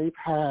that they've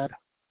had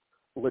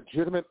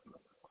legitimate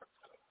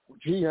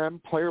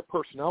GM, player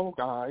personnel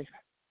guy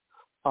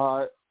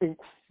in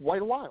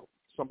quite a while.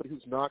 Somebody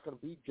who's not going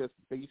to be just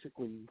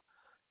basically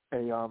a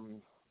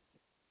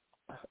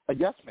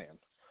yes man,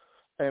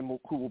 and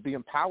who will be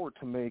empowered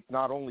to make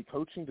not only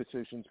coaching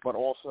decisions but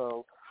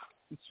also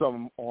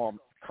some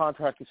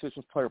contract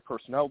decisions, player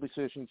personnel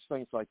decisions,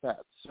 things like that.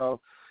 So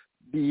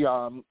the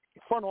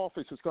front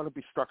office is going to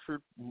be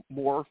structured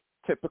more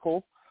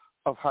typical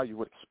of how you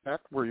would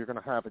expect, where you're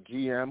going to have a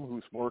GM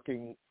who's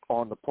working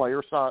on the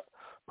player side,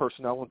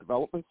 personnel and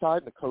development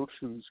side, and a coach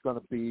who's going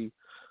to be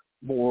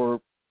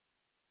more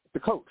the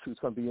coach who's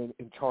going to be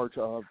in charge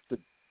of the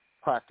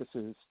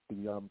practices,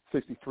 the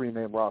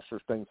 53-man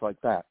rosters, things like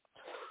that.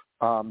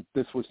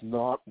 This was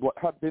not what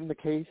had been the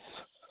case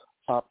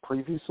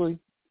previously.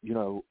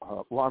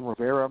 Ron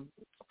Rivera,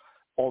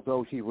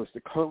 although he was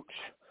the coach,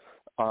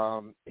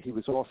 he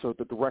was also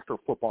the director of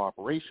football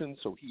operations,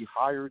 so he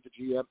hired the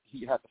GM.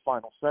 He had the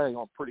final say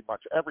on pretty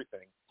much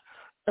everything.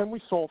 And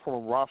we saw from a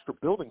roster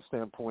building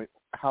standpoint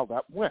how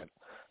that went.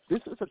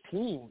 This is a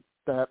team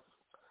that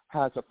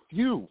has a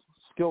few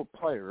skilled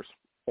players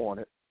on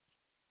it,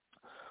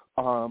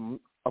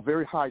 a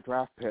very high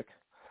draft pick,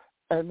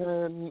 and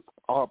then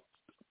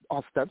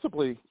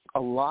ostensibly a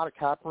lot of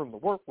cap room to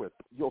work with.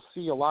 You'll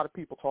see a lot of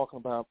people talking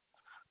about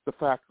the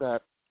fact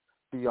that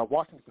the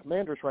Washington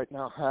Commanders right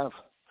now have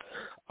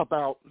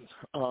about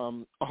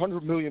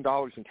 $100 million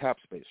in cap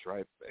space,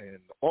 right? And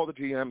all the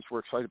GMs were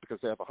excited because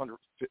they have $100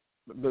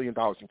 million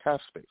in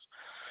cap space.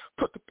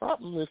 But the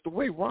problem is the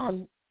way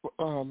Ron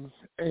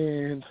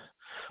and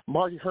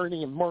Marty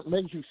Herney and Mark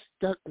Mayhew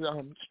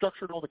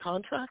structured all the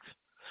contracts,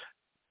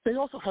 they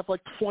also have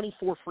like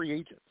 24 free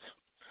agents.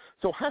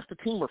 So half the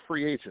team are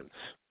free agents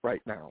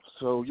right now.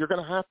 So you're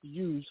going to have to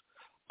use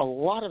a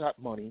lot of that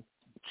money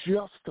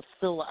just to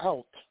fill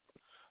out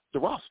the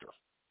roster.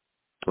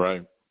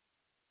 Right.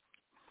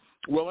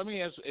 Well, let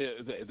me ask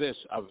this.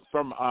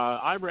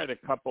 I read a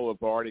couple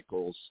of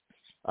articles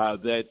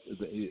that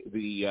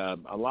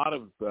a lot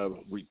of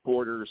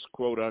reporters,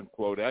 quote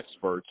unquote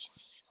experts,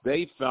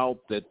 they felt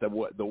that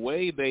the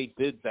way they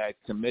did that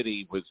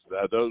committee was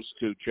those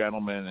two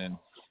gentlemen and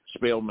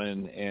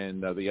Spielman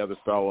and the other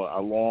fellow,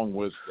 along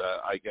with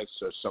I guess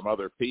some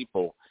other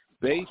people.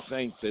 They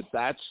think that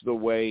that's the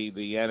way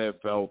the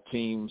NFL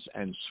teams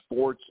and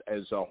sports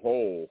as a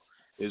whole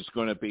is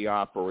going to be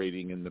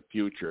operating in the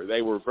future.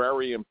 They were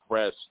very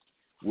impressed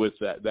with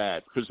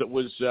that because it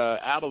was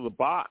out of the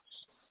box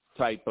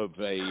type of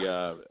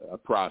a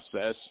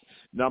process,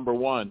 number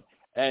one.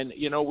 And,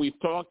 we've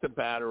talked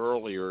about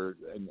earlier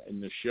in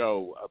the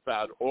show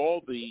about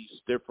all these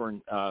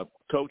different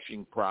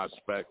coaching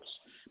prospects,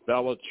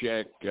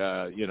 Belichick,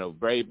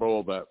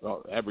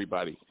 Vrabel,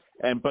 everybody.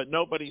 But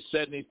nobody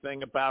said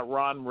anything about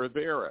Ron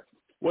Rivera.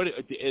 What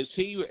is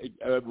he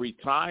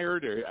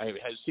retired, or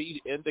has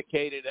he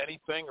indicated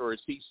anything, or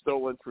is he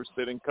still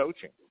interested in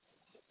coaching?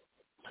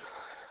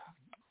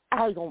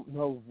 I don't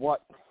know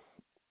what.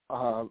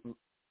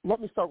 Let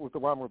me start with the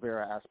Ron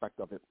Rivera aspect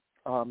of it.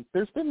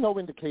 There's been no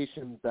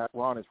indication that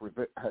Ron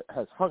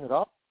has hung it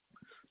up,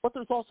 but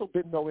there's also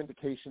been no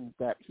indication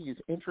that he is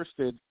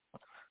interested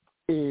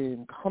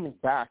in coming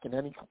back in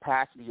any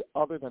capacity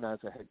other than as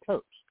a head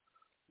coach,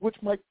 which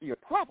might be a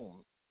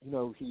problem.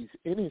 He's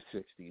in his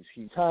 60s.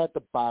 He's had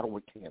the battle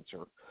with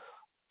cancer.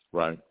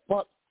 Right.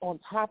 But on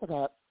top of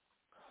that,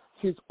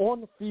 his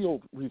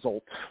on-the-field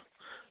results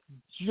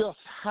just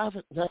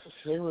haven't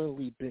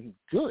necessarily been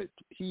good.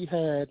 He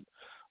had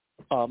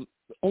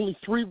only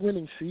 3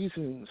 winning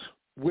seasons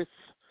with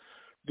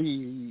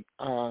the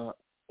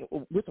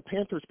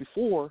Panthers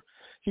before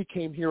he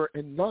came here,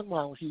 and none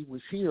while he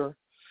was here.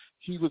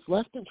 He was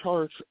left in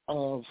charge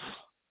of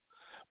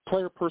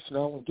player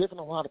personnel and given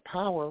a lot of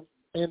power,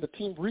 and the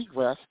team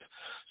regressed.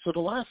 So the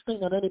last thing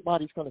that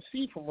anybody's going to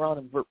see from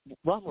Ron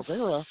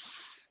Rivera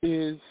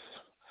is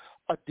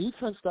a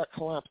defense that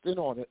collapsed in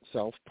on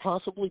itself,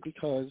 possibly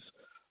because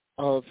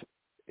of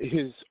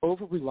his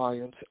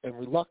over-reliance and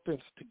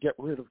reluctance to get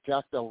rid of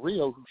Jack Del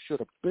Rio, who should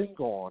have been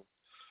gone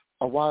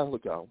a while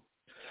ago.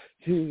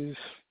 His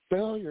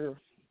failure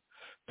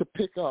to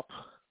pick up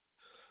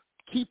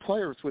key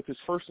players with his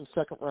first and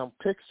second round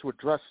picks to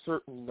address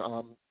certain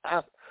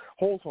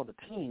holes on the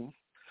team.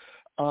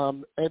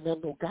 And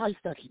then the guys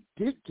that he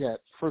did get,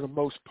 for the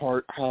most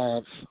part,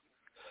 have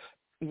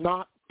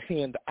not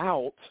panned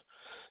out.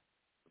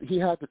 He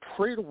had to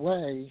trade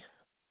away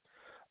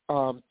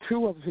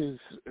 2 of his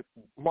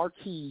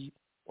marquee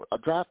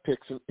draft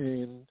picks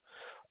in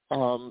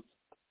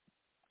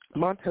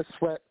Montez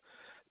Sweat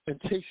and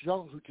Chase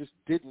Young, who just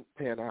didn't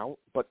pan out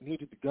but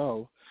needed to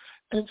go.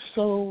 And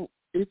so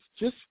it's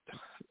just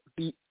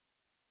the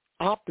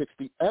optics,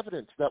 the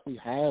evidence that we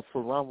have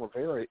for Ron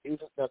Rivera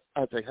isn't that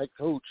as a head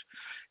coach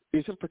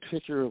isn't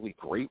particularly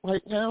great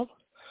right now.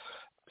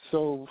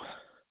 So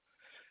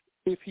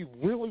if he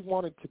really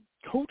wanted to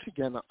coach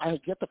again, I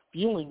get the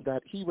feeling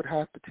that he would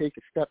have to take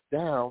a step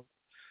down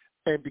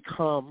and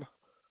become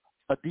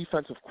a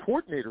defensive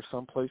coordinator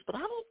someplace. But I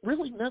don't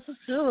really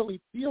necessarily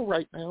feel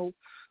right now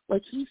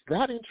like he's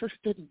that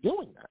interested in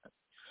doing that.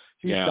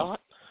 He's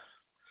got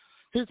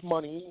his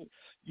money.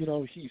 You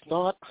know, he's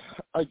not,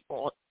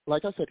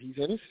 like I said, he's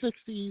in his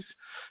 60s,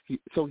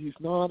 so he's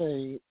not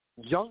a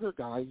younger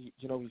guy.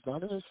 You know, he's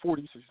not in his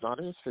 40s, he's not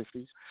in his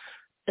 50s.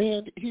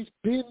 And he's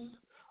been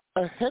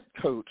a head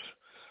coach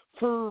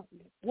for,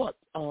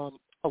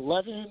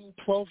 11,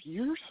 12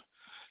 years?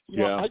 You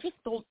know, I just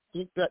don't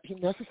think that he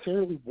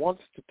necessarily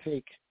wants to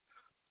take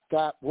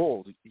that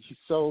role.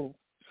 So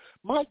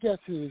my guess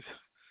is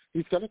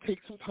he's going to take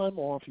some time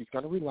off. He's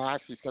going to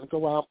relax. He's going to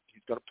go out.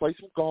 He's going to play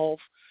some golf.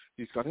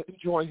 He's going to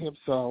enjoy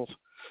himself.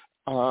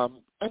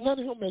 And then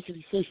he'll make a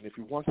decision. If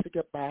he wants to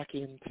get back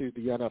into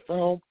the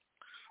NFL,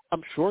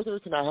 I'm sure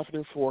there's an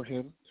avenue for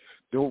him.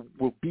 There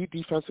will be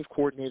defensive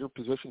coordinator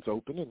positions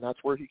open, and that's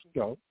where he can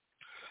go.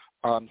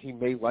 He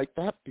may like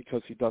that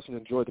because he doesn't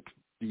enjoy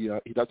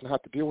he doesn't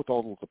have to deal with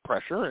all of the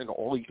pressure, and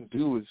all he can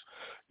do is,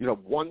 you know,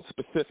 one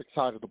specific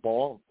side of the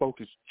ball and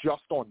focus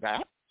just on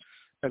that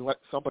and let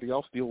somebody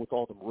else deal with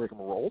all the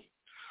rigmarole.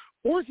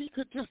 Or he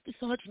could just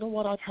decide, you know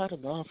what, I've had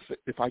enough.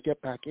 If I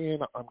get back in,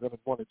 I'm going to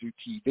want to do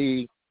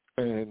TV,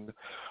 and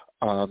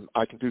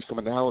I can do some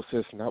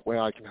analysis, and that way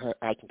I can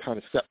kind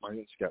of set my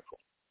own schedule.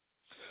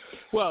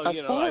 Well,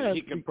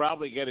 he can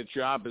probably get a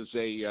job as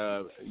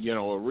a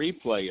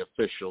replay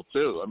official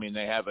too. I mean,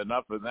 they have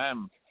enough of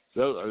them.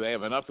 They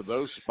have enough of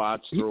those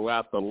spots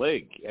throughout the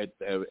league at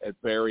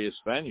various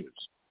venues.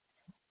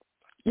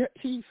 Yeah,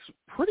 he's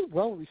pretty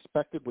well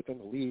respected within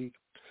the league.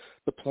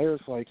 The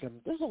players like him.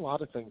 There's a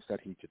lot of things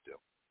that he could do.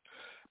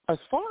 As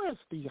far as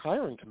the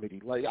hiring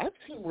committee, like I've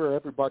seen where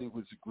everybody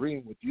was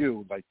agreeing with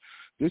you, like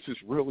this is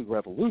really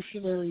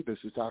revolutionary. This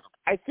is out.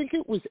 I think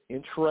it was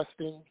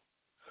interesting.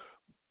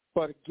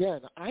 But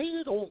again,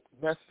 I don't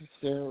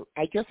necessarily.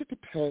 I guess it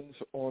depends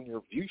on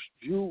your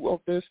view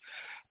of this.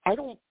 I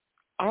don't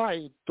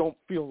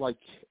feel like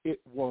it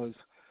was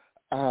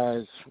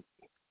as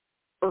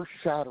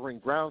earth-shattering,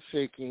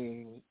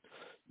 ground-shaking.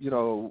 You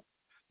know,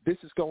 this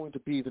is going to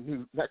be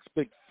the next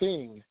big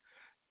thing,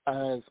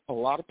 as a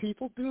lot of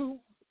people do.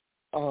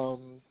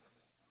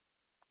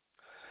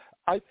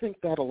 I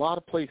think that a lot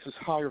of places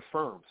hire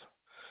firms.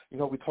 You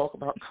know, we talk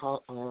about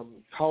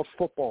college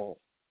football.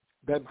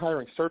 Them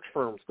hiring search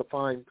firms to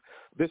find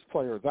this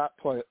player, that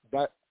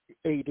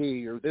AD,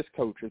 or this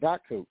coach or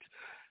that coach.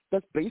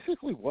 That's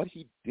basically what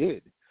he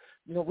did.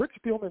 You know, Rick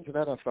Spielman's an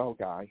NFL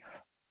guy.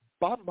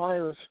 Bob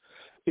Myers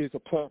is a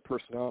player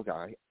personnel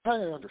guy. I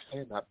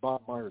understand that.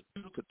 Bob Myers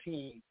built a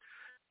team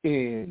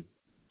in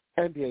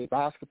NBA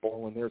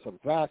basketball, and there's a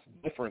vast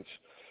difference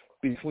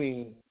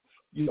between,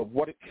 you know,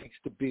 what it takes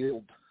to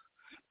build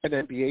an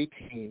NBA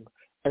team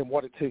and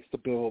what it takes to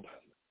build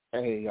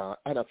a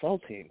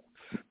NFL team.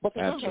 But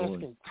they're not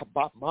asking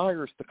Bob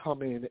Myers to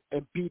come in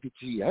and be the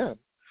GM.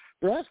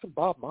 They're asking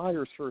Bob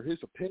Myers for his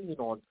opinion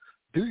on,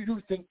 do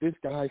you think this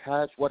guy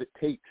has what it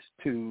takes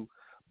to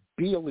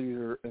be a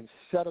leader and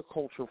set a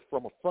culture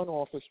from a front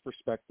office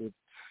perspective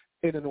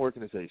in an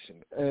organization?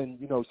 And,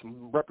 you know,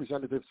 some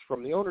representatives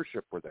from the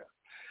ownership were there.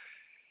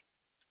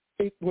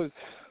 It was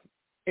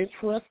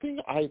interesting.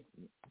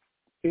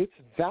 It's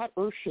that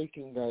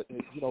earth-shaking that,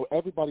 you know,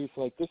 everybody's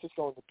like, this is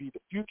going to be the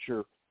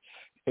future.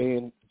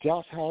 And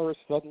Josh Harris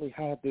suddenly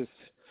had this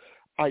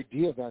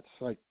idea that's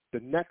like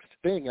the next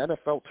thing,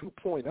 NFL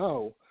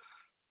 2.0.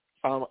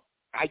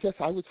 I guess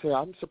I would say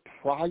I'm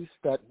surprised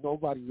that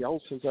nobody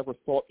else has ever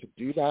thought to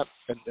do that.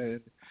 And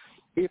then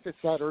if it's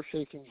that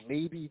earth-shaking,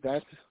 maybe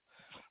that's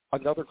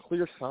another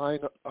clear sign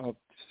of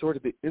sort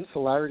of the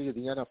insularity of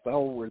the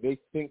NFL, where they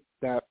think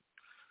that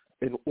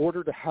in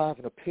order to have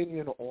an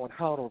opinion on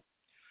how to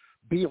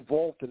be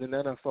involved in an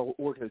NFL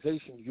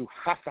organization, you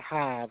have to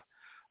have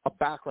a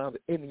background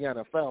in the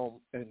NFL,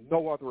 and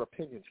no other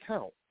opinions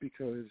count,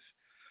 because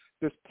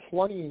there's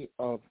plenty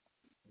of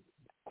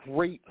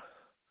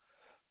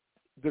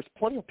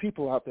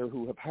people out there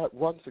who have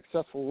run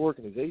successful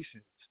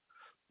organizations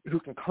who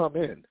can come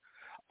in.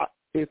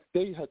 If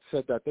they had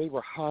said that they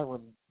were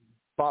hiring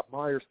Bob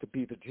Myers to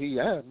be the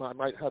GM, I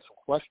might have some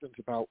questions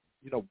about,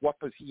 you know, what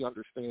does he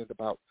understand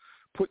about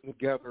putting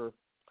together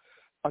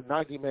a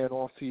 90-man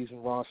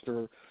off-season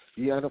roster,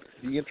 the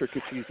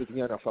intricacies of the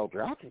NFL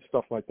draft and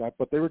stuff like that.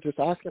 But they were just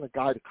asking a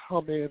guy to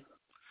come in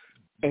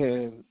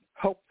and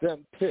help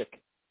them pick,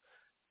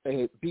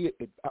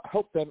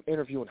 help them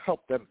interview and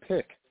help them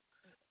pick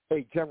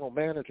a general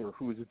manager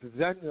who is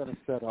then going to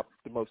set up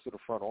the most of the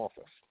front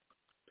office.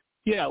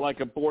 Yeah, like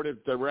a board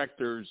of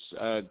directors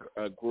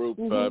group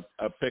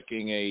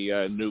picking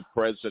a new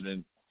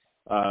president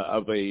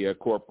of a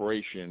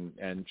corporation,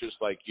 and just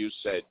like you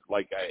said,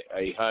 like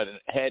a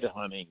head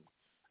hunting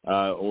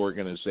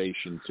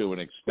organization to an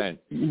extent.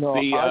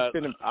 I've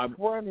been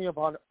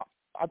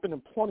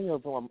in plenty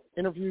of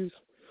interviews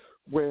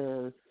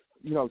where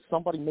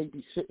somebody may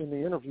be sitting in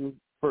the interview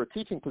for a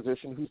teaching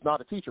position who's not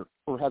a teacher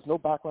or has no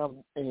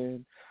background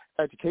in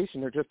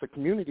education. They're just a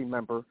community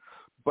member,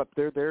 but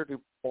they're there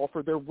to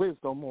offer their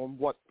wisdom on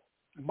what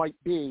might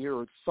be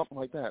or something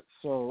like that.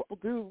 So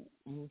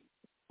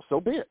so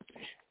be it.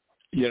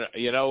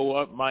 You know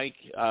what, Mike?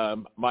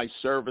 My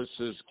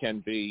services can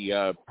be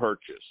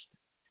purchased,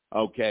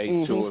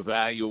 to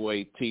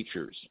evaluate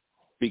teachers,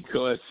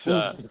 because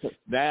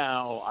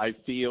now I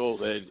feel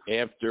that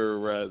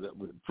after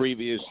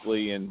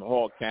previously in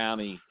Hall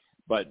County,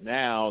 but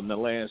now in the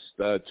last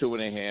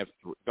 2.5,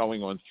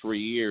 going on 3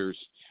 years,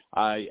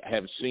 I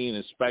have seen,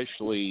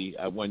 especially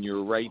when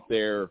you're right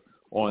there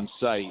on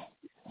site,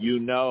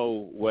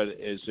 what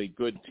is a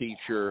good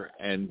teacher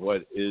and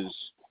what is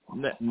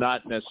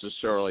not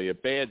necessarily a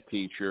bad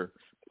teacher,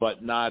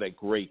 but not a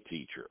great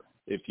teacher,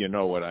 if you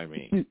know what I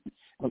mean.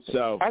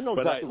 So I know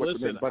exactly what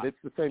you mean, but it's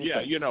the same thing.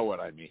 Yeah, you know what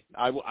I mean.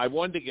 I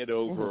wanted to get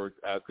over,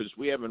 because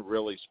we haven't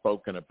really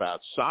spoken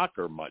about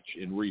soccer much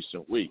in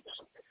recent weeks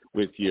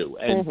with you.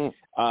 And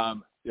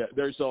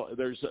there's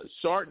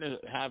starting to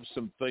have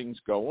some things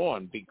go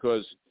on,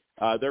 because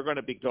they're going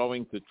to be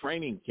going to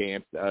training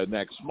camp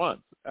next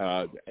month.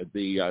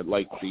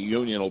 The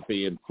Union will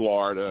be in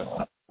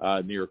Florida,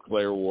 near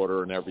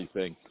Clearwater and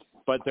everything.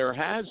 But there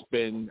has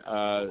been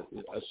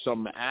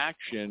some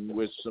action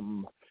with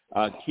some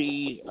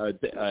key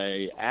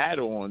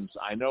add-ons,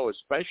 I know,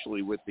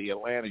 especially with the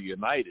Atlanta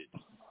United.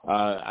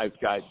 I've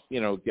got,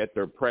 get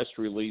their press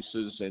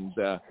releases, and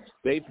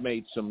they've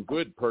made some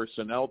good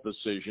personnel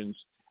decisions.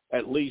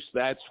 At least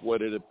that's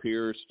what it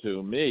appears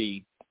to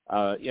me,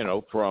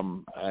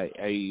 from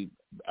a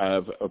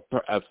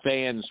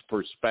fan's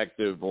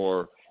perspective,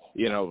 or,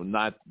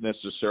 not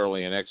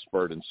necessarily an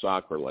expert in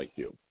soccer like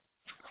you.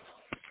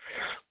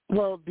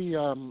 Well,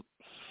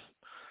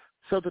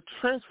 so the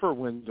transfer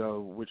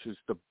window,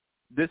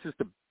 this is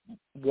the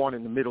one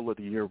in the middle of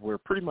the year where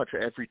pretty much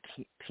every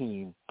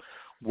team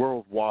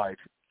worldwide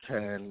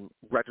can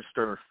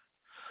register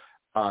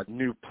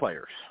new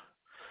players.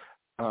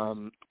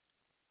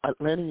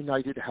 Atlanta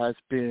United has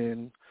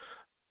been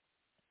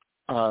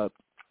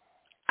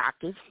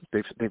active.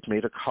 They've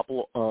made a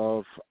couple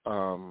of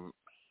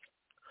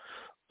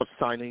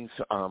signings.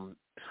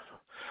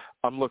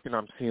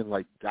 I'm seeing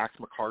like Dax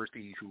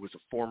McCarthy, who was a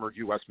former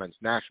U.S. men's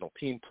national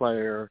team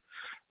player.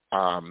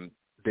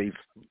 They've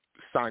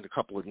signed a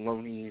couple of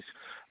loanees.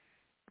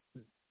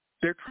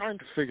 They're trying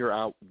to figure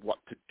out what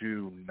to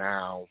do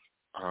now,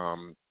 how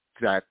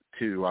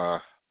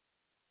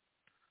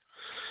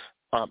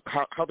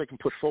they can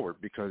push forward,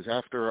 because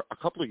after a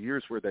couple of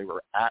years where they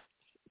were at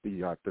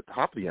the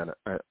top of the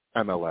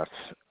MLS,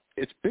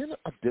 it's been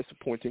a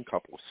disappointing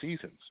couple of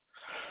seasons.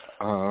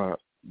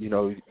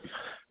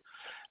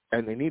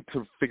 And they need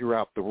to figure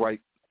out the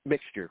right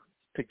mixture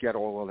to get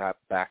all of that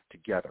back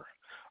together.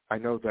 I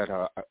know that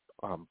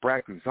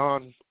Brad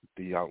Guzan,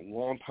 the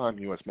longtime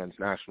U.S. men's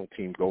national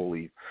team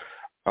goalie,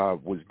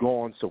 was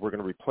gone, so we're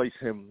going to replace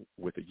him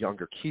with a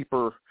younger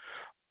keeper.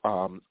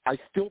 I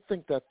still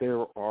think that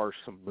there are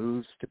some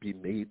moves to be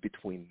made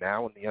between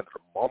now and the end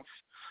of the month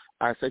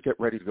as they get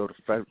ready to go to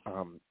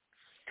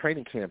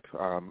training camp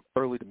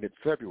early to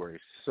mid-February.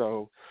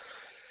 So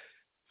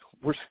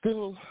we're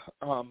still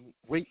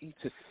waiting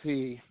to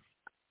see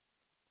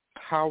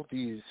how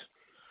these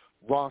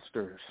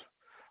rosters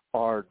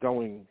are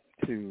going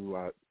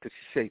to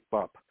shape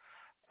up.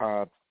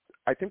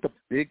 I think the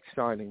big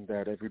signing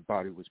that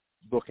everybody was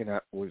looking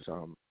at was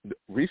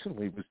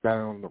recently was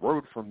down the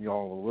road from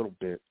y'all a little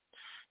bit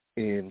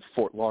in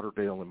Fort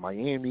Lauderdale and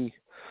Miami.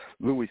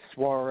 Luis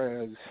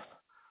Suarez,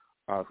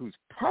 who's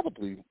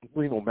probably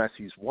one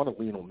of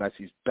Lionel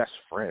Messi's best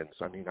friends.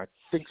 I mean, I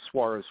think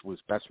Suarez was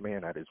best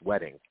man at his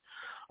wedding.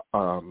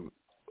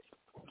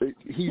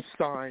 He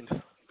signed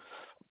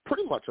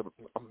pretty much a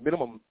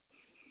minimum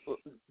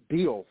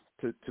deal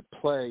to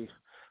play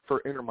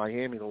for Inter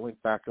Miami to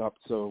link back up.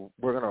 So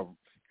we're going to,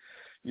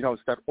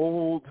 it's that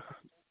old,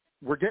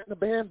 we're getting the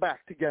band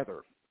back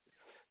together.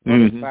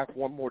 Back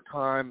one more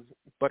time.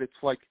 But it's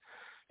like,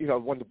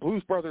 when the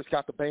Blues Brothers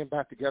got the band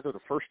back together the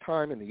first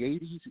time in the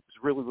 80s, it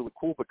was really, really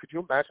cool. But could you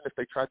imagine if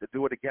they tried to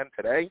do it again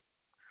today?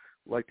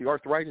 Like, the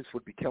arthritis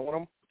would be killing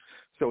them.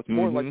 So it's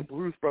more like the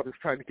Blues Brothers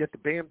trying to get the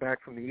band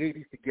back from the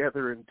 80s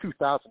together in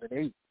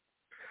 2008,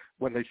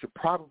 when they should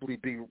probably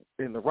be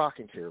in the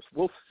rocking chairs.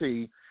 We'll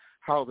see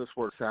how this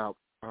works out.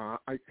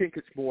 I think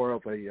it's more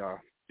of a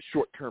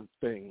short-term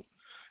thing.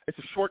 It's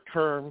a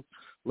short-term,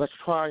 let's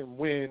try and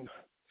win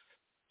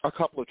a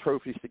couple of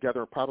trophies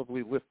together and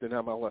probably lift an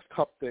MLS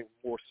Cup thing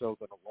more so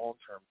than a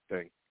long-term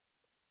thing.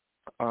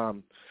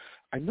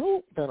 I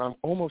know that I'm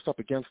almost up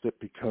against it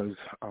because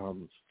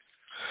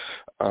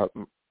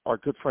our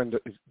good friend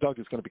Doug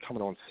is going to be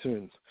coming on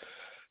soon.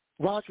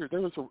 Roger,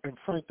 and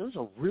Frank, there was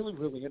a really,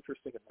 really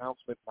interesting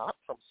announcement, not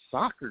from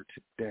soccer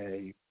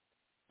today,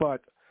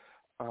 but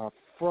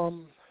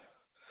from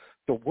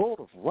the world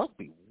of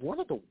rugby. One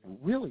of the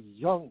really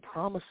young,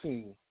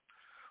 promising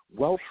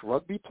Welsh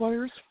rugby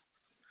players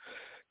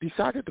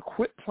decided to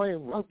quit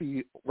playing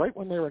rugby right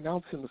when they were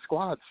announcing the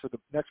squads for the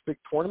next big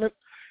tournament.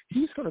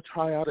 He's going to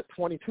try out at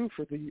 22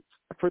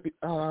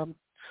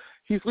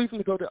 he's leaving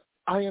to go to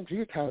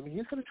IMG Academy.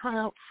 He's going to try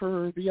out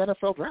for the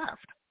NFL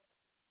draft.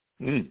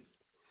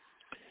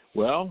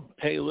 Well,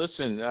 hey,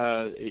 listen,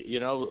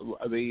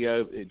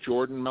 the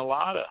Jordan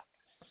Mailata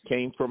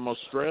came from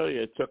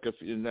Australia. It took a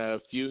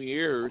few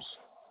years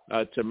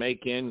to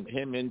make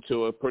him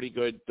into a pretty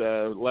good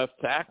left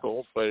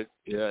tackle, but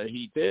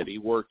he did. He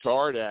worked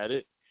hard at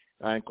it.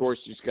 And of course,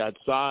 he's got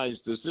size.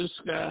 Does this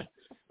guy,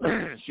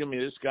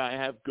 this guy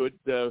have good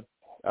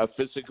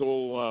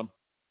physical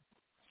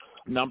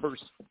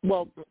numbers?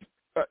 Well,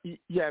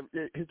 yeah,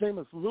 his name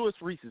is Louis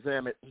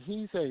Rees-Zammit.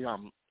 He's a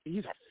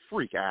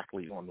freak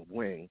athlete on the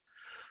wing,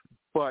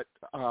 but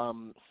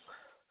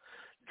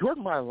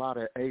Jordan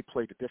Mailata, A,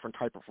 played a different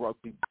type of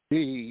rugby.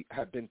 B,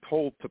 had been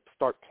told to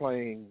start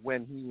playing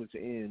when he was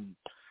in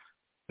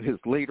his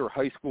later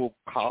high school,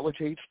 college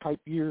age type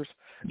years,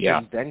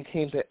 and then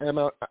came to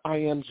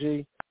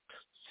IMG.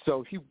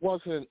 So he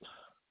wasn't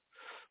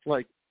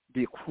like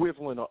the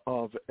equivalent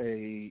of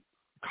a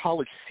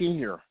college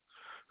senior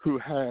who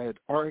had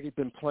already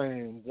been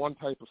playing one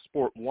type of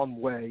sport one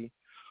way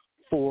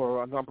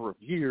for a number of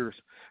years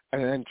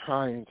and then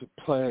trying to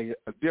play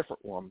a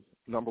different one,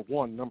 number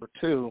one. Number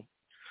two,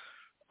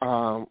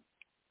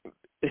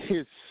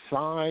 his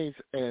size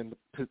and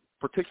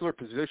particular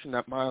position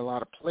that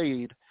Mailata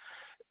played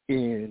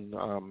in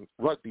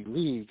rugby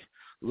league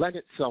lent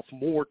itself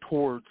more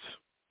towards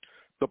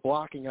the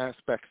blocking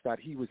aspects that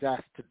he was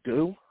asked to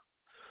do.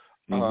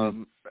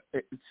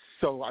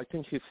 So I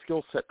think his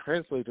skill set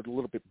translated a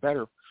little bit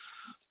better.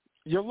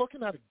 You're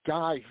looking at a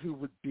guy who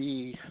would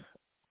be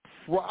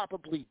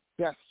probably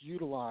best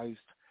utilized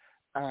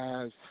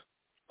as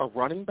a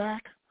running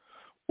back,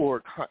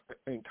 or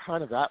in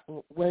kind of that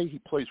way. He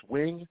plays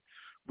wing,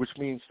 which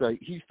means that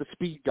he's the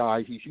speed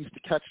guy. He's used to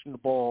catching the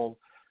ball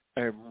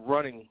and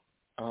running.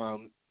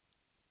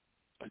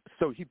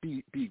 So he'd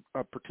be he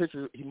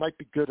might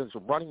be good as a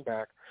running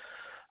back,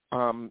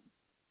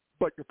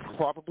 but you're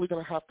probably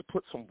going to have to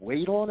put some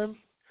weight on him,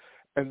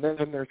 and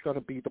then there's going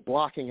to be the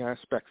blocking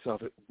aspects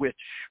of it, which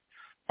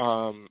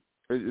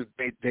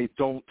they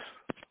don't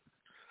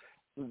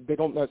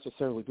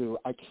necessarily do.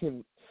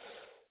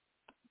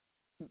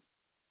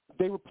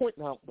 They were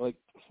pointing out, like,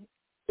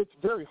 it's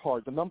very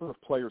hard. The number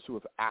of players who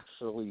have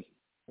actually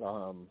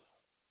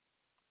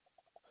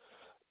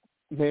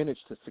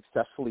managed to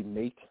successfully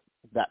make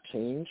that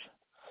change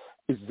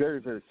is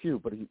very, very few.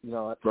 But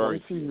at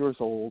 22 years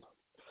old,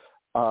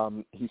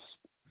 he's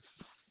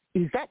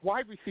got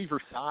wide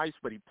receiver size,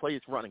 but he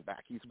plays running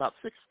back. He's about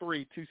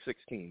 6'3",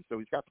 216, so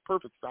he's got the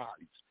perfect size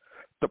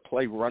to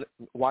play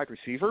wide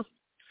receiver.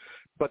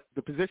 But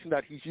the position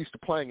that he's used to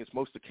playing is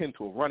most akin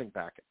to a running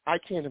back. I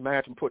can't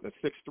imagine putting a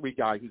 6'3"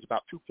 guy who's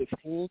about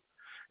 215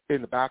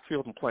 in the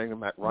backfield and playing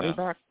him at running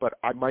back, but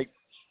I might,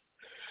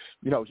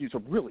 he's a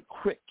really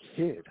quick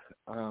kid.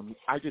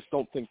 I just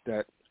don't think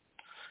that,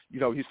 he's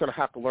going to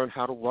have to learn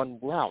how to run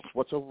routes.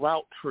 What's a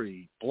route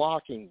tree,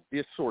 blocking,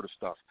 this sort of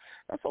stuff.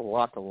 That's a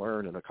lot to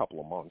learn in a couple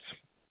of months.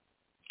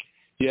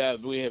 Yeah,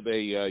 we have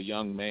a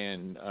young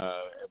man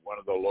at one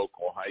of the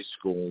local high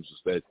schools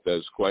that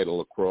is quite a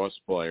lacrosse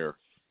player.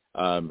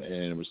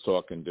 And was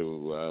talking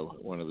to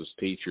one of his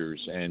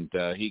teachers, and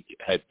he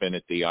had been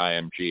at the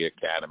IMG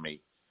Academy,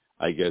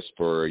 I guess,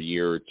 for a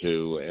year or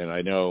two. And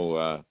I know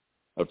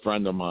a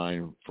friend of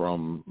mine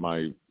from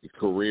my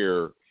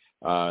career,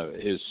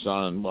 his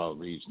son, well,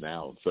 he's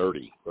now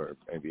 30 or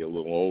maybe a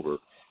little older,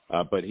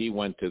 but he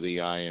went to the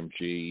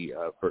IMG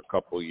for a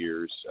couple of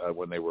years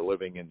when they were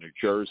living in New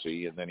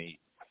Jersey, and then he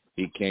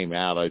came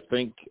out. I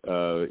think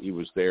he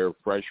was there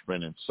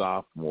freshman and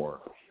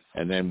sophomore,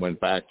 and then went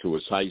back to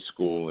his high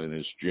school in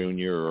his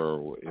junior,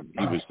 or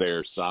he was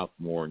there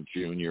sophomore and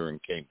junior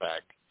and came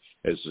back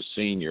as a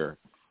senior.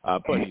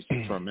 But he's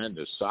a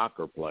tremendous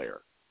soccer player.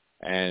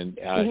 And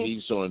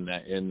he's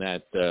in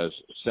that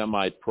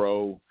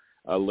semi-pro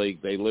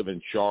league. They live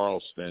in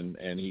Charleston,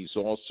 and he's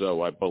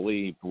also, I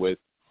believe,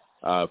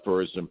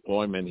 for his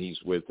employment, he's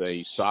with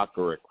a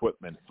soccer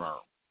equipment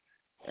firm.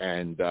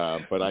 And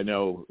but I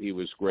know he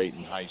was great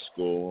in high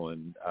school,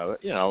 and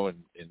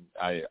and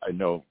I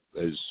know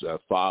his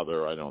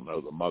father. I don't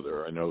know the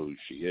mother. I know who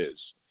she is.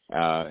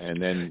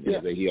 And then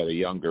he had a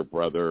younger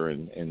brother,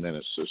 and then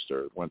a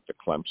sister went to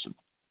Clemson.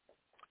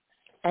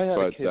 I had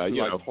a kid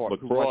who lacrosse.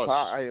 who went to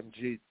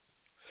IMG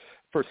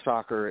for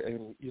soccer,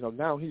 and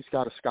now he's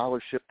got a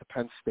scholarship to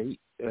Penn State.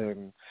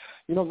 And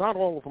not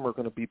all of them are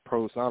going to be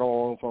pros. Not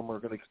all of them are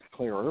going to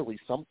declare early.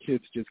 Some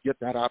kids just get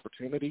that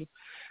opportunity,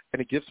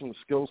 and it gives them the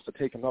skills to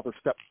take another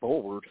step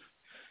forward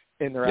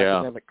in their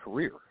academic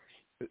career.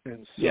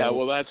 And so,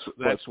 well,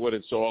 that's what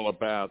it's all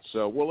about.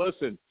 So, well,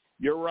 listen,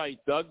 you're right.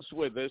 Doug's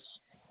with us.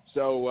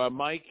 So,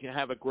 Mike,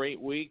 have a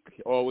great week.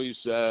 Always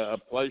a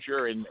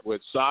pleasure. And with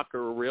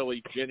soccer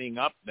really ginning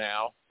up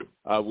now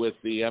with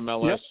the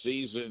MLS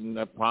season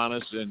upon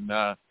us in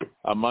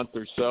a month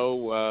or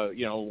so,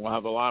 we'll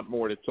have a lot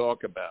more to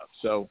talk about.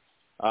 So,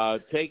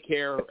 Take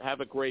care.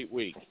 Have a great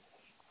week.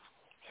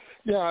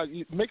 Yeah,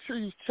 make sure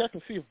you check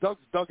and see if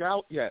Doug's dug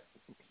out yet.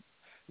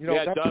 You know,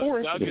 yeah, that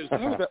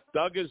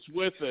Doug is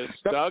with us.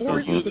 That Doug, 4 are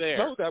inches you of there?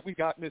 snow that we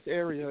got in this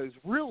area is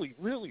really,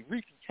 really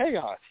wreaking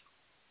chaos.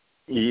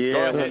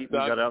 Yeah, ahead,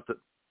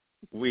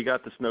 we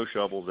got the snow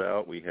shovels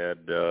out. We had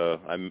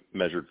I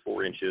measured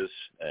 4 inches,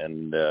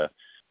 and I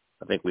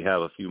think we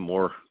have a few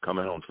more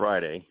coming on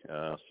Friday.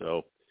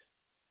 So,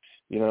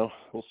 you know,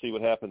 we'll see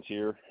what happens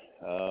here.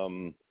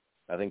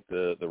 I think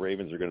the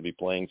Ravens are going to be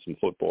playing some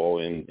football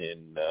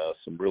in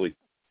some really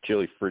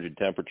chilly, frigid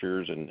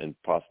temperatures and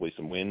possibly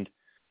some wind.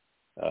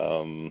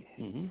 So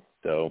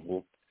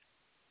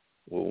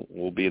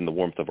we'll be in the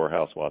warmth of our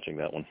house watching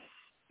that one.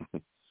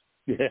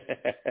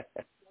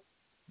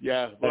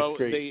 Yeah, well,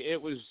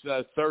 it was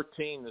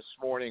 13 this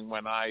morning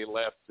when I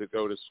left to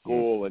go to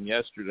school, and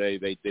yesterday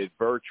they did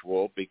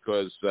virtual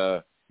because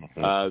the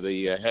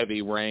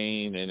heavy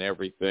rain and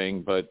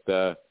everything. But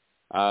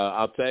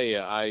I'll tell you,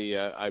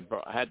 I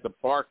had to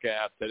park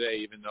out today,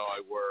 even though I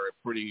wore a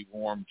pretty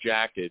warm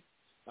jacket.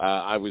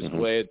 I was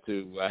glad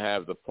to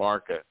have the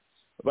parka.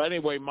 But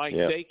anyway, Mike,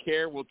 take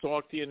care. We'll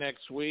talk to you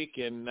next week,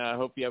 and I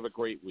hope you have a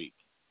great week.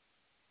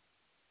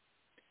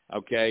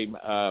 Okay.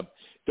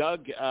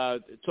 Doug,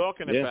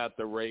 talking about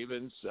the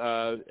Ravens,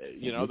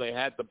 you know, they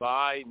had the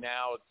bye.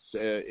 Now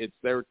it's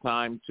their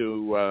time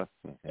to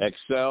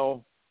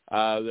excel.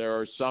 There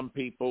are some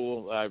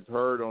people I've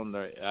heard on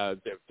the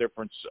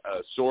different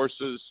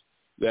sources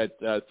that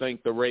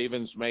think the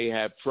Ravens may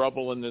have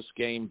trouble in this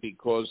game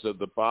because of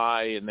the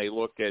bye, and they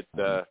look at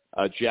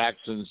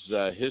Jackson's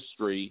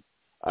history,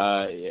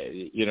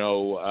 you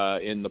know,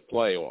 in the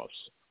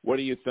playoffs. What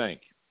do you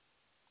think?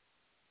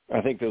 I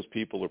think those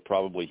people are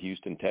probably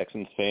Houston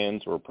Texans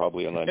fans or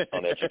probably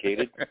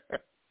uneducated.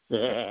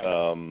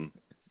 They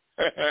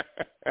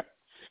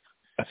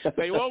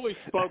always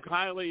spoke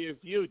highly of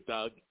you,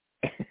 Doug.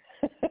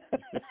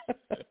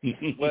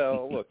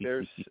 Well, look,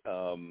 there's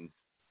I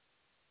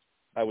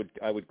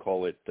would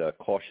call it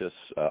cautious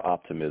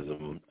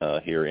optimism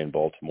here in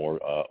Baltimore,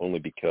 only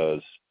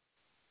because,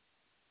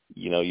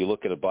 you know, you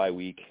look at a bye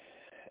week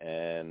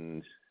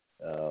and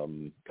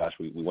gosh,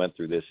 we went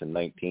through this in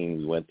 19.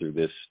 We went through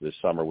this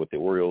summer with the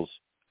Orioles,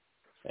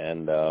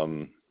 and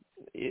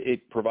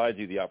it provides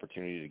you the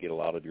opportunity to get a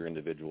lot of your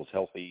individuals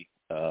healthy.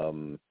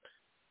 You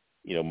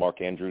know,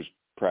 Mark Andrews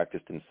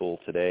practiced in full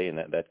today, and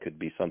that could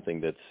be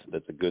something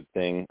that's a good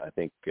thing. I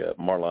think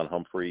Marlon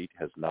Humphrey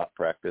has not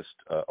practiced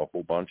a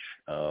whole bunch,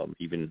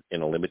 even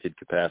in a limited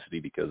capacity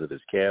because of his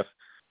calf.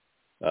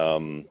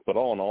 But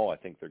all in all, I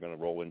think they're going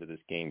to roll into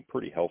this game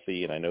pretty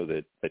healthy, and I know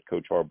that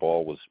Coach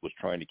Harbaugh was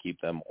trying to keep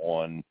them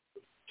on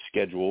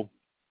schedule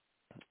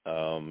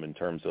in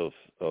terms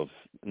of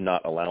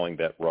not allowing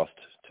that rust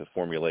to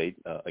formulate.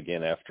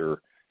 Again,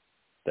 after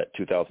that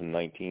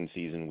 2019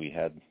 season, we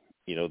had,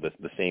 you know,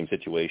 the same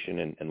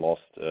situation and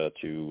lost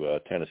to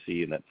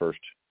Tennessee in that first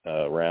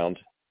round.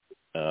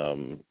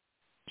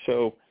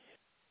 So,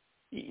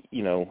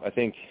 you know, I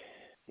think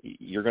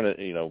you're going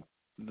to, you know,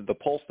 the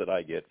pulse that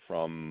I get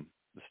from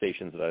the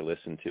stations that I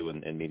listen to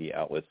and media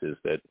outlets is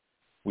that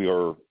we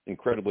are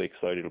incredibly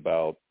excited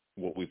about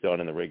what we've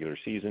done in the regular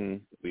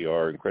season. We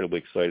are incredibly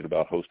excited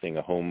about hosting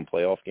a home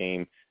playoff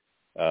game.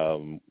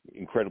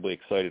 Incredibly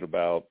excited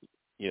about,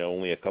 you know,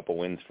 only a couple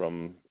wins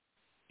from,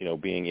 you know,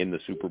 being in the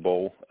Super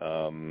Bowl.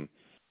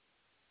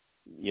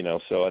 You know,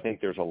 so I think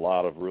there's a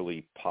lot of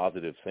really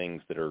positive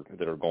things that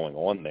are going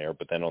on there.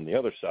 But then on the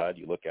other side,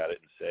 you look at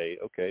it and say,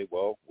 okay,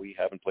 well, we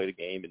haven't played a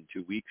game in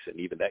 2 weeks, and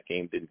even that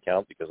game didn't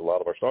count because a lot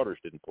of our starters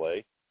didn't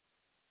play.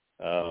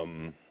 I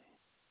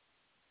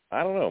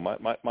don't know.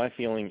 My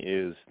feeling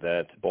is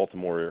that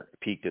Baltimore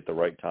peaked at the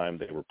right time.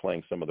 They were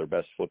playing some of their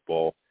best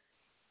football.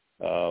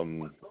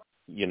 You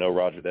know,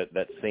 Roger,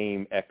 that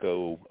same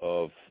echo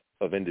of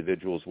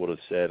individuals would have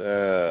said,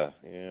 I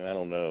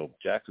don't know,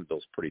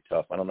 Jacksonville's pretty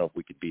tough. I don't know if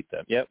we could beat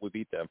them. Yep, we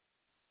beat them.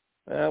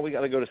 We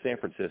got to go to San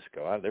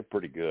Francisco. They're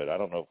pretty good. I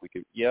don't know if we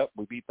could. Yep,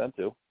 we beat them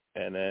too.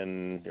 And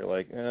then you're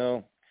like,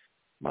 oh,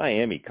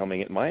 Miami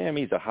coming in.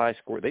 Miami's a high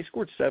score. They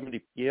scored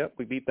 70. Yep,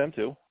 we beat them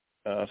too.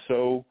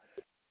 So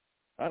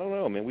I don't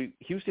know. I mean,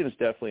 Houston is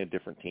definitely a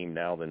different team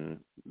now than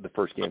the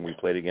first game we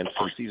played against.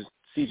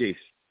 C.J.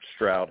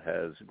 Stroud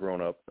has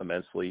grown up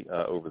immensely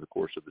over the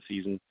course of the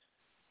season.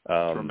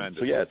 Tremendous.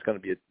 So yeah, it's going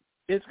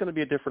to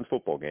be a different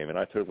football game, and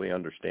I totally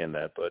understand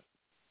that. But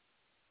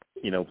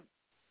you know,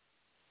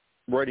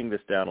 writing this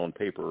down on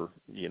paper,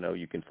 you know,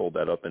 you can fold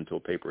that up into a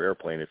paper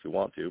airplane if you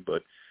want to.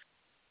 But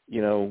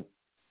you know,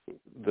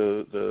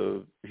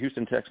 the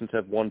Houston Texans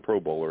have one Pro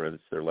Bowler, and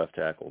it's their left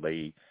tackle.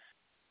 They,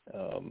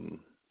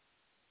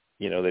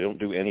 you know, they don't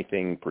do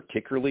anything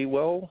particularly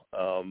well,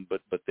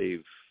 but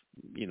they've,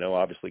 you know,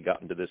 obviously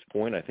gotten to this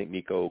point. I think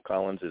Nico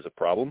Collins is a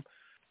problem.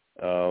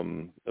 A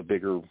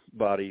bigger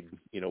bodied,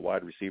 you know,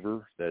 wide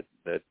receiver that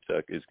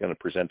is going to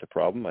present a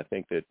problem. I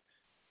think that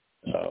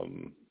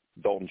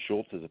Dalton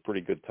Schultz is a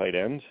pretty good tight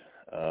end.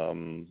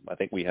 I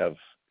think we have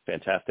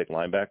fantastic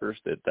linebackers.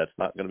 That's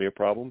not going to be a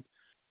problem.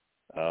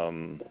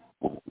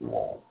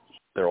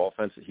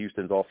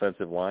 Houston's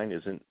offensive line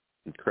isn't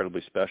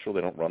incredibly special.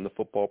 They don't run the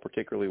football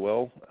particularly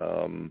well.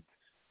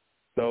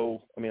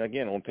 So, I mean,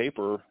 again, on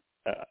paper,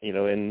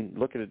 and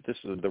look at it,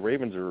 the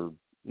Ravens are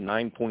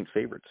 9-point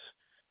favorites.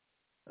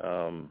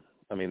 I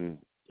mean,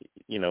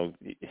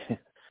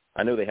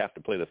 I know they have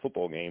to play the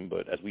football game,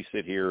 but as we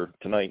sit here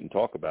tonight and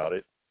talk about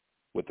it,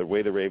 with the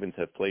way the Ravens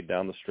have played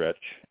down the stretch,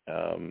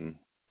 I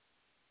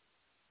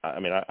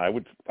mean, I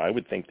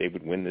would think they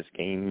would win this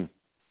game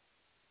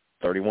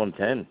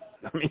 31-10.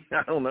 I mean,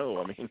 I don't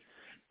know. I mean,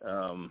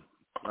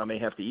 I may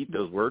have to eat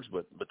those words,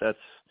 but that's,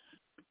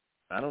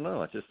 I don't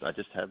know.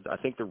 I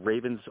think the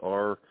Ravens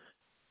are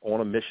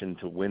on a mission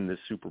to win this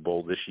Super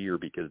Bowl this year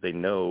because they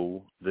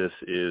know this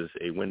is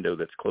a window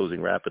that's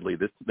closing rapidly.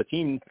 The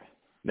team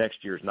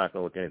next year is not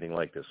going to look anything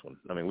like this one.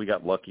 I mean, we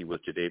got lucky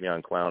with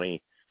Jadeveon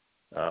Clowney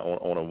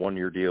on a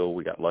one-year deal.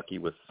 We got lucky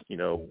with,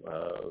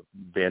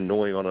 Van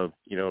Noy on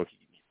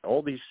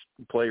all these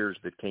players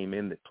that came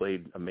in that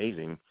played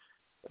amazing.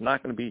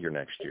 Not going to be here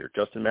next year.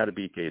 Justin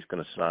Madubuike is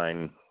going to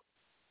sign,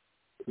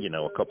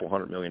 a couple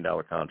 $100 million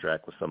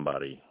contract with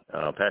somebody.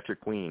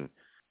 Patrick Queen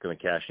going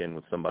to cash in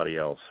with somebody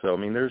else. So, I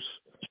mean, there's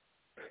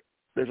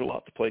a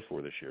lot to play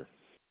for this year.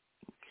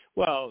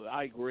 Well,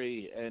 I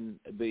agree. And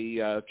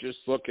just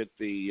look at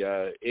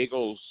the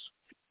Eagles.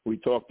 We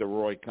talked to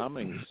Roy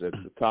Cummings at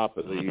the top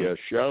of the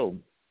show.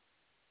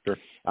 Sure.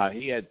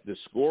 He had the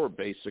score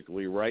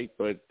basically right,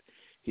 but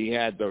he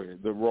had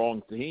the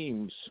wrong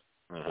teams.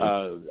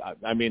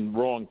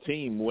 Wrong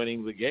team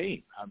winning the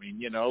game. I mean,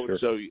 Sure.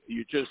 So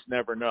you just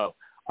never know.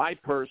 I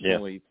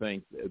personally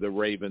think the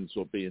Ravens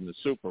will be in the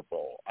Super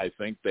Bowl. I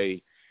think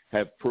they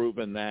have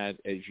proven that,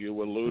 as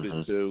you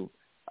alluded to,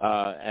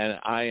 and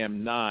I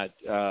am not.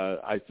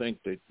 I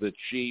think that the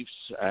Chiefs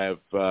have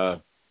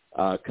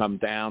come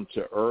down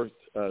to earth,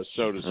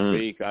 so to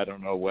speak. I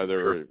don't know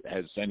whether it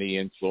has any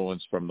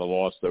influence from the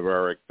loss of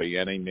Eric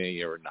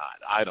Bieniemy or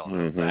not. I don't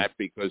know that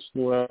because,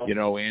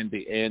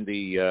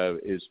 Andy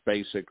is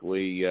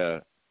basically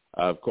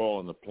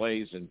calling the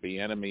plays, and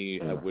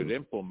Bieniemy would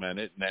implement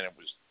it, and then it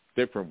was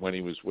different when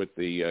he was with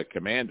the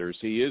Commanders.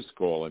 He is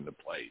calling the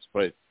plays.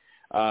 But,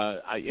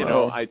 I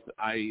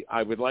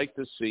would like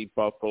to see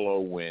Buffalo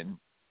win.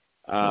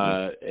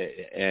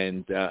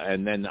 And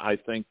then I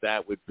think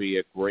that would be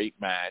a great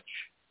match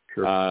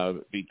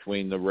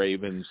between the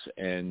Ravens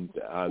and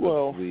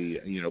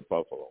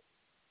Buffalo.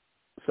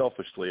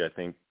 Selfishly, I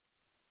think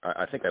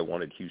I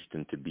wanted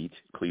Houston to beat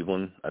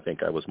Cleveland. I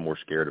think I was more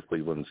scared of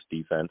Cleveland's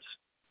defense,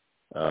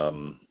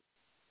 than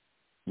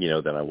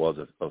I was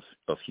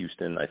of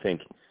Houston. I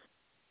think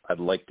I'd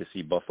like to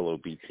see Buffalo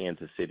beat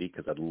Kansas City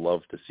because I'd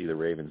love to see the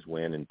Ravens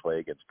win and play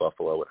against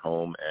Buffalo at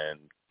home and,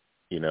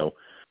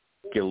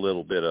 get a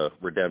little bit of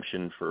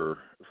redemption for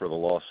the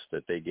loss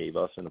that they gave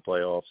us in the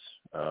playoffs.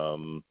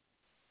 And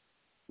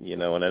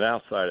then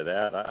outside of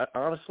that,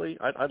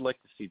 I'd like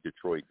to see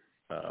Detroit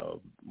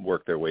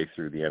work their way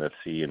through the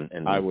NFC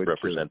and I would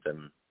represent too.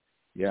 them.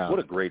 Yeah. What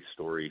a great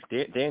story.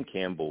 Dan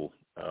Campbell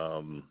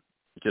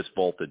just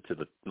vaulted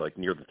to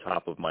near the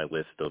top of my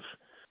list of,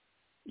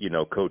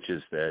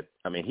 coaches that,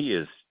 I mean, he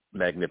is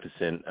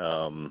magnificent.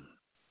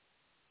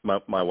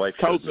 My wife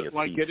showed me a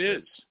like piece. it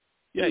is.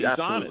 Yeah, he's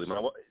absolutely.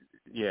 honest.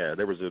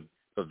 There was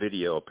a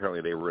video.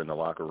 Apparently they were in the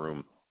locker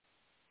room,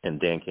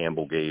 and Dan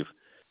Campbell gave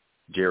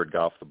Jared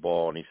Goff the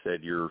ball, and he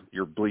said, you're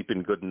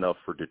bleeping good enough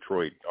for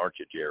Detroit, aren't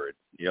you, Jared?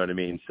 You know what I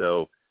mean?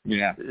 So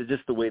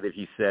just the way that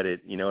he said it,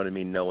 you know what I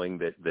mean, knowing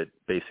that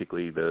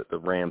basically the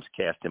Rams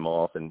cast him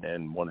off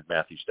and wanted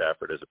Matthew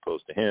Stafford as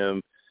opposed to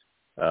him.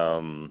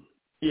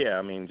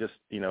 I mean, just,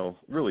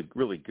 really,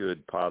 really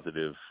good,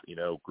 positive,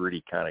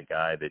 gritty kind of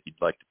guy that you'd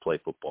like to play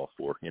football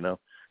for,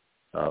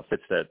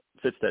 fits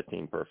that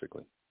team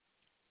perfectly.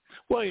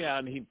 Well, yeah,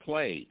 and he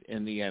played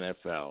in the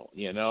NFL,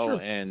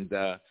 Sure. and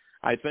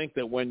I think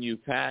that when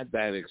you've had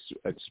that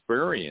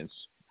experience,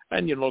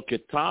 and you look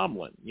at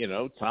Tomlin,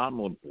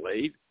 Tomlin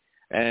played,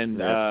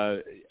 and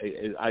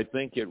I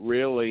think it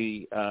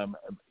really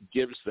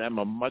gives them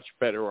a much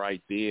better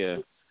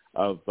idea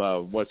of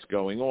what's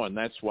going on.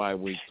 That's why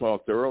we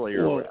talked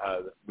earlier.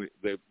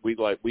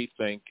 We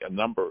think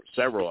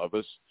several of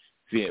us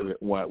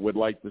would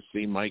like to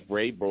see Mike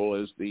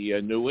Vrabel as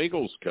the new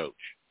Eagles coach,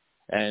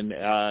 and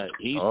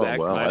he's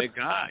kind of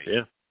guy.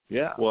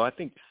 Yeah. Well, I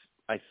think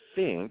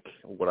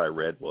what I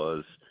read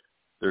was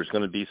there's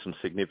going to be some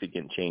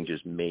significant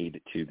changes made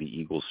to the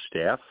Eagles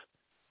staff.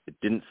 It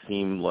didn't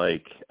seem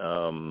like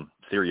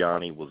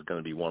Sirianni was going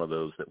to be one of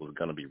those that was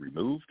going to be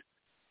removed.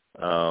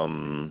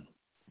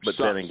 But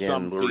then again,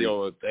 some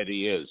feel that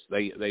he is.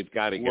 They've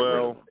got to get rid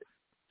of him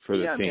for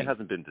the team. I mean, it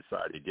hasn't been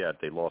decided yet.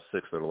 They lost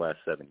 6 of the last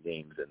 7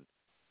 games, and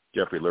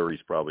Jeffrey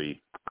Lurie's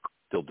probably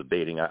still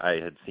debating.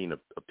 I had seen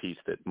a piece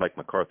that Mike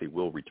McCarthy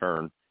will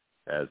return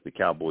as the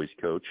Cowboys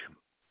coach,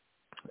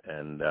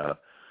 and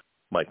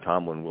Mike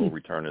Tomlin will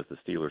return as the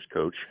Steelers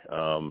coach.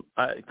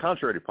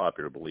 Contrary to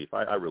popular belief,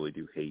 I really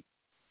do hate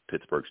the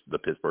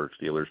Pittsburgh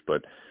Steelers,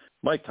 but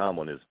Mike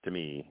Tomlin is, to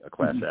me, a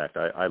class act.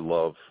 I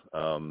love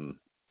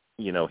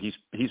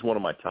he's one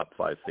of my top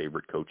 5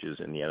 favorite coaches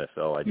in the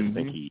NFL. I just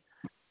think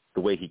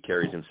the way he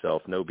carries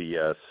himself, no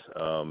BS.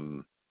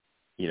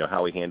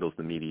 how he handles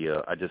the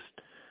media.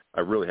 I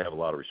really have a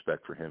lot of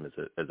respect for him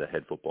as a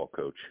head football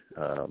coach.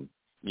 So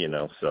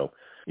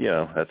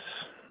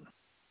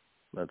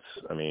that's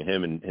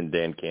him and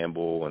Dan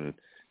Campbell and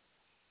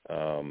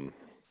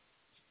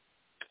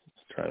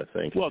trying to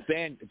think. Well,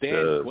 Dan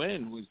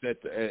Quinn was at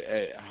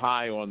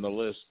high on the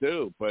list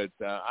too, but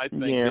I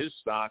think his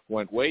stock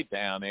went way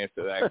down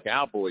after that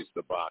Cowboys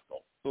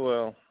debacle.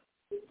 Well,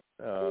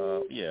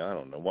 I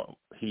don't know.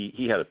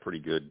 He had a pretty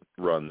good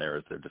run there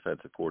as their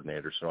defensive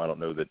coordinator, so I don't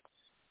know that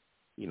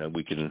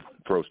we can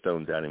throw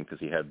stones at him because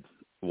he had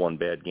one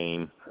bad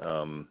game.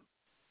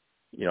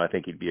 I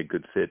think he'd be a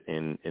good fit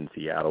in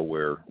Seattle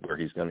where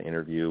he's going to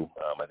interview.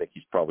 I think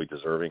he's probably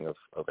deserving of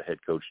a head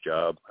coach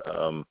job.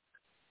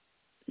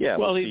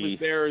 Well, he was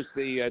there as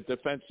the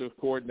defensive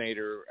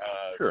coordinator,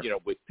 sure.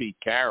 With Pete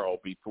Carroll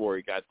before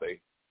he got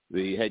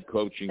the head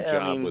coaching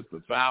job with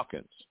the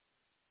Falcons.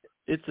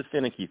 It's a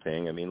finicky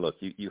thing. Look,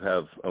 you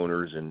have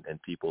owners and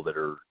people that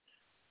are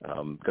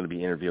going to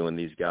be interviewing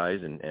these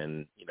guys,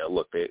 and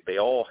look, they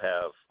all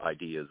have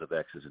ideas of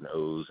X's and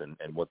O's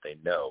and what they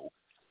know.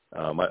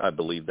 I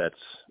believe that's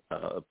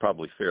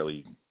probably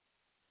fairly,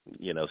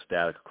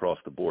 static across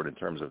the board in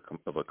terms of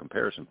a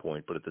comparison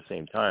point. But at the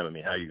same time,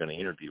 how are you going to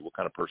interview? What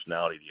kind of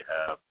personality do you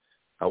have?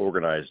 How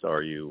organized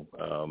are you?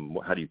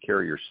 How do you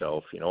carry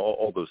yourself?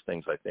 All those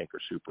things I think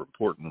are super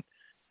important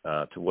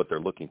to what they're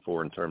looking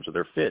for in terms of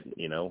their fit.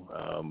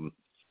 The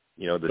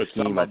but team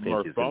some I of them think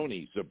are is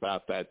phonies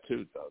about that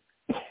too, Doug.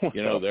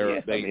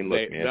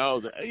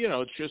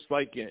 It's just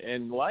like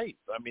in life.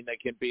 They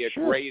can be a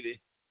great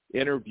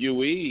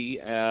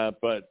interviewee,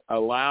 but a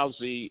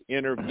lousy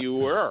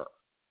interviewer.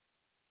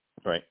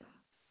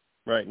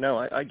 Right. No,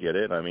 I get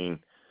it.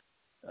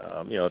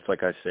 It's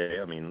like I say.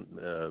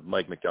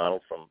 Mike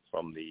McDonald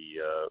from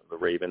the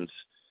Ravens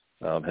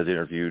has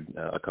interviewed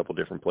a couple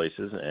different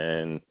places,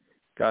 and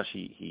gosh,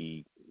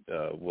 he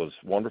was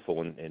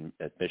wonderful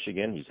at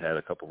Michigan. He's had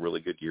a couple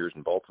really good years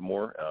in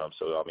Baltimore. I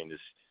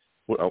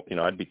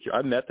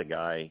met the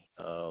guy.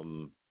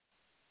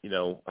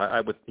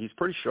 He's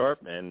pretty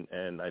sharp,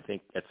 and I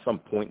think at some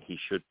point he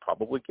should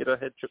probably get a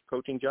head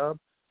coaching job.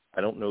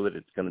 I don't know that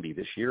it's going to be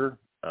this year,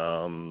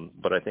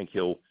 but I think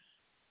he'll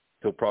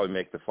probably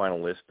make the final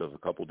list of a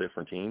couple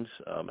different teams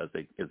as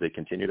they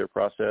continue their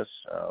process.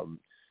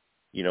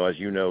 As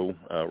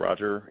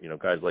Roger,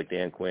 guys like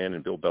Dan Quinn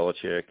and Bill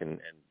Belichick and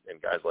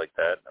guys like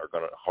that are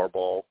going to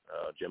Harbaugh,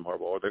 Jim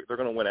Harbaugh. They're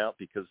going to win out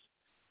because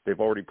they've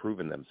already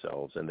proven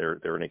themselves, and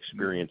they're an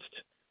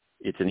experienced.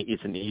 It's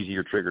an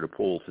easier trigger to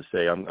pull to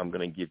say I'm going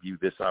to give you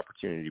this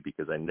opportunity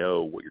because I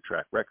know what your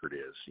track record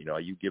is.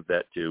 You give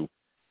that to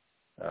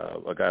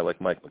a guy like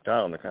Mike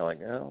McDonald, they're kind of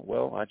like, oh,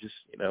 well,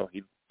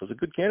 he was a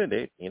good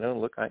candidate.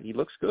 Look, he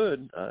looks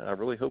good. I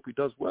really hope he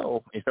does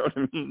well. You know what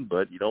I mean?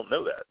 But you don't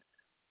know that.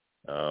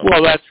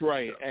 Well, that's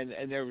right,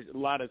 and there was a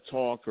lot of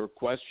talk or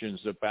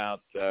questions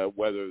about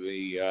whether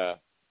the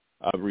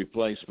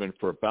replacement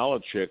for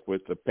Belichick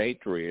with the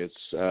Patriots,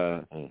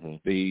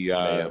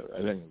 Mayo.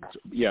 I think,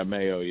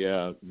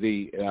 Mayo,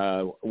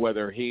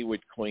 whether he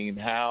would clean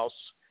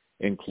house,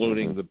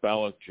 including the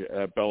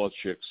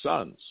Belichick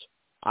sons.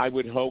 I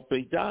would hope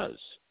he does.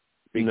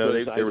 No,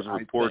 there was a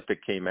report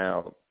that came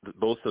out.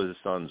 Both of his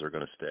sons are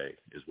going to stay,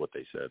 is what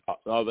they said.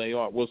 Oh, they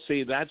are. Well,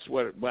 see, that's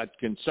what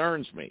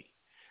concerns me.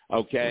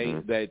 Okay,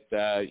 that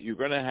you're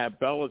going to have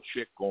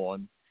Belichick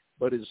on,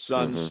 but his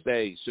son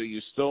stays, so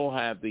you still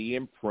have the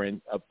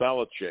imprint of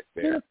Belichick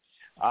there.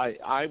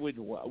 I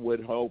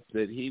would hope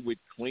that he would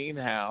clean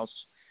house,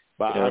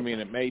 but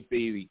it may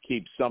be he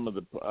keeps some of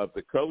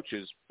the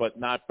coaches, but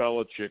not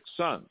Belichick's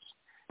sons,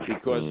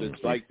 because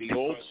it's like the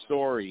old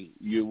story.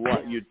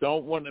 You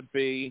don't want to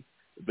be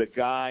the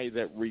guy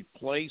that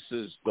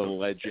replaces the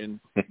legend.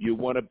 You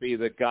want to be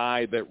the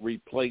guy that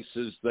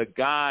replaces the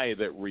guy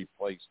that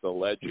replaced the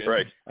legend.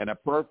 Right. And a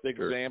perfect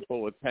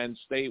example at Penn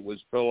State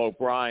was Bill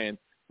O'Brien,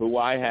 who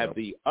I have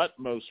the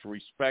utmost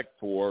respect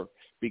for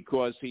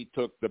because he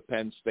took the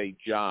Penn State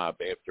job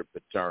after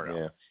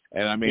Paterno. Yeah.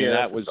 And,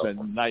 that was a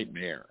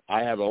nightmare.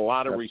 I have a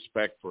lot of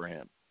respect for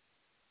him.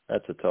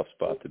 That's a tough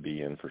spot to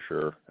be in for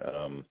sure.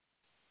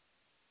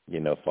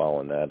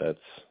 Following that,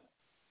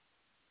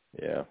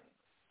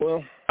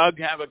 Well, Doug,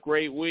 have a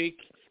great week.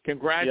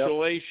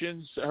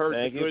 Congratulations. Heard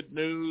the good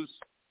news.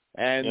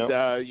 And,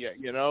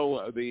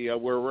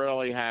 we're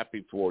really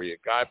happy for you.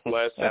 God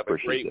bless. Have a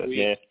great week.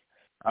 Yeah.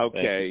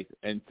 Okay.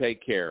 And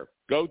take care.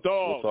 Go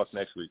Dogs. We'll talk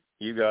next week.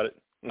 You got it.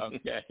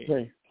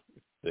 Okay.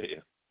 See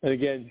you. And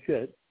again,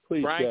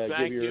 please Frank,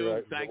 thank give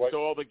you. Thanks to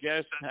all the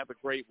guests, and have a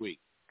great week.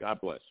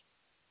 God bless.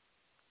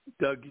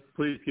 Doug,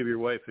 please give your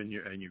wife and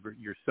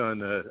your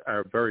son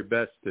our very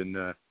best, and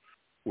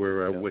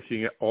we're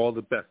wishing all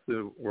the best in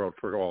the world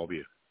for all of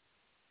you.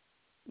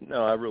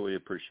 No, I really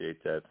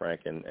appreciate that,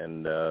 Frank,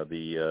 and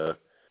the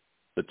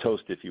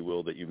toast, if you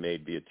will, that you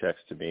made via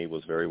text to me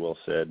was very well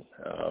said,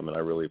 and I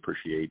really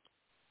appreciate,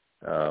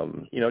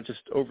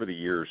 just over the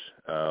years,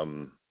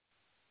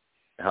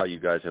 how you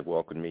guys have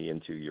welcomed me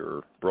into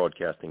your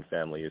broadcasting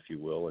family, if you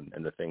will,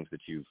 and the things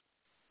that you've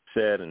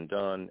said and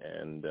done,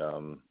 and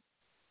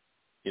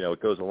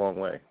it goes a long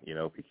way,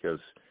 because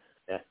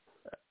I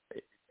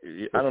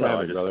don't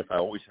know. I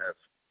always have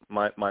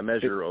my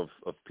measure of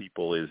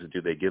people is,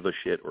 do they give a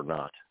shit or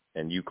not?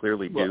 And you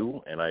clearly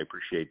do, and I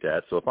appreciate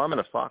that. So if I'm in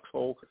a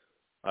foxhole,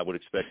 I would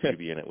expect you to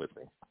be in it with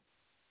me.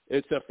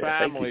 It's a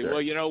family. You,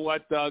 well, you know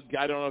what, Doug?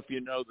 I don't know if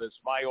you know this.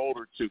 My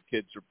older two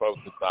kids are both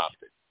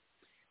adopted.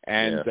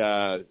 And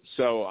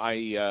so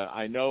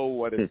I know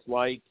what it's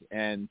like,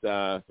 and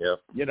you're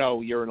in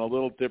a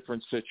little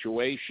different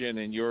situation,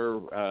 and you're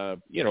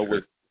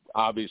with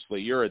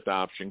obviously your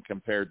adoption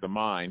compared to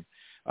mine,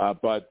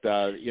 but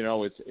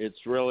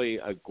it's really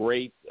a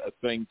great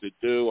thing to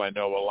do. I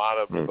know a lot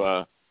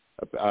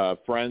of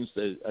friends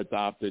that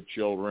adopted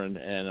children,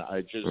 and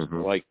I just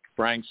like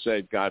Frank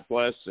said, God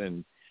bless,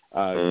 and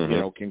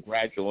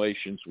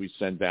congratulations. We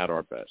send out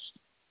our best.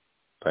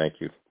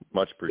 Thank you.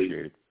 Much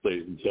appreciated.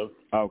 Ladies and gentlemen.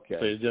 Okay.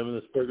 Ladies and gentlemen,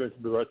 this program is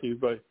brought to you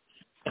by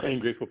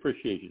Grateful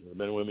Appreciation, the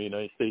men and women of the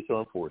United States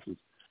Armed Forces,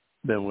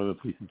 men and women of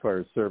police and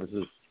fire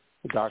services,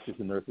 the doctors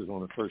and nurses on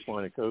the first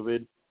line of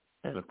COVID,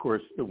 and, of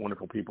course, the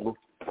wonderful people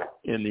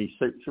in the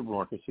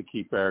supermarkets to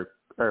keep our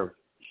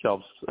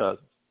shelves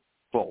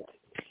full.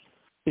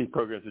 These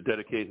programs are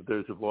dedicated to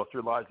those who have lost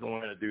their lives in the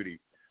line of duty.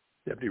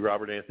 Deputy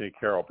Robert Anthony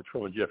Carroll,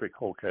 Patrolman Jeffrey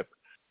Colkep,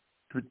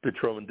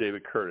 Patrolman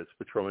David Curtis,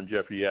 Patrolman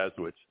Jeffrey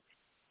Yazowitz,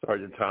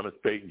 Sergeant Thomas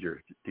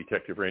Batinger,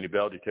 Detective Randy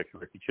Bell,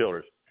 Detective Ricky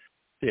Childers,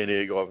 San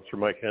Diego Officer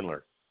Mike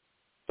Hendler,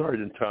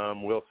 Sergeant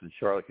Tom Wilson,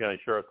 Charlotte County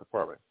Sheriff's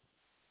Department,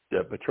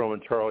 Patrolman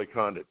Charlie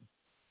Condit,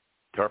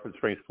 Tarpon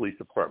Springs Police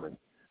Department,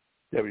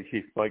 Deputy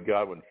Chief Mike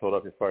Godwin,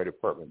 Philadelphia Fire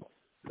Department,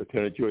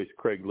 Lieutenant Joyce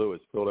Craig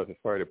Lewis, Philadelphia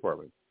Fire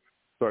Department,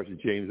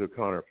 Sergeant James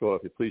O'Connor,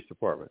 Philadelphia Police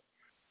Department,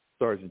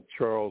 Sergeant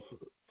Charles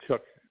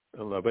Chuck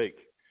LaBake,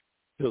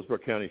 Hillsborough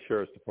County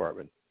Sheriff's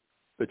Department,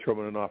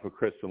 Patrolman Anofa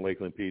Kristen,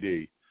 Lakeland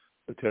PD,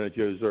 Lieutenant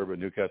Joe Zerba,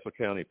 Newcastle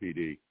County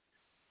PD,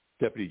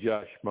 Deputy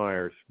Josh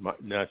Myers,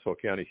 Nassau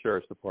County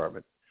Sheriff's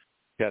Department,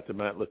 Captain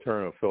Matt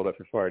Letourneau,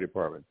 Philadelphia Fire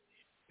Department,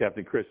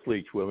 Captain Chris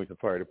Leach, Wilmington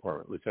Fire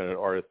Department, Lieutenant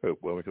Artist Pope,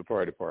 Wilmington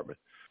Fire Department,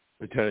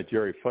 Lieutenant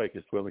Jerry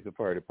Ficus, Wilmington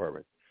Fire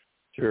Department,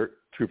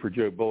 Trooper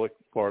Joe Bullock,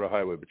 Florida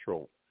Highway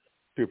Patrol,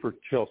 Trooper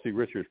Chelsea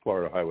Richards,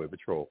 Florida Highway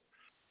Patrol,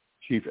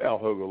 Chief Al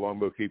Hogo,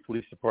 Longboat Key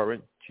Police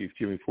Department, Chief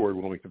Jimmy Ford,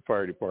 Wilmington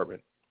Fire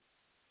Department,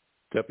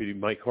 Deputy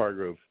Mike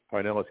Hargrove,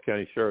 Pinellas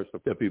County Sheriff's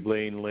Department, Deputy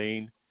Blaine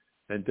Lane,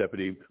 and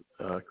Deputy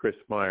Chris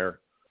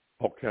Meyer,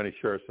 Polk County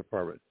Sheriff's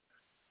Department,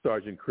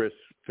 Sergeant Chris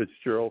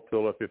Fitzgerald,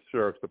 Philadelphia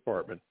Sheriff's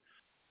Department,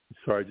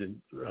 Sergeant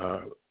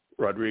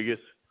Rodriguez,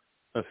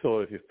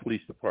 Philadelphia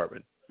Police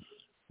Department.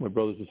 My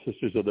brothers and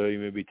sisters, although you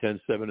may be 10-7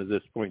 at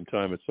this point in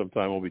time, at some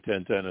time we'll be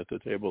 10-10 at the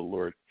table of the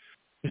Lord.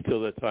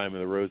 Until that time, may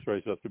the roads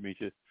rise up to meet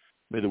you.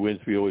 May the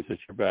winds be always at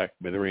your back.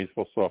 May the rains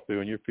fall softly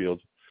on your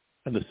fields,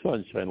 and the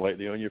sun shine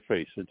lightly on your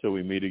face until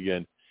we meet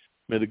again.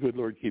 May the good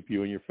Lord keep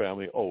you and your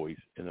family always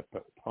in the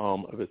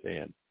palm of his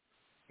hand.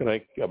 Good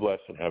night. God bless,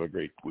 and have a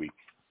great week.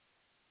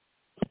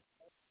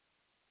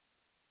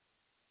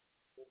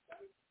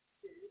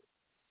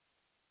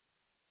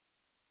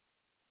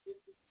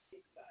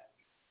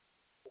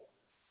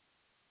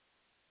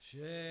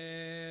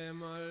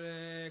 Shem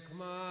Alek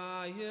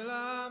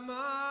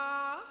Ma'ilama,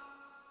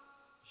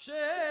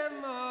 Shem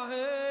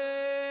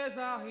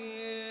Ahezahilma,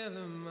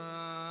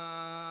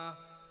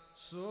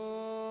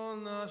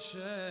 Son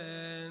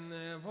Hashem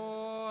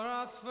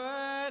Nevorat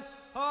Fed,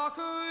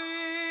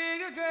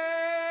 Akuig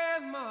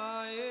again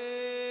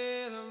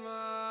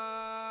Ma'ilma.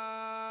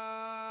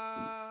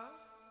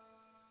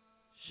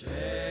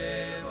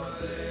 Shem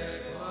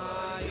Alek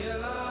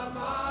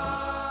Ma'ilama,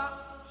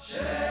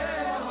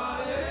 Shem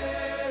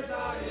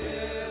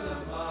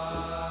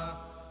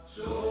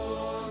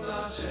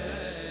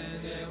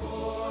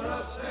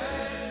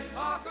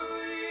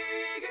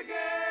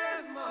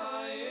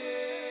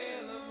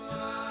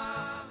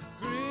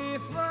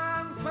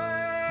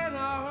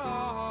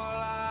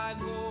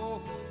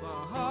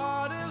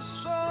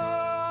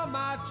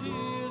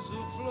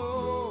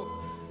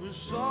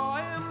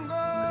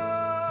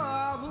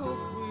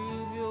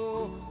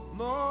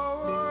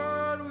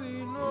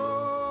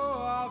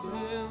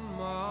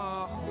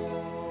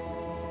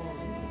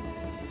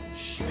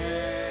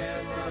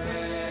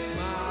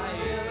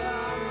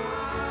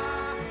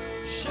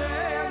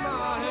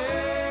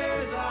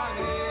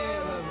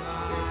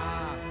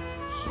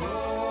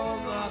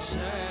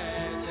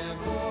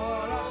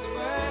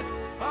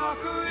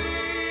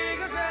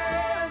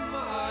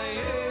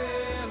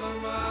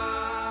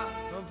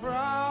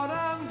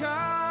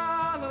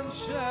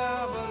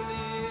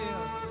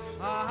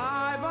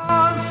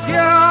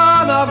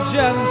of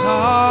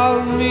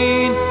Gentile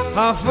mean,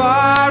 a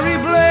fiery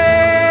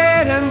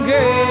blade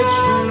engaged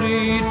to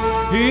lead,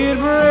 he'd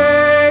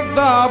break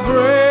the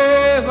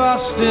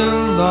bravest in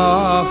the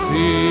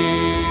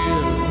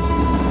field.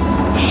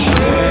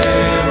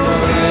 Shem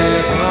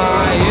Alek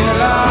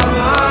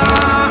Ma'ilama,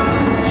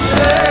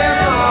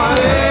 Shem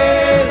Ahezahilma,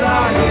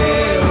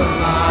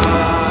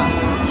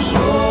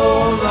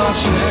 Son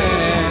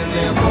Hashem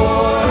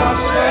Nevorat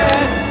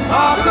Fed,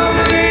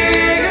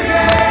 Akuig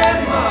again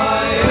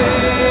Ma'ilma.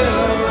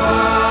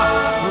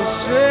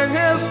 Sing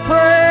his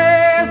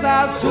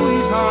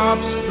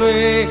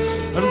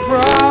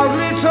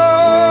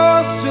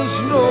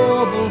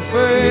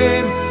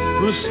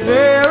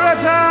spirit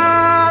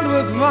and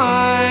with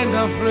mind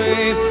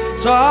afraid,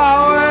 to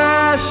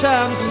wish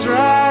and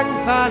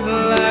strength and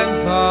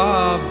length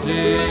of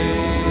days.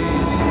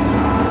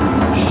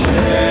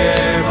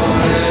 Shema,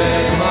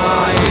 Shema,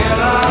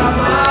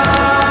 Yirama,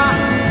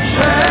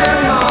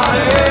 Shema,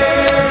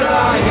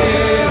 Yira,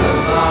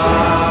 Yirama,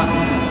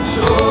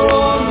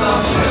 Shom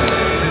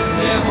Hashem,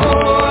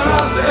 Nebor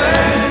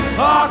Hashem,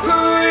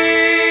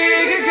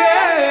 Hakuig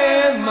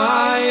again,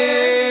 my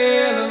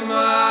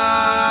Yirama.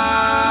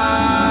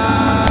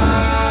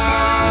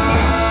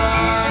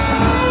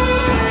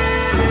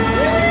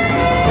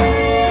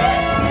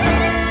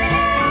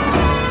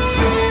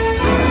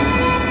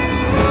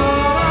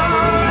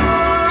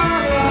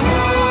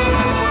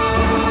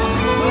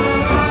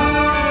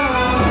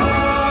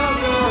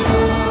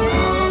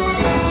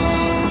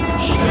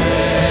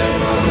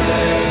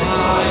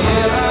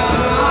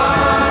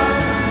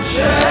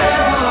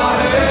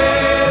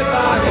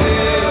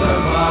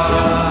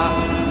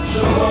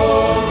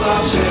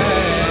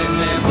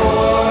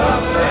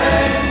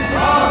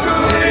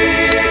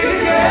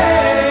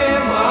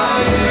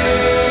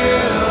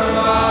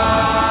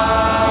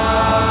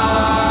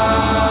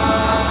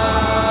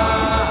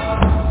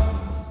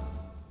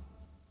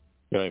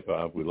 Good night,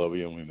 Bob. We love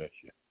you and we miss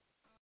you.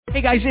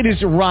 Hey guys, it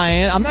is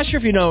Ryan. I'm not sure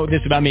if you know this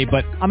about me,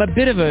 but I'm a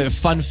bit of a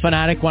fun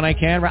fanatic when I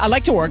can. I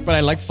like to work, but I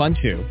like fun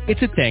too.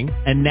 It's a thing.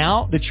 And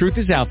now the truth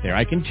is out there.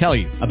 I can tell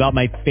you about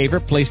my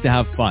favorite place to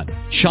have fun.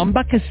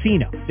 Chumba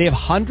Casino. They have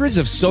hundreds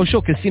of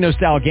social casino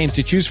style games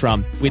to choose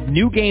from with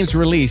new games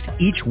released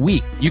each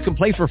week. You can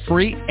play for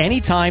free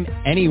anytime,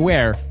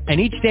 anywhere. And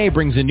each day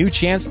brings a new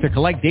chance to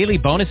collect daily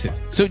bonuses.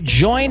 So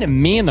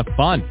join me in the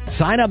fun.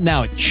 Sign up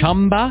now at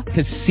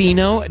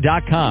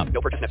ChumbaCasino.com.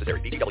 No purchase necessary.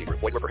 VGW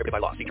Group. Void where prohibited by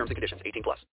law. See terms and conditions. 18+.